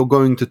something you're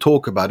going to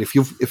talk about,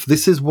 if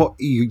this is what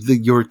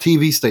your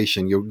TV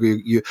station,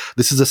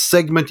 this is a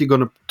segment you're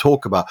going to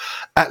talk about,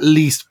 at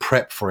least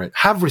prep for it.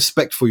 Have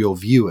respect for your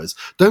viewers.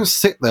 Don't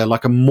sit there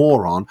like a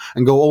moron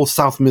and go all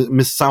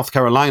Miss South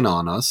Carolina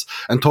on us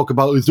and talk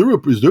about, is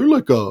there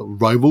like a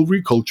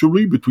rivalry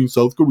culturally between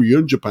South Korea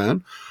and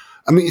Japan?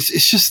 I mean,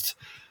 it's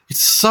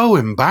so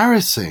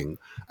embarrassing.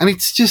 And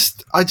it's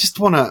just, I just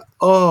want to,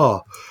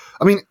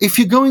 I mean, if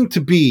you're going to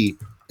be,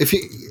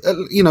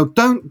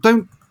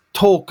 don't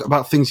talk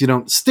about things you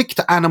don't. Stick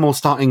to animal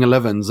starting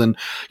 11s, and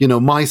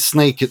my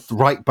snake at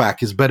right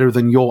back is better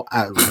than your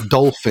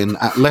dolphin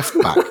at left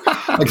back.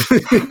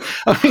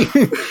 I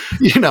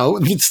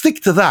mean,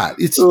 stick to that.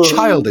 It's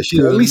childish.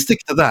 At least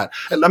stick to that.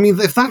 I mean,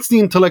 if that's the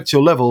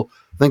intellectual level,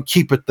 then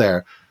keep it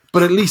there.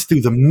 But at least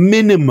do the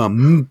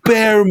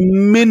bare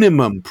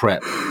minimum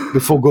prep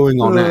before going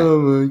on air. Oh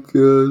my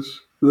gosh.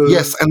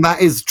 Yes, and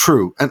that is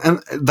true, and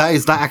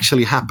that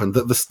actually happened.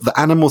 That the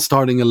animal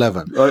starting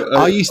 11.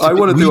 I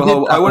want to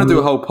do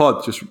a whole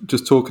pod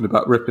just talking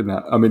about ripping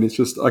that. I mean, it's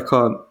just, I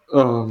can't.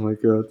 Oh my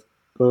god.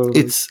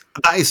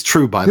 That is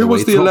true. By the way, who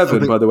was the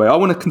 11? By the way, I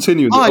want to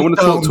continue. I want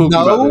to talk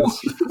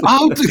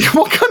about this.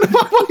 What kind of?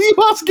 Why are you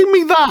asking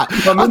me that?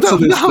 I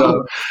don't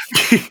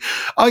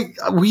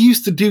know. We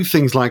used to do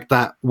things like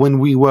that when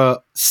we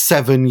were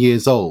 7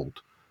 years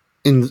old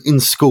in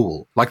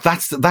school. Like,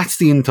 that's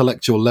the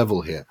intellectual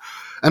level here.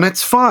 And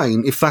it's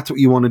fine if that's what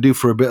you want to do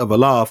for a bit of a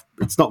laugh.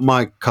 It's not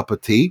my cup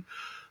of tea.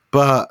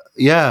 But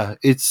yeah,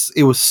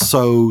 it was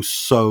so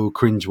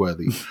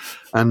cringeworthy,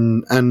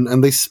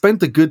 and they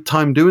spent a good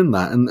time doing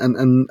that,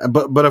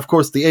 but of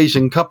course the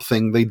Asian Cup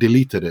thing, they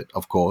deleted it,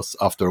 of course,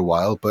 after a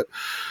while. But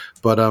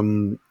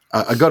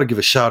I got to give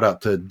a shout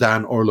out to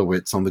Dan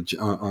Orlowitz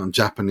on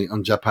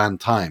Japan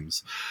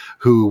Times,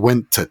 who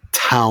went to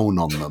town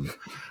on them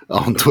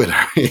on Twitter.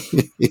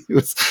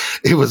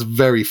 it was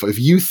very fun. If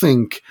you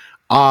think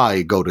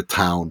I go to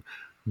town,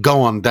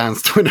 go on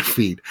Dan's Twitter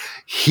feed.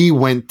 He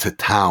went to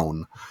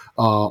town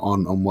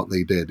on what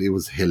they did. It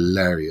was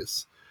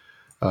hilarious.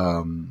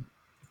 It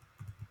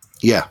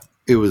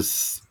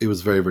was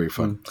very, very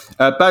fun.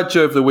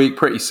 Badger of the week,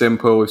 pretty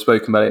simple. We've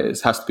spoken about it.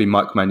 It has to be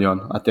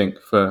Maignan, I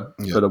think, for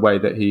the way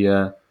that he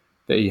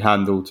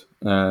handled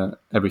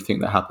everything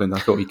that happened. I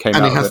thought he came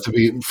out. And it has to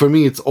be, for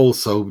me, it's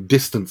also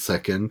distant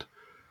second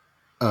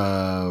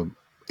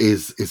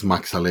is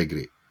Max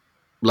Allegri.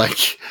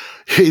 Like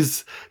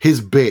his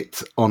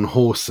bit on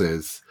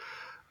horses,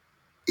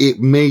 it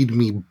made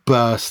me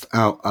burst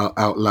out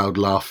loud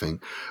laughing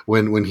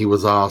when he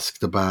was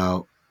asked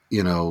about,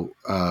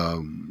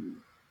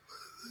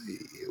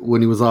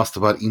 when he was asked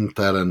about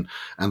Inter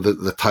and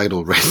the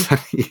title race.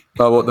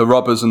 What, the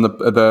robbers and the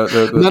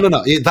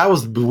No. That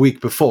was the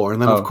week before,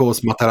 and then of course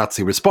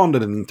Materazzi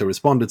responded, and Inter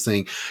responded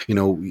saying,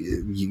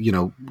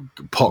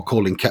 pot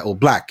calling kettle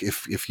black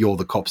if you're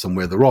the cops and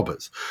we're the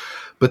robbers.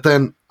 But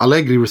then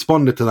Allegri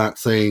responded to that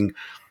saying,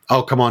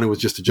 "Oh, come on, it was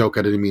just a joke.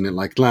 I didn't mean it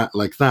like that."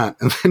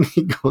 And then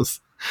he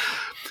goes,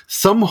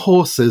 "Some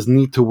horses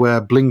need to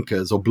wear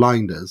blinkers or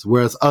blinders,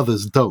 whereas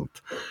others don't.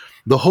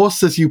 The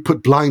horses you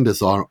put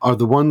blinders on are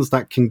the ones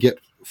that can get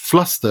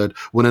flustered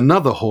when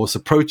another horse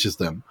approaches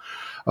them.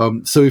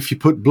 So if you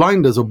put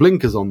blinders or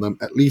blinkers on them,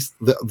 at least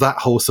that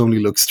horse only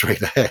looks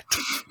straight ahead."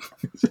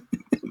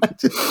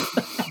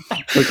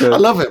 Okay. I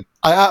love him.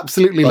 I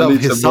absolutely love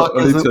his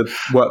sarcasm. I need to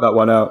work that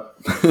one out.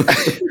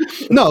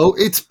 No,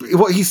 it's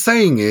what he's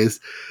saying is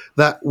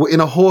that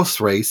in a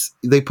horse race,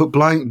 they put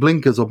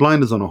blinkers or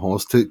blinders on a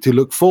horse to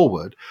look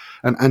forward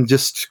and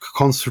just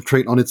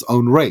concentrate on its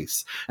own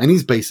race. And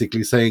he's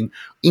basically saying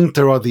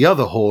Inter are the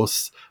other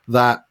horse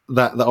that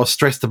are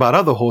stressed about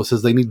other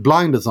horses. They need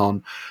blinders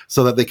on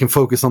so that they can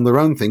focus on their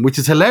own thing, which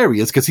is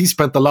hilarious because he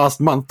spent the last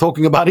month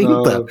talking about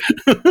Inter.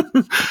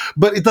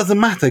 But it doesn't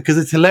matter because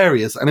it's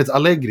hilarious and it's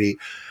Allegri.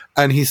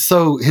 And he's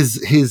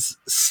his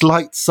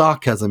slight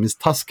sarcasm, his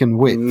Tuscan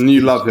wit.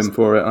 You love him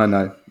for it, I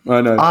know.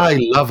 I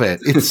love it.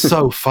 It's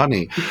so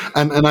funny.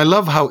 And I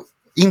love how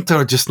Inter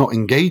are just not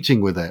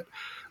engaging with it.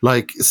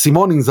 Like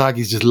Simone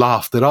Inzaghi's just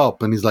laughed it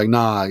up and he's like,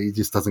 nah, he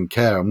just doesn't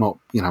care. I'm not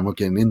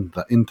getting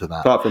into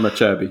that. Apart from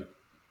Acerbi.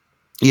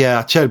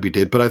 Yeah, Acerbi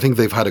did, but I think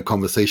they've had a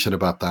conversation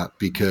about that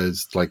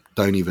because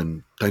don't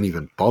even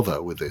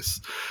bother with this.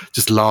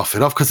 Just laugh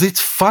it off because it's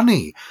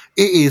funny.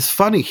 It is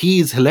funny. He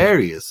is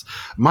hilarious.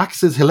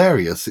 Max is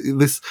hilarious.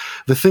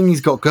 The thing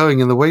he's got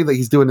going and the way that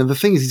he's doing, and the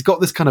thing is he's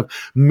got this kind of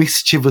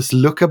mischievous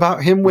look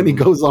about him when he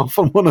goes off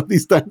on one of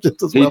these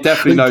tangents as well. He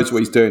definitely knows what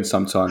he's doing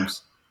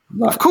sometimes.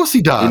 Of course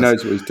he does. He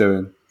knows what he's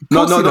doing.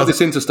 Not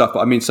this Inter stuff,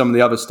 but I mean some of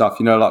the other stuff.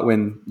 Like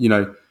when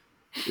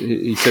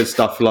he says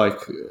stuff like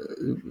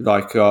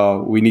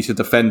we need to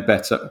defend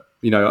better.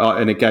 In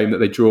a game that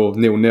they draw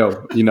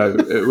 0-0.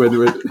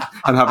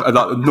 And have like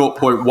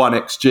 0.1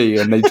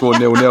 xg, and they draw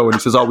 0-0, and he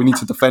says, "Oh, we need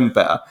to defend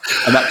better,"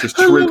 and that just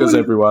triggers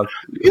everyone.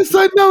 Yes,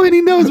 I know, and he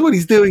knows what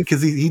he's doing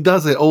because he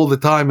does it all the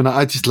time, and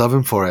I just love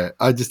him for it.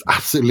 I just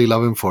absolutely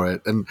love him for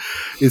it, and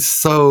it's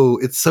so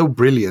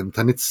brilliant,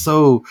 and it's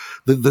so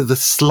the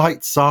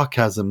slight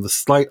sarcasm, the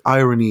slight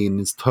irony in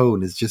his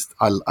tone is just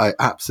I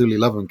absolutely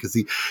love him because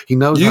he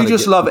knows. You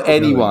just love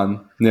anyone,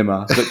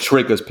 Nima, that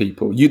triggers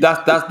people.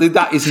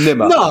 That is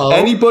Nima. No.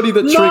 Anybody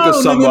that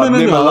triggers someone,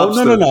 Nima loves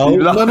them.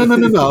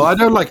 No. I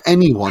don't like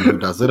anyone who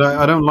does it.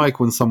 I don't like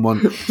when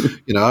someone,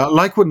 I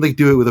like when they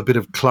do it with a bit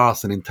of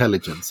class and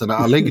intelligence. And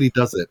Allegri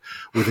does it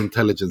with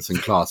intelligence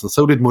and class. And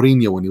so did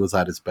Mourinho when he was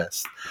at his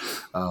best.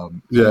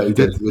 He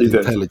did with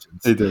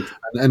intelligence. He did.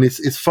 And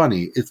it's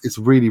funny. It's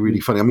really, really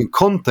funny. I mean,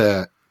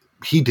 Conte,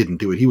 he didn't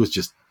do it. He was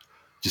just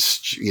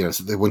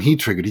when he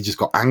triggered, he just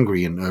got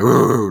angry and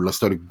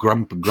started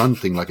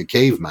grunting like a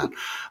caveman.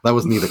 That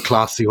was neither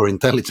classy or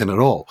intelligent at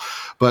all.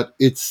 But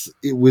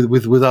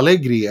with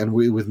Allegri and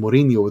with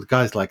Mourinho, with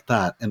guys like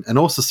that, and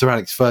also Sir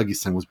Alex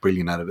Ferguson was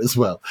brilliant at it as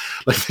well.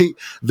 Like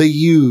they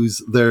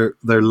use their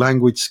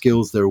language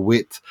skills, their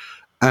wit,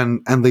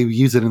 and they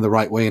use it in the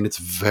right way, and it's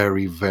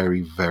very,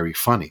 very, very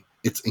funny.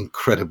 It's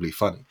incredibly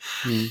funny.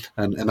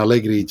 And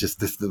Allegri, just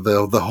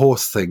the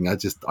horse thing,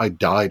 I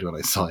died when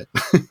I saw it.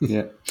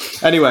 Yeah.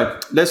 Anyway,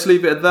 let's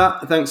leave it at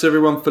that. Thanks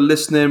everyone for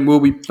listening. We'll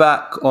be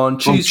back on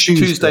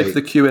Tuesday for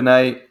the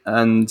Q&A,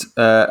 and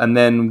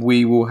then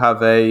we will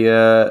have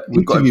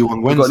we've got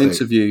an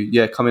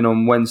interview, coming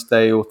on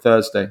Wednesday or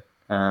Thursday.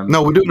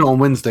 No, we're doing it on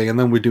Wednesday, and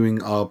then we're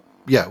doing our.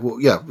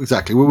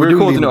 Exactly. We're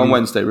recording it on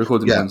Wednesday.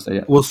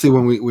 Wednesday. We'll see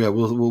when we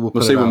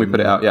put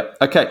it out. Yeah.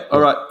 Okay.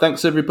 All right.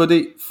 Thanks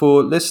everybody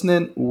for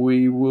listening.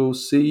 We will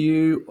see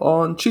you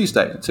on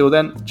Tuesday. Until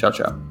then, ciao.